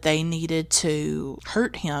him, that they needed to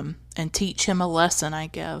hurt him and teach him a lesson, I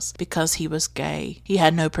guess, because he was gay. He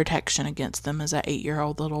had no protection against them as an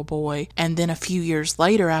 8-year-old little boy. And then a few years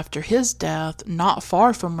later, after his death, not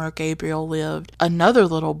far from where Gabriel lived, another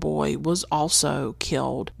little boy was also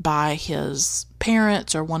killed by his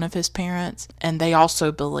parents or one of his parents, and they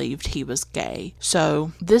also believed he was gay.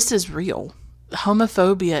 So this is real.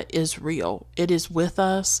 Homophobia is real. It is with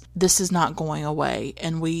us. This is not going away.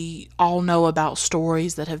 And we all know about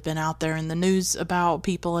stories that have been out there in the news about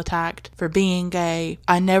people attacked for being gay.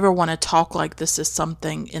 I never want to talk like this is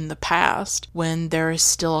something in the past when there is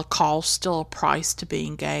still a cost, still a price to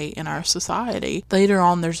being gay in our society. Later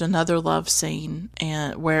on, there's another love scene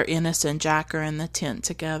where Ennis and Jack are in the tent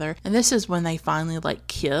together. And this is when they finally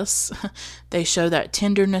kiss. They show that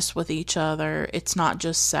tenderness with each other. It's not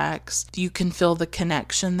just sex. You can feel the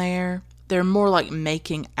connection there. They're more like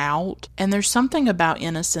making out. And there's something about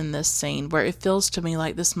Ennis in this scene where it feels to me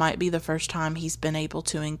like this might be the first time he's been able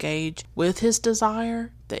to engage with his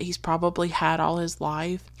desire that he's probably had all his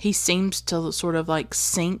life. He seems to sort of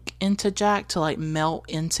sink into Jack, to melt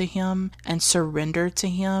into him and surrender to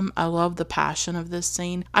him. I love the passion of this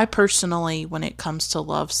scene. I personally, when it comes to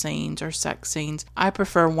love scenes or sex scenes, I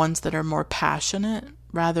prefer ones that are more passionate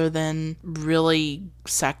rather than really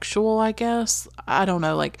sexual, I guess. I don't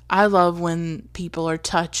know. I love when people are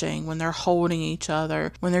touching, when they're holding each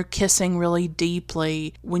other, when they're kissing really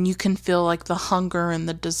deeply, when you can feel the hunger and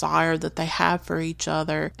the desire that they have for each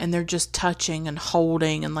other, and they're just touching and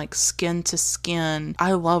holding and skin to skin.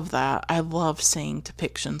 I love that. I love seeing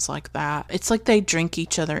depictions like that. It's like they drink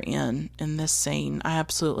each other in this scene. I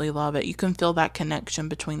absolutely love it. You can feel that connection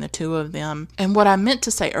between the two of them. And what I meant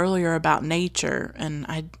to say earlier about nature, and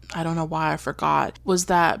I don't know why I forgot, was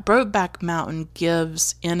that Brokeback Mountain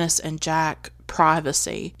gives Ennis and Jack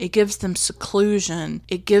privacy. It gives them seclusion.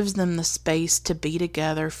 It gives them the space to be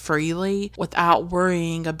together freely without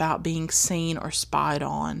worrying about being seen or spied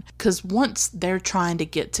on. Because once they're trying to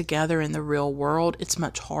get together in the real world, it's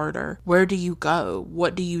much harder. Where do you go?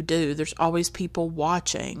 What do you do? There's always people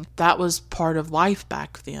watching. That was part of life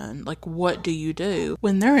back then. What do you do?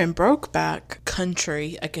 When they're in Brokeback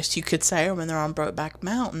Country, I guess you could say, or when they're on Brokeback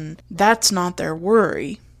Mountain, that's not their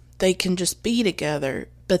worry. They can just be together.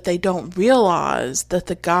 But they don't realize that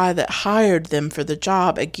the guy that hired them for the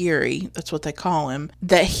job, Aguirre, that's what they call him,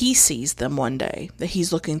 that he sees them one day, that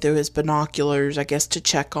he's looking through his binoculars, I guess, to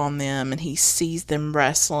check on them, and he sees them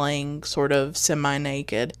wrestling sort of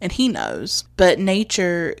semi-naked, and he knows. But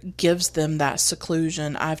nature gives them that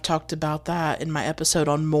seclusion. I've talked about that in my episode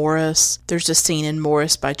on Morris. There's a scene in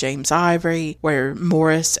Morris by James Ivory where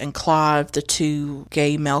Morris and Clive, the two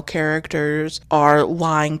gay male characters, are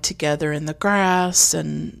lying together in the grass,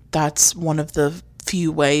 and that's one of the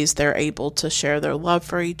few ways they're able to share their love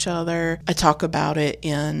for each other. I talk about it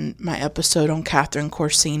in my episode on Catherine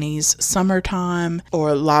Corsini's Summertime,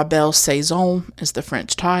 or La Belle Saison is the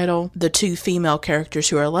French title. The two female characters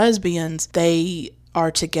who are lesbians, they are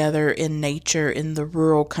together in nature in the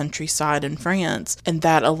rural countryside in France, and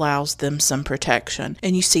that allows them some protection.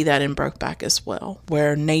 And you see that in Brokeback as well,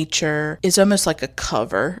 where nature is almost like a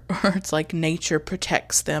cover, or it's like nature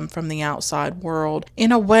protects them from the outside world.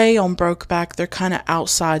 In a way, on Brokeback, they're kind of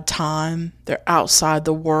outside time. They're outside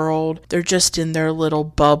the world. They're just in their little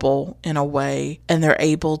bubble in a way, and they're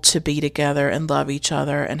able to be together and love each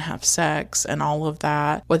other and have sex and all of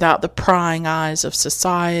that without the prying eyes of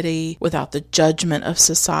society, without the judgment of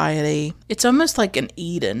society. It's almost like an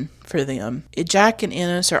Eden for them. Jack and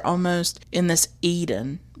Ennis are almost in this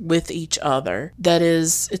Eden with each other. That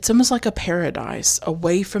is, it's almost like a paradise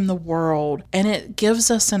away from the world. And it gives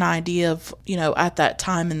us an idea of, at that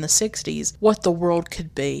time in the 60s, what the world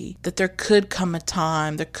could be. That there could come a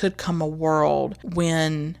time, there could come a world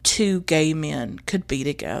when two gay men could be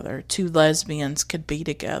together, two lesbians could be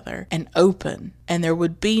together and open. And there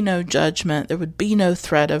would be no judgment, there would be no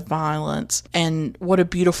threat of violence. And what a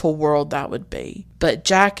beautiful world that would be. But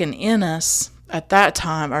Jack and Ennis at that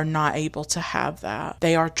time are not able to have that.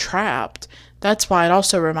 They are trapped. That's why it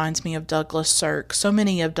also reminds me of Douglas Sirk. So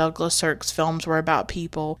many of Douglas Sirk's films were about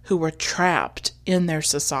people who were trapped in their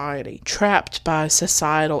society, trapped by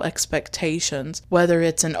societal expectations, whether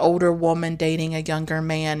it's an older woman dating a younger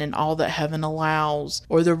man and All That Heaven Allows,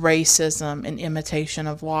 or the racism and Imitation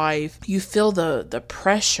of Life. You feel the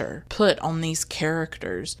pressure put on these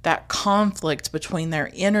characters, that conflict between their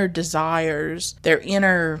inner desires, their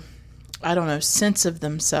inner sense of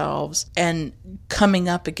themselves, and coming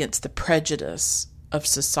up against the prejudice of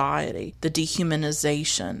society, the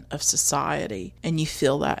dehumanization of society. And you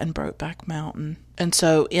feel that in Brokeback Mountain. And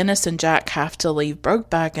so Ennis and Jack have to leave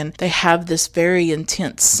Brokeback, and they have this very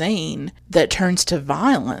intense scene that turns to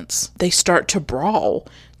violence. They start to brawl.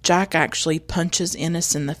 Jack actually punches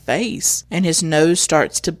Ennis in the face, and his nose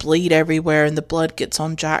starts to bleed everywhere, and the blood gets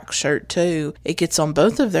on Jack's shirt too. It gets on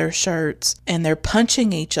both of their shirts, and they're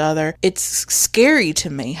punching each other. It's scary to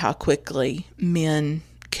me how quickly men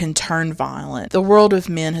can turn violent. The world of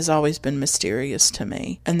men has always been mysterious to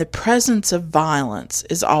me, and the presence of violence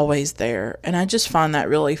is always there, and I just find that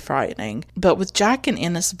really frightening. But with Jack and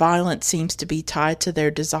Ennis, violence seems to be tied to their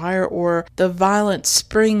desire, or the violence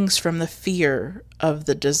springs from the fear of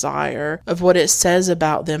the desire, of what it says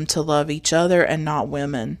about them to love each other and not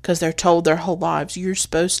women, because they're told their whole lives, you're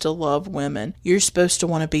supposed to love women, you're supposed to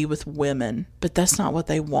want to be with women, but that's not what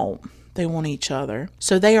they want. They want each other.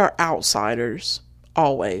 So they are outsiders.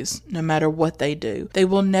 Always, no matter what they do. They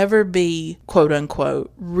will never be, quote unquote,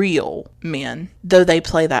 real men, though they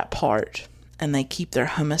play that part and they keep their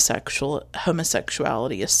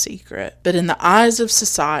homosexuality a secret. But in the eyes of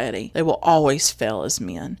society, they will always fail as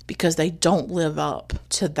men because they don't live up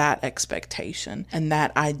to that expectation and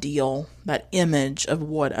that ideal, that image of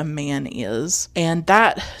what a man is. And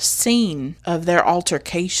that scene of their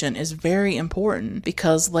altercation is very important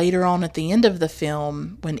because later on at the end of the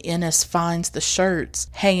film, when Ennis finds the shirts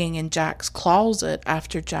hanging in Jack's closet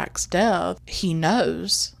after Jack's death, he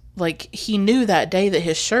knows. He knew that day that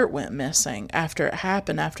his shirt went missing after it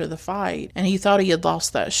happened, after the fight, and he thought he had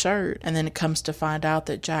lost that shirt. And then it comes to find out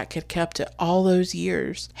that Jack had kept it all those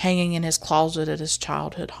years hanging in his closet at his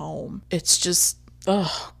childhood home. It's just,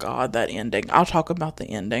 oh God, that ending. I'll talk about the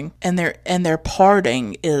ending. And their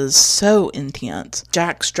parting is so intense.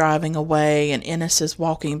 Jack's driving away and Ennis is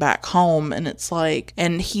walking back home, and it's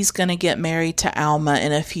and he's gonna get married to Alma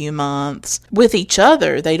in a few months. With each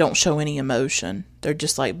other, they don't show any emotion. They're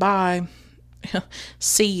just bye,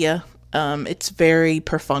 see ya. It's very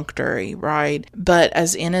perfunctory, right? But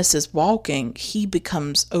as Ennis is walking, he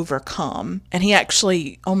becomes overcome, and he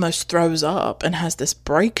actually almost throws up and has this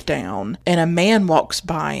breakdown, and a man walks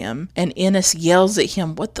by him, and Ennis yells at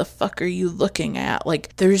him, "What the fuck are you looking at?"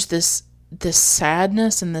 There's this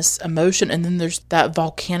sadness and this emotion, and then there's that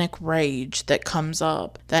volcanic rage that comes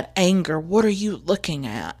up, that anger. What are you looking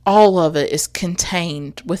at? All of it is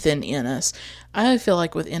contained within Ennis. I feel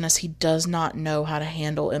like with Ennis, he does not know how to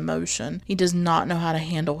handle emotion. He does not know how to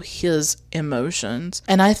handle his emotions.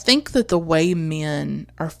 And I think that the way men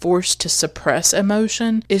are forced to suppress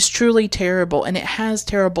emotion is truly terrible, and it has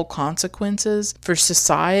terrible consequences for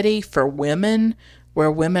society, for women, where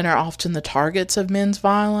women are often the targets of men's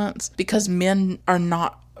violence, because men are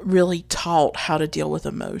not really taught how to deal with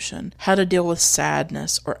emotion, how to deal with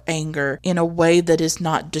sadness or anger in a way that is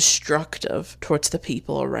not destructive towards the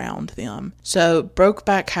people around them. So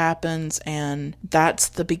Brokeback happens, and that's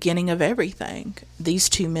the beginning of everything. These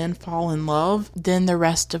two men fall in love, then the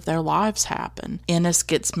rest of their lives happen. Ennis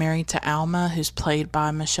gets married to Alma, who's played by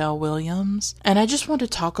Michelle Williams. And I just want to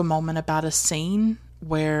talk a moment about a scene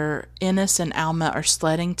where Ennis and Alma are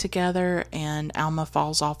sledding together, and Alma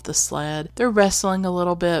falls off the sled. They're wrestling a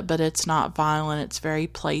little bit, but it's not violent. It's very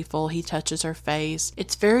playful. He touches her face.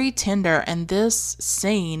 It's very tender, and this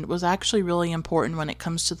scene was actually really important when it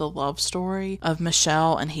comes to the love story of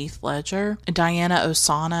Michelle and Heath Ledger. Diana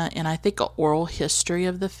Osana, in I think an oral history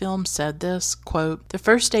of the film, said this, quote, "The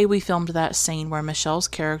first day we filmed that scene where Michelle's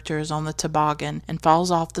character is on the toboggan and falls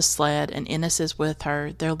off the sled and Ennis is with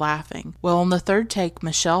her, they're laughing. Well, on the third take, lake,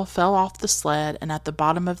 Michelle fell off the sled, and at the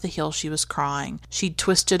bottom of the hill she was crying. She'd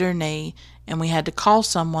twisted her knee, and we had to call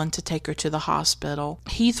someone to take her to the hospital.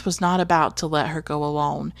 Heath was not about to let her go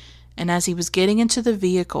alone, and as he was getting into the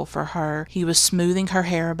vehicle for her, he was smoothing her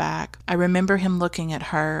hair back. I remember him looking at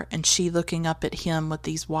her, and she looking up at him with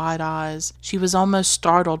these wide eyes. She was almost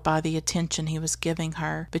startled by the attention he was giving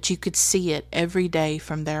her, but you could see it every day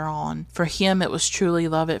from there on. For him, it was truly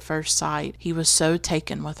love at first sight. He was so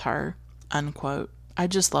taken with her." Unquote. I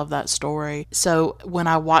just love that story. So when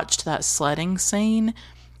I watched that sledding scene,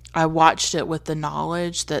 I watched it with the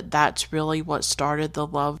knowledge that that's really what started the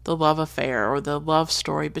love affair, or the love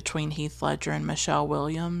story between Heath Ledger and Michelle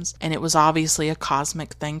Williams. And it was obviously a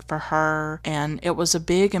cosmic thing for her, and it was a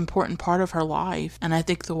big, important part of her life. And I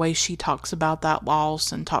think the way she talks about that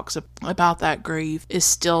loss and talks about that grief is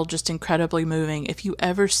still just incredibly moving. If you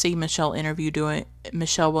ever see Michelle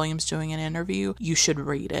Williams doing an interview, you should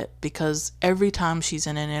read it, because every time she's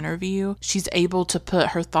in an interview, she's able to put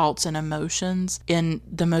her thoughts and emotions in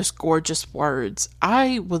the most gorgeous words.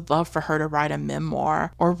 I would love for her to write a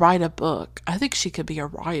memoir or write a book. I think she could be a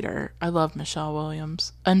writer. I love Michelle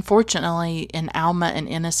Williams. Unfortunately, in Alma and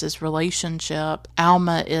Ennis's relationship,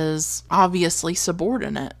 Alma is obviously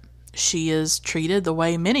subordinate. She is treated the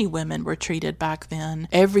way many women were treated back then.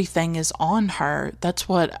 Everything is on her. That's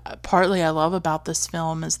what partly I love about this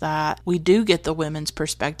film, is that we do get the women's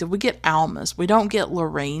perspective. We get Alma's. We don't get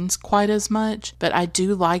Lorraine's quite as much, but I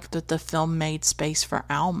do like that the film made space for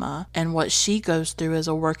Alma and what she goes through as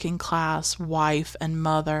a working class wife and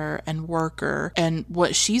mother and worker, and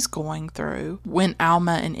what she's going through. When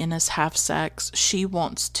Alma and Ennis have sex, she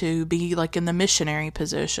wants to be like in the missionary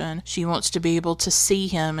position. She wants to be able to see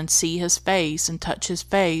him and see his face and touch his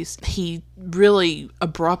face. He really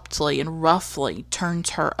abruptly and roughly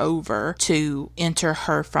turns her over to enter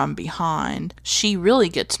her from behind. She really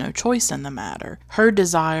gets no choice in the matter. Her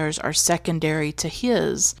desires are secondary to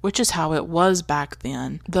his, which is how it was back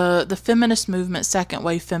then. The feminist movement, second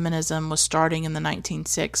wave feminism, was starting in the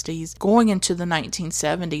 1960s. Going into the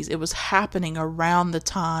 1970s, it was happening around the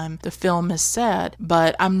time the film is set,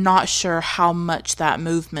 but I'm not sure how much that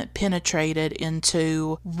movement penetrated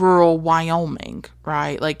into rural Wyoming,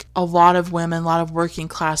 right? Like a lot of working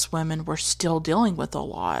class women were still dealing with a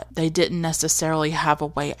lot. They didn't necessarily have a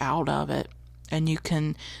way out of it. And you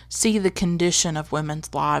can see the condition of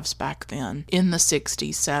women's lives back then in the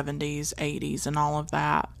 60s, 70s, 80s, and all of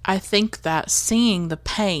that. I think that seeing the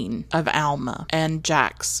pain of Alma and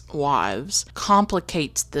Jack's wives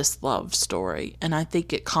complicates this love story. And I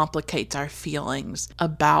think it complicates our feelings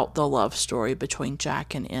about the love story between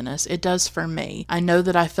Jack and Ennis. It does for me. I know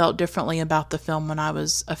that I felt differently about the film when I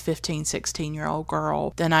was a 15, 16-year-old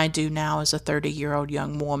girl than I do now as a 30-year-old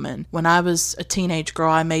young woman. When I was a teenage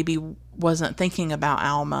girl, I maybe wasn't thinking about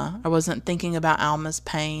Alma. I wasn't thinking about Alma's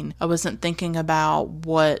pain. I wasn't thinking about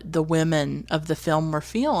what the women of the film were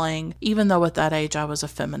feeling, even though at that age I was a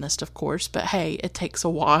feminist, of course. But hey, it takes a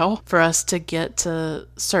while for us to get to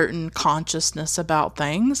certain consciousness about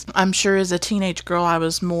things. I'm sure as a teenage girl I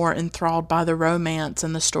was more enthralled by the romance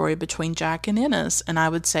and the story between Jack and Ennis, and I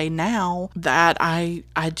would say now that I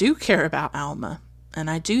do care about Alma. And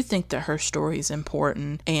I do think that her story is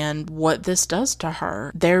important and what this does to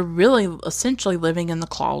her. They're really essentially living in the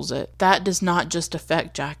closet. That does not just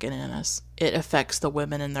affect Jack and Ennis. It affects the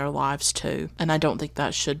women in their lives too. And I don't think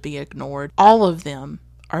that should be ignored. All of them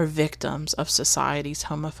are victims of society's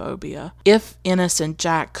homophobia. If Ennis and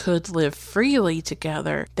Jack could live freely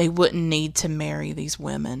together, they wouldn't need to marry these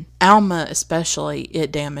women. Alma especially, it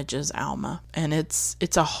damages Alma. And it's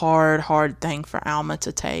a hard thing for Alma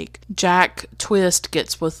to take. Jack Twist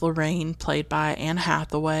gets with Lorraine, played by Anne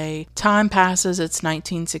Hathaway. Time passes, it's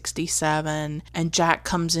 1967, and Jack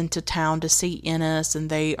comes into town to see Ennis, and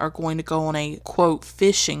they are going to go on a, quote,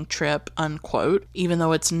 fishing trip, unquote, even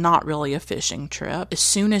though it's not really a fishing trip. As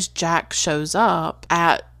soon as Jack shows up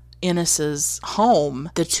at Ennis's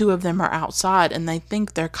home, the two of them are outside and they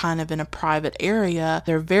think they're kind of in a private area.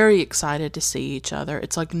 They're very excited to see each other.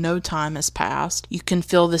 It's like no time has passed. You can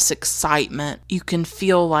feel this excitement. You can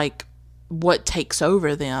feel like what takes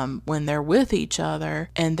over them when they're with each other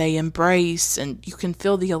and they embrace, and you can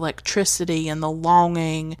feel the electricity and the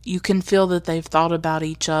longing. You can feel that they've thought about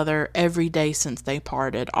each other every day since they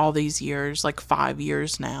parted, all these years, like 5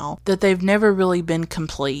 years now, that they've never really been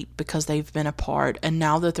complete because they've been apart, and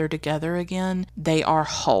now that they're together again, they are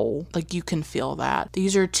whole. Like you can feel that.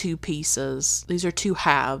 These are two pieces. These are two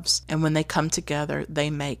halves, and when they come together, they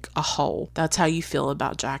make a whole. That's how you feel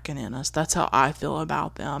about Jack and Ennis. That's how I feel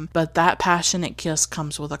about them. But that passionate kiss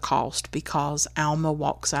comes with a cost because Alma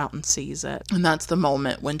walks out and sees it. And that's the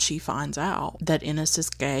moment when she finds out that Ennis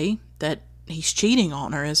is gay, that he's cheating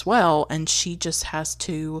on her as well, and she just has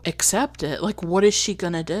to accept it. Like, what is she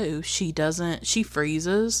gonna do? She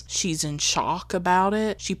freezes. She's in shock about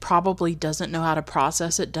it. She probably doesn't know how to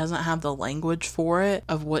process it, doesn't have the language for it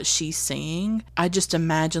of what she's seeing. I just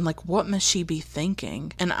imagine, like, what must she be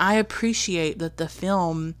thinking? And I appreciate that the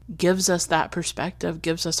film gives us that perspective,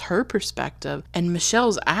 gives us her perspective. And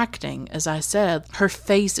Michelle's acting, as I said, her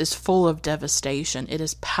face is full of devastation. It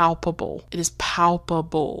is palpable. It is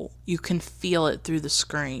palpable. You can feel it through the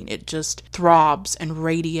screen. It just throbs and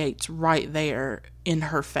radiates right there in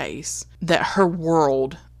her face, that her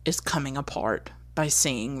world is coming apart by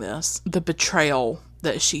seeing this. The betrayal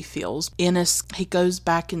that she feels. Ennis, he goes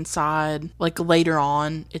back inside, like later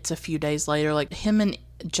on, it's a few days later, like him and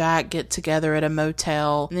Jack get together at a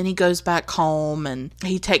motel, and then he goes back home and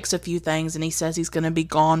he takes a few things and he says he's going to be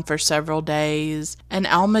gone for several days, and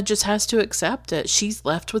Alma just has to accept it. She's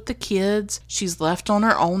left with the kids. She's left on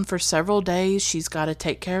her own for several days. She's got to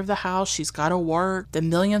take care of the house. She's got to work, the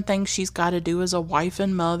million things she's got to do as a wife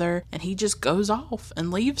and mother, and he just goes off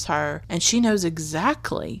and leaves her, and she knows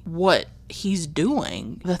exactly what he's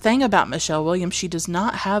doing. The thing about Michelle Williams, she does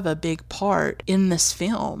not have a big part in this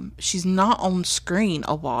film. She's not on screen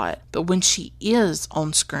a lot, but when she is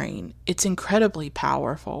on screen, it's incredibly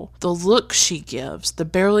powerful. The look she gives, the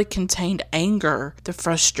barely contained anger, the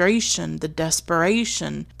frustration, the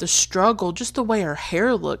desperation, the struggle, just the way her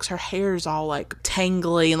hair looks. Her hair is all like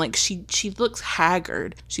tangly, and like she looks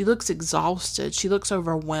haggard. She looks exhausted. She looks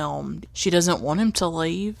overwhelmed. She doesn't want him to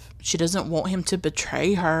leave. She doesn't want him to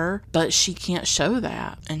betray her, but she can't show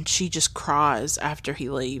that. And she just cries after he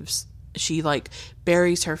leaves. She like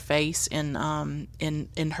buries her face in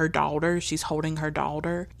her daughter. She's holding her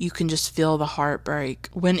daughter. You can just feel the heartbreak.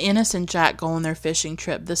 When Ennis and Jack go on their fishing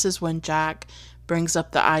trip, this is when Jack brings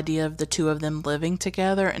up the idea of the two of them living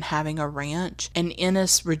together and having a ranch, and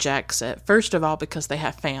Ennis rejects it. First of all, because they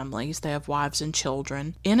have families, they have wives and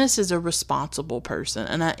children. Ennis is a responsible person,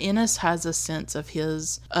 and Ennis has a sense of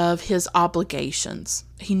his obligations.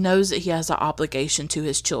 He knows that he has an obligation to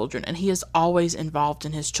his children, and he is always involved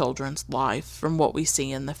in his children's life from what we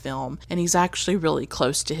see in the film. And he's actually really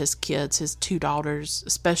close to his kids, his two daughters,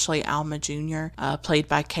 especially Alma Jr., played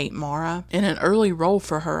by Kate Mara, in an early role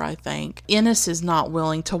for her, I think. Ennis is not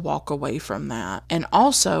willing to walk away from that. And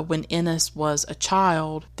also, when Ennis was a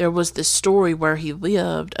child, there was this story where he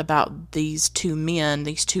lived about these two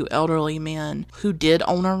elderly men who did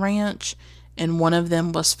own a ranch, and one of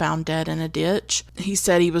them was found dead in a ditch. He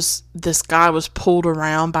said this guy was pulled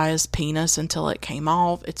around by his penis until it came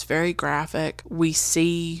off. It's very graphic. We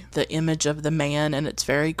see the image of the man, and it's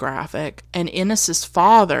very graphic. And Ennis's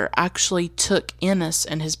father actually took Ennis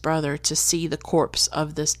and his brother to see the corpse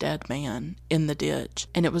of this dead man in the ditch.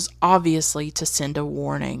 And it was obviously to send a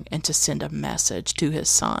warning and to send a message to his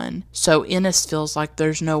son. So Ennis feels like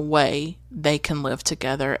there's no way they can live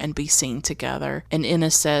together and be seen together. And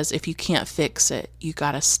Ennis says, if you can't fix it, you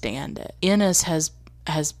gotta stand it. Ennis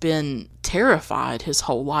has been terrified his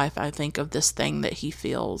whole life, I think, of this thing that he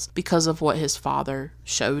feels because of what his father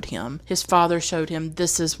showed him. His father showed him,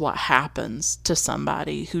 this is what happens to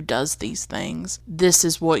somebody who does these things. This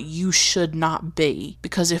is what you should not be,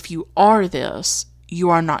 because if you are this, you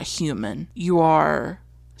are not human. You are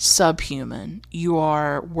subhuman. You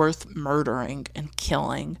are worth murdering and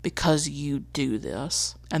killing because you do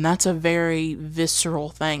this. And that's a very visceral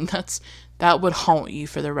thing. That would haunt you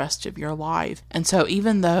for the rest of your life. And so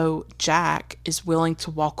even though Jack is willing to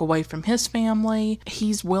walk away from his family,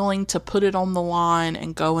 he's willing to put it on the line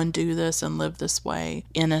and go and do this and live this way.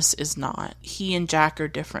 Ennis is not. He and Jack are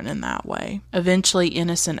different in that way. Eventually,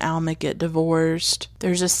 Ennis and Alma get divorced.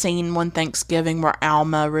 There's a scene one Thanksgiving where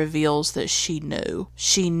Alma reveals that she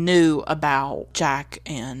knew about Jack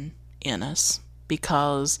and Ennis,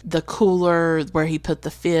 because the cooler where he put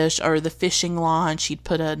the fish, or the fishing line, she'd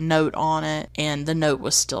put a note on it, and the note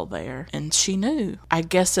was still there, and she knew. I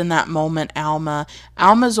guess in that moment,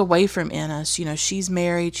 Alma's away from Ennis. You know, she's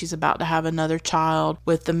married, she's about to have another child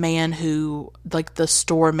with the man who, like the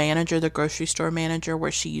store manager, the grocery store manager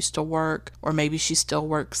where she used to work, or maybe she still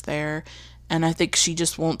works there. And I think she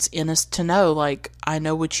just wants Ennis to know, like, I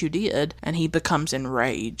know what you did, and he becomes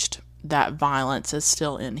enraged. That violence is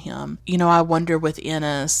still in him. You know, I wonder with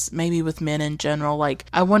Ennis, maybe with men in general, like,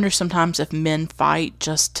 I wonder sometimes if men fight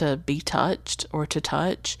just to be touched or to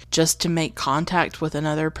touch, just to make contact with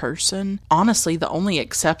another person. Honestly, the only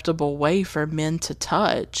acceptable way for men to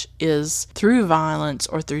touch is through violence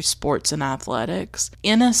or through sports and athletics.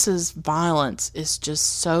 Ennis's violence is just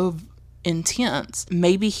so intense.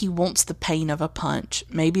 Maybe he wants the pain of a punch.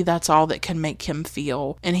 Maybe that's all that can make him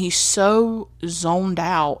feel. And he's so zoned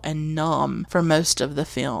out and numb for most of the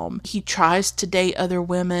film. He tries to date other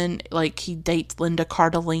women, like he dates Linda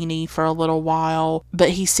Cardellini for a little while,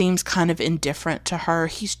 but he seems kind of indifferent to her.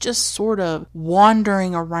 He's just sort of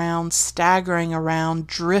wandering around, staggering around,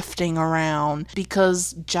 drifting around,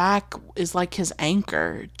 because Jack is like his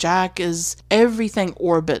anchor. Everything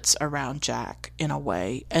orbits around Jack in a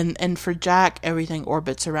way. And for Jack, everything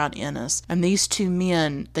orbits around Ennis. And these two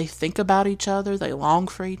men, they think about each other, they long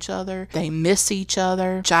for each other, they miss each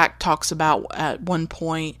other. Jack talks about at one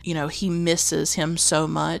point, he misses him so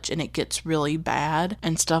much and it gets really bad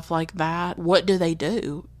and stuff like that. What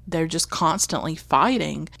do? They're just constantly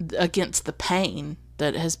fighting against the pain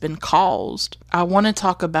that has been caused. I want to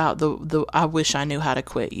talk about the I wish I knew how to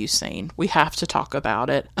quit you scene. We have to talk about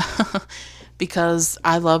it because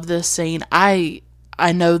I love this scene. I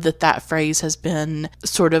know that phrase has been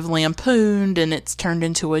sort of lampooned and it's turned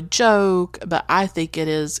into a joke, but I think it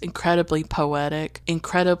is incredibly poetic,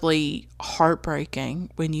 incredibly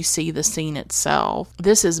heartbreaking when you see the scene itself.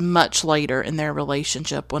 This is much later in their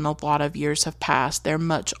relationship when a lot of years have passed. They're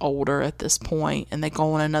much older at this point and they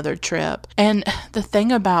go on another trip. And the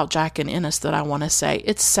thing about Jack and Ennis that I want to say,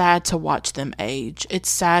 it's sad to watch them age. It's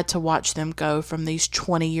sad to watch them go from these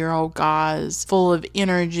 20-year-old guys full of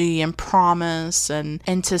energy and promise and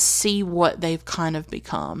to see what they've kind of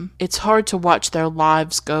become. It's hard to watch their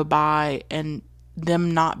lives go by and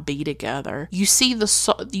them not be together. You see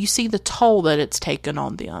the toll that it's taken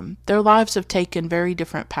on them. Their lives have taken very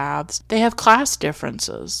different paths. They have class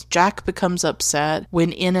differences. Jack becomes upset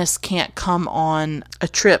when Ennis can't come on a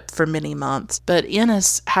trip for many months, but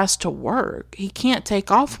Ennis has to work. He can't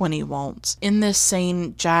take off when he wants. In this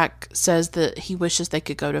scene, Jack says that he wishes they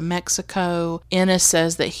could go to Mexico. Ennis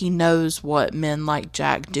says that he knows what men like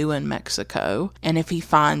Jack do in Mexico, and if he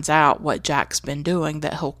finds out what Jack's been doing,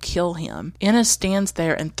 that he'll kill him. Ennis stands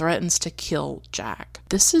there and threatens to kill Jack.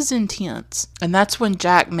 This is intense. And that's when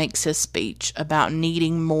Jack makes his speech about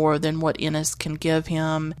needing more than what Ennis can give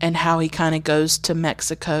him and how he kind of goes to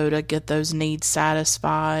Mexico to get those needs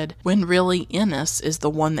satisfied when really Ennis is the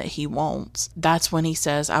one that he wants. That's when he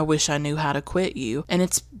says, "I wish I knew how to quit you." And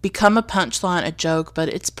it's become a punchline, a joke, but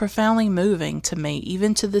it's profoundly moving to me,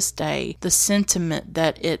 even to this day, the sentiment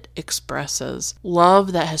that it expresses.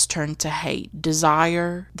 Love that has turned to hate.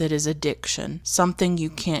 Desire that is addiction. Something you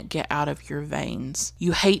can't get out of your veins.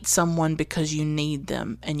 You hate someone because you need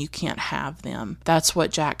them and you can't have them. That's what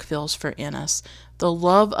Jack feels for Ennis. The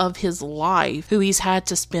love of his life, who he's had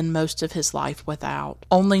to spend most of his life without,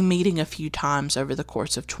 only meeting a few times over the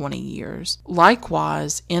course of 20 years.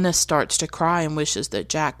 Likewise, Ennis starts to cry and wishes that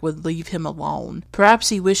Jack would leave him alone. Perhaps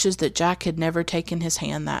he wishes that Jack had never taken his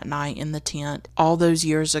hand that night in the tent all those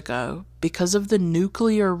years ago, because of the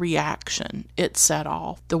nuclear reaction it set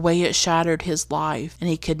off, the way it shattered his life, and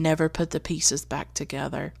he could never put the pieces back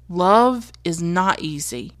together. Love is not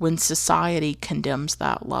easy when society condemns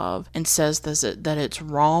that love and says that it's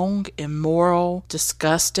wrong, immoral,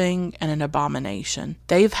 disgusting, and an abomination.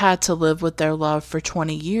 They've had to live with their love for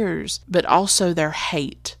 20 years, but also their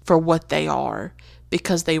hate for what they are,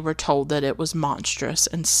 because they were told that it was monstrous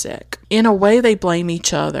and sick. In a way, they blame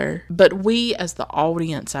each other, but we as the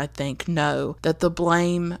audience, I think, know that the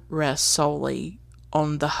blame rests solely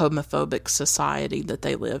on the homophobic society that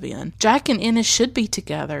they live in. Jack and Ennis should be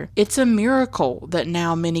together. It's a miracle that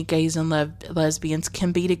now many gays and lesbians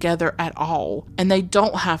can be together at all, and they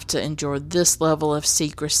don't have to endure this level of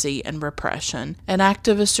secrecy and repression. And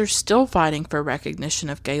activists are still fighting for recognition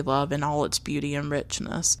of gay love in all its beauty and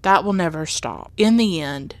richness. That will never stop. In the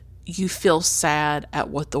end, you feel sad at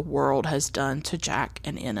what the world has done to Jack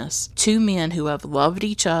and Ennis. Two men who have loved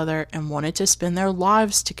each other and wanted to spend their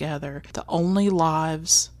lives together, the only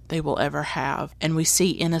lives they will ever have. And we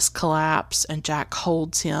see Ennis collapse and Jack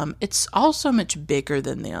holds him. It's all so much bigger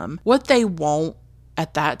than them. What they want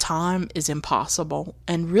at that time is impossible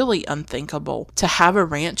and really unthinkable. To have a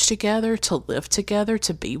ranch together, to live together,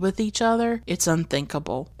 to be with each other, it's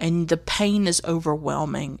unthinkable. And the pain is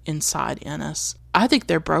overwhelming inside Ennis. I think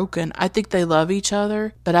they're broken. I think they love each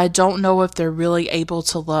other, but I don't know if they're really able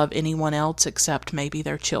to love anyone else except maybe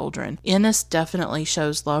their children. Ennis definitely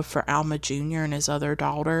shows love for Alma Jr. and his other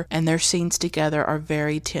daughter, and their scenes together are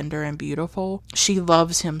very tender and beautiful. She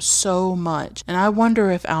loves him so much, and I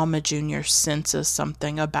wonder if Alma Jr. senses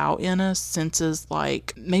something about Ennis,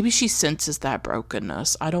 maybe she senses that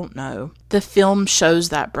brokenness. I don't know. The film shows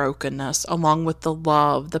that brokenness along with the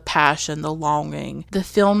love, the passion, the longing. The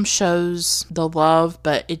film shows the love love,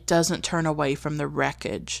 but it doesn't turn away from the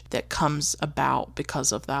wreckage that comes about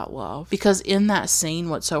because of that love. Because in that scene,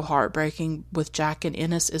 what's so heartbreaking with Jack and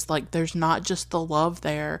Ennis is like, there's not just the love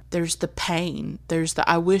there, there's the pain, there's the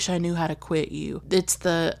I wish I knew how to quit you, it's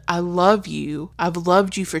the I love you, I've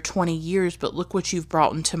loved you for 20 years, but look what you've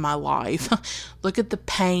brought into my life. Look at the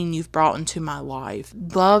pain you've brought into my life.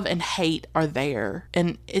 Love and hate are there,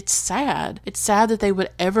 and it's sad. It's sad that they would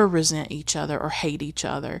ever resent each other or hate each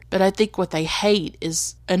other. But I think what they hate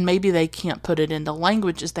is, and maybe they can't put it into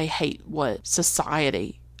language, is they hate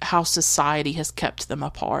how society has kept them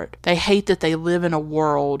apart. They hate that they live in a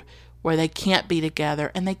world where they can't be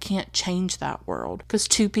together, and they can't change that world because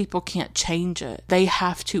two people can't change it. They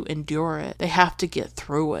have to endure it. They have to get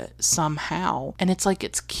through it somehow. And it's like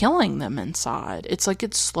it's killing them inside. It's like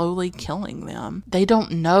it's slowly killing them. They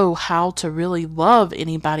don't know how to really love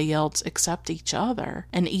anybody else except each other.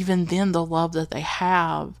 And even then, the love that they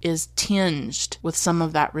have is tinged with some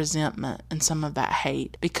of that resentment and some of that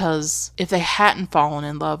hate. Because if they hadn't fallen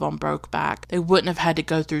in love on Brokeback, they wouldn't have had to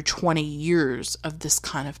go through 20 years of this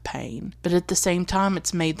kind of pain. But at the same time,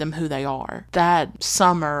 it's made them who they are. That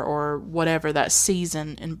summer or whatever, that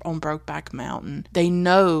season on Brokeback Mountain, they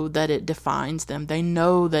know that it defines them. They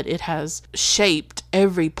know that it has shaped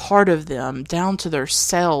every part of them down to their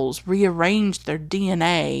cells, rearranged their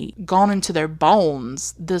DNA, gone into their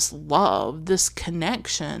bones, this love, this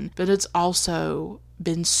connection. But it's also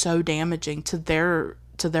been so damaging to their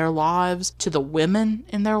lives, to the women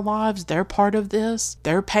in their lives. They're part of this.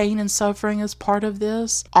 Their pain and suffering is part of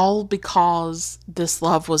this. All because this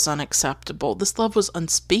love was unacceptable. This love was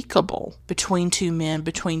unspeakable between two men,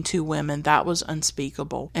 between two women. That was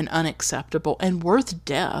unspeakable and unacceptable and worth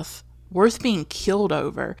death. Worth being killed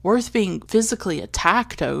over, worth being physically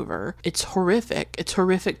attacked over. It's horrific. It's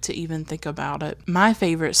horrific to even think about it. My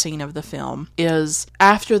favorite scene of the film is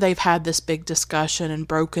after they've had this big discussion and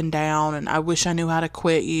broken down and I wish I knew how to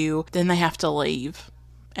quit you, then they have to leave.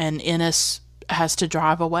 And Ennis has to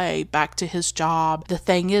drive away back to his job. The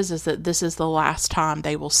thing is that this is the last time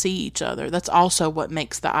they will see each other. That's also what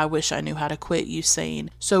makes the I wish I knew how to quit you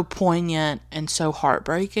scene so poignant and so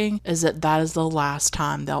heartbreaking, is that is the last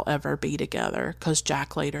time they'll ever be together, because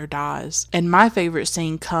Jack later dies. And my favorite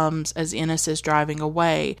scene comes as Ennis is driving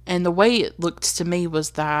away, and the way it looked to me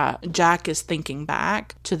was that Jack is thinking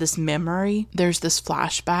back to this memory. There's this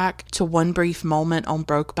flashback to one brief moment on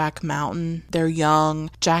Brokeback Mountain. They're young.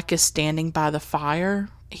 Jack is standing by the fire.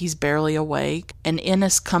 He's barely awake, and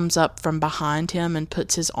Ennis comes up from behind him and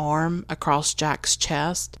puts his arm across Jack's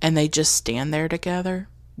chest, and they just stand there together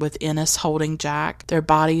with Ennis holding Jack, their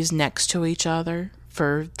bodies next to each other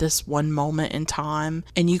for this one moment in time.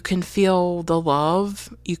 And you can feel the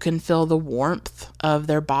love, you can feel the warmth of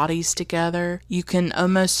their bodies together. You can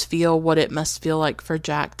almost feel what it must feel like for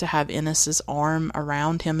Jack to have Ennis's arm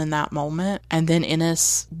around him in that moment. And then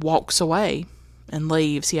Ennis walks away and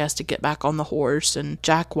leaves. He has to get back on the horse, and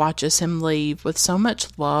Jack watches him leave with so much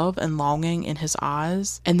love and longing in his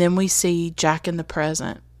eyes. And then we see Jack in the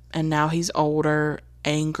present, and now he's older,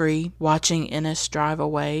 angry, watching Ennis drive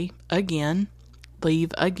away again,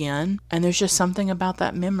 leave again. And there's just something about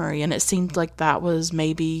that memory, and it seemed like that was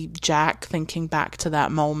maybe Jack thinking back to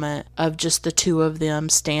that moment of just the two of them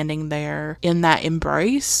standing there in that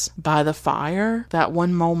embrace by the fire, that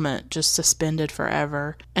one moment just suspended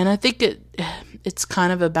forever. And I think it's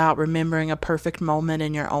kind of about remembering a perfect moment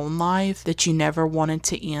in your own life that you never wanted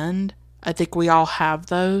to end. I think we all have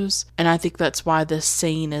those, and I think that's why this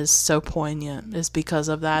scene is so poignant, is because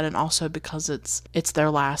of that, and also because it's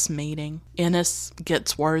their last meeting. Ennis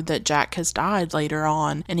gets word that Jack has died later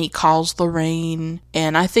on, and he calls Lorraine,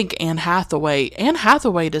 and I think Anne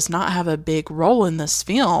Hathaway does not have a big role in this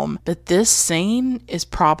film, but this scene is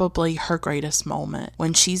probably her greatest moment,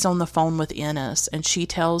 when she's on the phone with Ennis, and she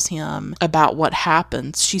tells him about what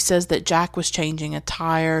happens. She says that Jack was changing a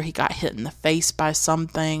tire, he got hit in the face by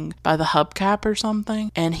something, by the hubcap or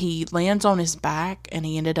something, and he lands on his back and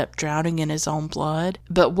he ended up drowning in his own blood.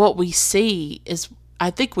 But what we see is, I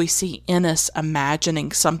think we see Ennis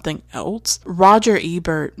imagining something else. Roger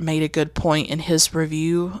Ebert made a good point in his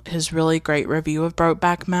review, his really great review of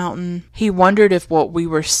Brokeback Mountain. He wondered if what we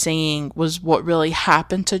were seeing was what really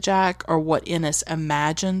happened to Jack or what Ennis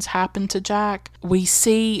imagines happened to Jack. We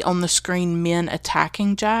see on the screen men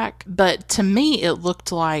attacking Jack, but to me it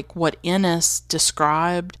looked like what Ennis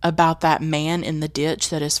described about that man in the ditch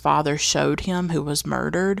that his father showed him who was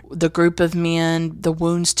murdered. The group of men, the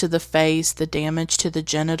wounds to the face, the damage to the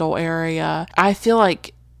genital area. I feel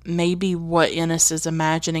like maybe what Ennis is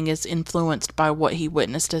imagining is influenced by what he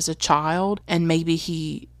witnessed as a child, and maybe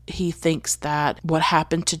he he thinks that what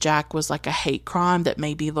happened to Jack was like a hate crime, that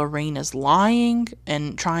maybe Lorene is lying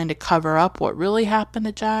and trying to cover up what really happened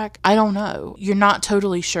to Jack. I don't know. You're not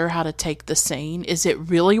totally sure how to take the scene. Is it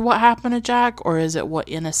really what happened to Jack, or is it what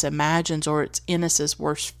Ennis imagines, or it's Ennis's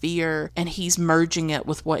worst fear and he's merging it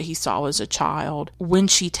with what he saw as a child? When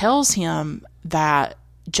she tells him that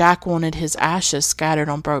Jack wanted his ashes scattered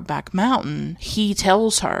on Brokeback Mountain, he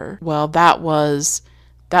tells her, well, that was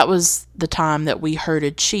the time that we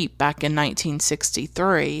herded sheep back in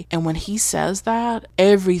 1963. And when he says that,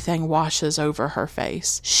 everything washes over her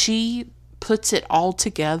face. She puts it all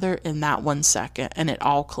together in that 1 second, and it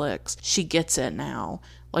all clicks. She gets it now.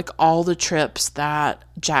 Like all the trips that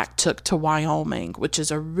Jack took to Wyoming, which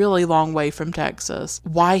is a really long way from Texas,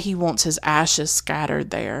 why he wants his ashes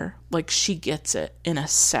scattered there. Like, she gets it in a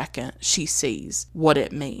second. She sees what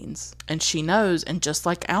it means. And she knows, and just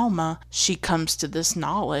like Alma, she comes to this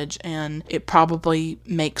knowledge, and it probably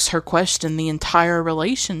makes her question the entire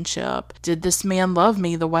relationship. Did this man love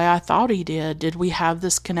me the way I thought he did? Did we have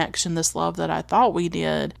this connection, this love that I thought we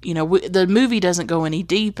did? You know, the movie doesn't go any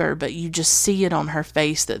deeper, but you just see it on her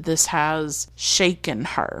face that this has shaken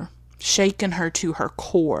her to her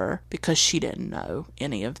core, because she didn't know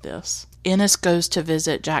any of this. Ennis goes to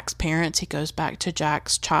visit Jack's parents. He goes back to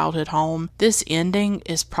Jack's childhood home. This ending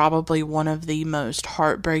is probably one of the most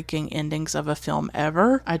heartbreaking endings of a film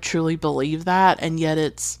ever. I truly believe that, and yet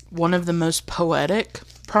it's one of the most poetic,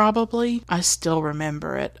 probably. I still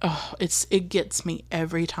remember it. Oh, it gets me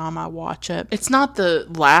every time I watch it. It's not the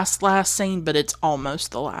last scene, but it's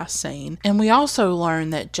almost the last scene. And we also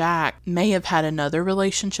learn that Jack may have had another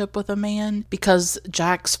relationship with a man, because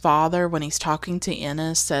Jack's father, when he's talking to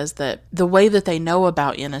Ennis, says that the way that they know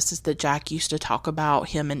about Ennis is that Jack used to talk about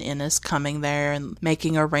him and Ennis coming there and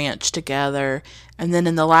making a ranch together. And then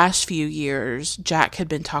in the last few years, Jack had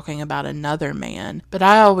been talking about another man. But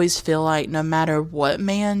I always feel like no matter what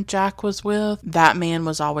man Jack was with, that man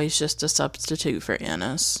was always just a substitute for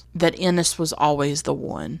Ennis. That Ennis was always the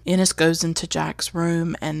one. Ennis goes into Jack's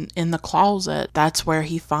room, and in the closet, that's where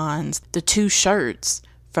he finds the 2 shirts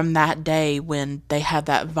from that day when they had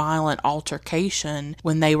that violent altercation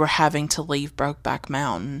when they were having to leave Brokeback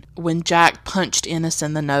Mountain. When Jack punched Ennis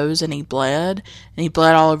in the nose and he bled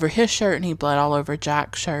all over his shirt and he bled all over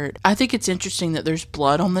Jack's shirt. I think it's interesting that there's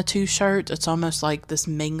blood on the 2 shirts. It's almost like this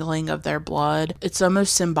mingling of their blood. It's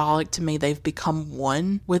almost symbolic to me. They've become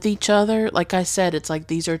one with each other. Like I said, it's like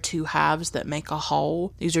these are 2 halves that make a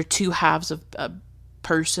whole. These are 2 halves of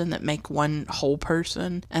person that make one whole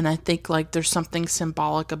person. And I think like there's something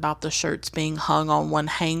symbolic about the shirts being hung on one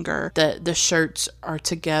hanger, that the shirts are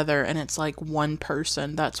together and it's like one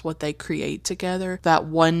person. That's what they create together. That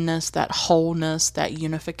oneness, that wholeness, that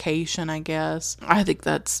unification, I guess. I think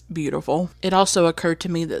that's beautiful. It also occurred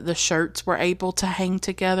to me that the shirts were able to hang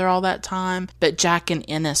together all that time, but Jack and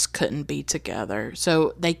Ennis couldn't be together.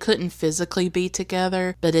 So they couldn't physically be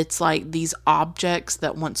together, but it's like these objects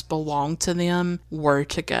that once belonged to them were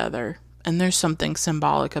together. And there's something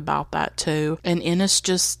symbolic about that too. And Ennis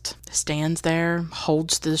just stands there,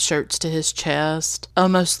 holds the shirts to his chest,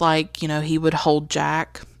 almost like, you know, he would hold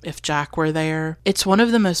Jack if Jack were there. It's one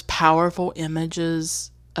of the most powerful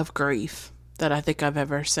images of grief that I think I've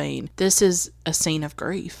ever seen. This is a scene of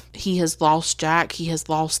grief. He has lost Jack. He has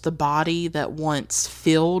lost the body that once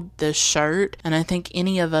filled this shirt. And I think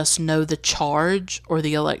any of us know the charge or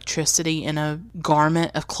the electricity in a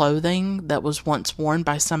garment of clothing that was once worn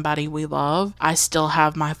by somebody we love. I still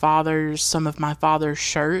have some of my father's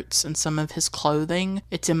shirts and some of his clothing.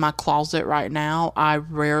 It's in my closet right now. I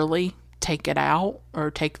rarely take it out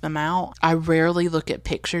or take them out. I rarely look at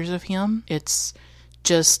pictures of him. It's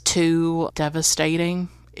just too devastating.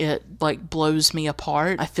 It like blows me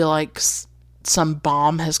apart. I feel like some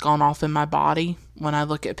bomb has gone off in my body when I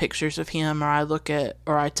look at pictures of him, or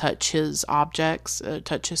I touch his objects,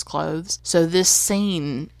 touch his clothes. So this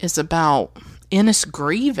scene is about Ennis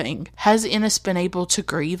grieving. Has Ennis been able to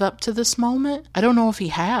grieve up to this moment? I don't know if he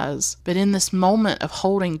has, but in this moment of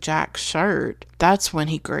holding Jack's shirt, that's when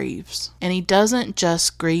he grieves. And he doesn't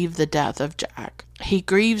just grieve the death of Jack. He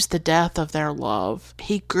grieves the death of their love.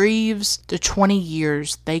 He grieves the 20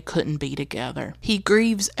 years they couldn't be together. He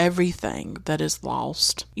grieves everything that is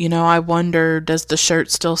lost. You know, I wonder, does the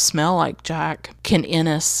shirt still smell like Jack? Can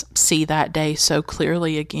Ennis see that day so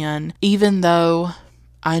clearly again? Even though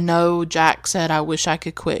I know Jack said, I wish I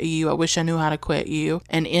could quit you. I wish I knew how to quit you.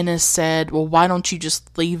 And Ennis said, well, why don't you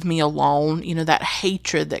just leave me alone? You know, that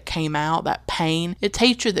hatred that came out, that pain. It's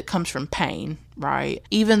hatred that comes from pain. right?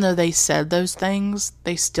 Even though they said those things,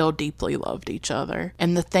 they still deeply loved each other.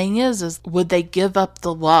 And the thing is would they give up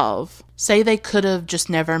the love? Say they could have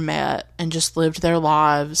just never met and just lived their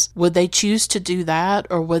lives. Would they choose to do that,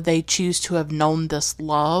 or would they choose to have known this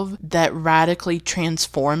love that radically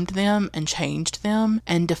transformed them and changed them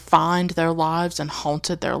and defined their lives and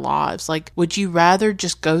haunted their lives? Like, would you rather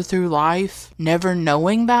just go through life never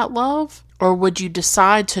knowing that love? Or would you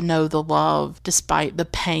decide to know the love despite the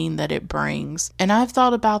pain that it brings? And I've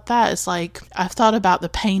thought about that. It's like, I've thought about the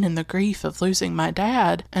pain and the grief of losing my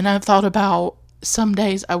dad. And I've thought about some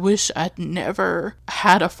days I wish I'd never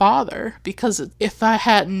had a father, because if I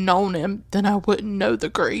hadn't known him, then I wouldn't know the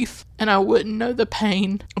grief and I wouldn't know the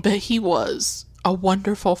pain. But he was a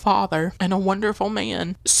wonderful father and a wonderful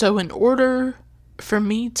man. So in order for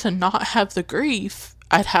me to not have the grief,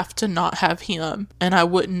 I'd have to not have him, and I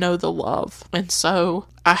wouldn't know the love. And so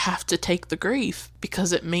I have to take the grief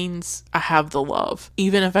because it means I have the love.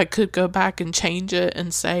 Even if I could go back and change it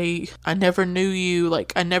and say, I never knew you,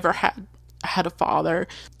 like I never had a father,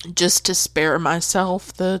 just to spare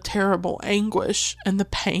myself the terrible anguish and the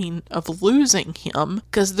pain of losing him.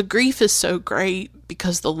 Because the grief is so great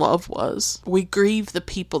because the love was. We grieve the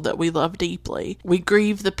people that we love deeply. We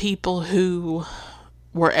grieve the people who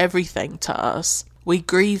were everything to us. We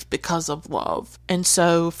grieve because of love. And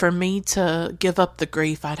so for me to give up the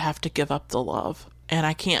grief, I'd have to give up the love. And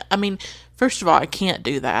I can't, first of all, I can't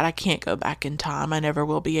do that. I can't go back in time. I never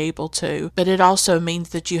will be able to. But it also means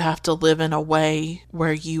that you have to live in a way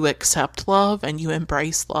where you accept love and you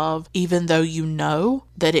embrace love, even though you know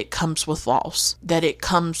that it comes with loss, that it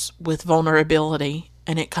comes with vulnerability,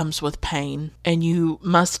 and it comes with pain, and you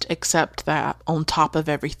must accept that on top of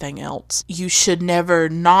everything else. You should never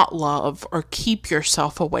not love or keep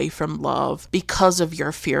yourself away from love because of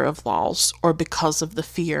your fear of loss or because of the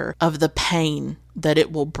fear of the pain that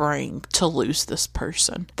it will bring to lose this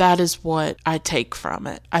person. That is what I take from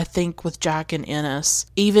it. I think with Jack and Ennis,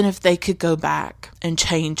 even if they could go back and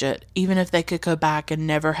change it, even if they could go back and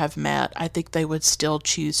never have met, I think they would still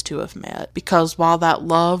choose to have met. Because while that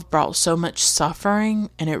love brought so much suffering,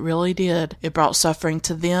 and it really did, it brought suffering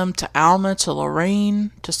to them, to Alma, to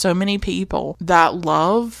Lorraine, to so many people, that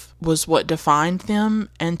love was what defined them.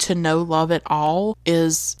 And to know love at all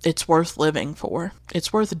it's worth living for.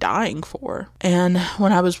 It's worth dying for. And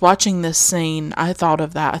when I was watching this scene, I thought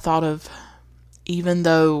of that. I thought of, even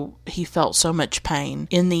though he felt so much pain,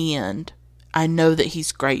 in the end, I know that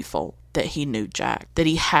he's grateful that he knew Jack, that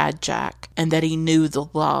he had Jack, and that he knew the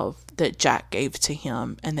love that Jack gave to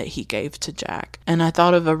him and that he gave to Jack. And I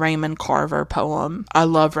thought of a Raymond Carver poem. I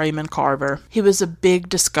love Raymond Carver. He was a big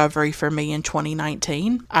discovery for me in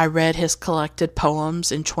 2019. I read his collected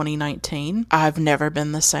poems in 2019. I've never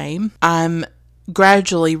been the same. I'm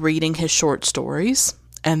gradually reading his short stories,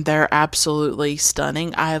 and they're absolutely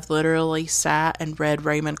stunning. I have literally sat and read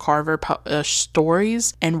Raymond Carver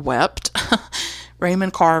stories and wept.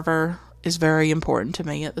 Raymond Carver is very important to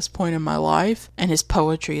me at this point in my life, and his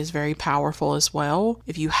poetry is very powerful as well.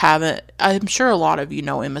 If you haven't, I'm sure a lot of you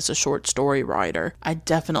know him as a short story writer. I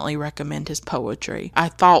definitely recommend his poetry. I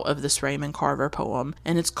thought of this Raymond Carver poem,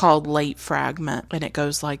 and it's called Late Fragment, and it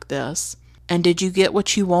goes like this. And did you get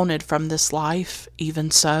what you wanted from this life?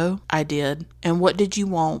 Even so, I did. And what did you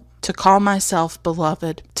want? To call myself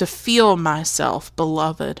beloved, to feel myself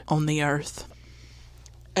beloved on the earth.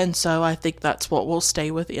 And so I think that's what will stay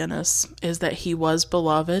with Ennis, is that he was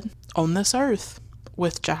beloved on this earth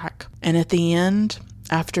with Jack. And at the end,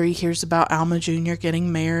 after he hears about Alma Jr.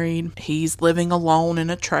 getting married, he's living alone in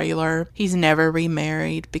a trailer. He's never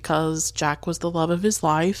remarried because Jack was the love of his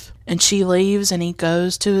life. And she leaves and he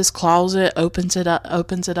goes to his closet, opens it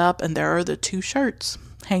up, and there are the two shirts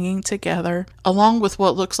hanging together, along with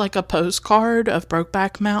what looks like a postcard of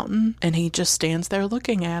Brokeback Mountain, and he just stands there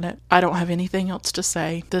looking at it. I don't have anything else to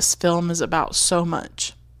say. This film is about so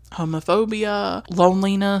much. Homophobia,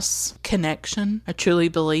 loneliness, connection. I truly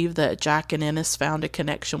believe that Jack and Ennis found a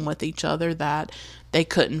connection with each other that they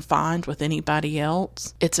couldn't find with anybody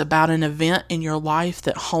else. It's about an event in your life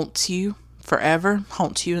that haunts you forever,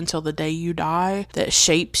 haunts you until the day you die, that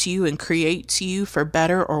shapes you and creates you for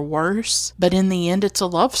better or worse. But in the end, it's a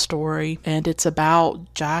love story, and it's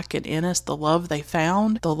about Jack and Ennis, the love they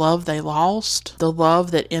found, the love they lost, the love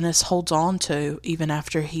that Ennis holds on to even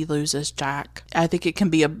after he loses Jack. I think it can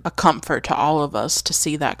be a comfort to all of us to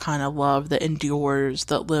see that kind of love that endures,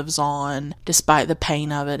 that lives on despite the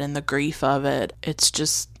pain of it and the grief of it. It's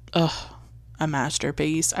just, a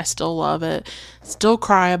masterpiece. I still love it, still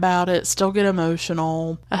cry about it, still get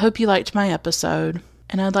emotional. I hope you liked my episode,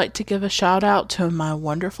 and I'd like to give a shout out to my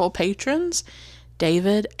wonderful patrons,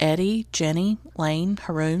 David, Eddie, Jenny, Lane,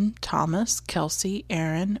 Haroon, Thomas, Kelsey,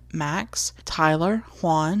 Aaron, Max, Tyler,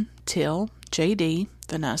 Juan, Till, JD,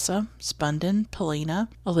 Vanessa, Spundin, Polina,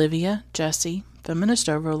 Olivia, Jesse, Feminist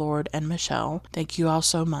Overlord, and Michelle. Thank you all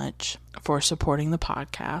so much for supporting the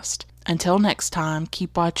podcast. Until next time,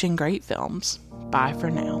 keep watching great films. Bye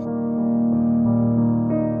for now.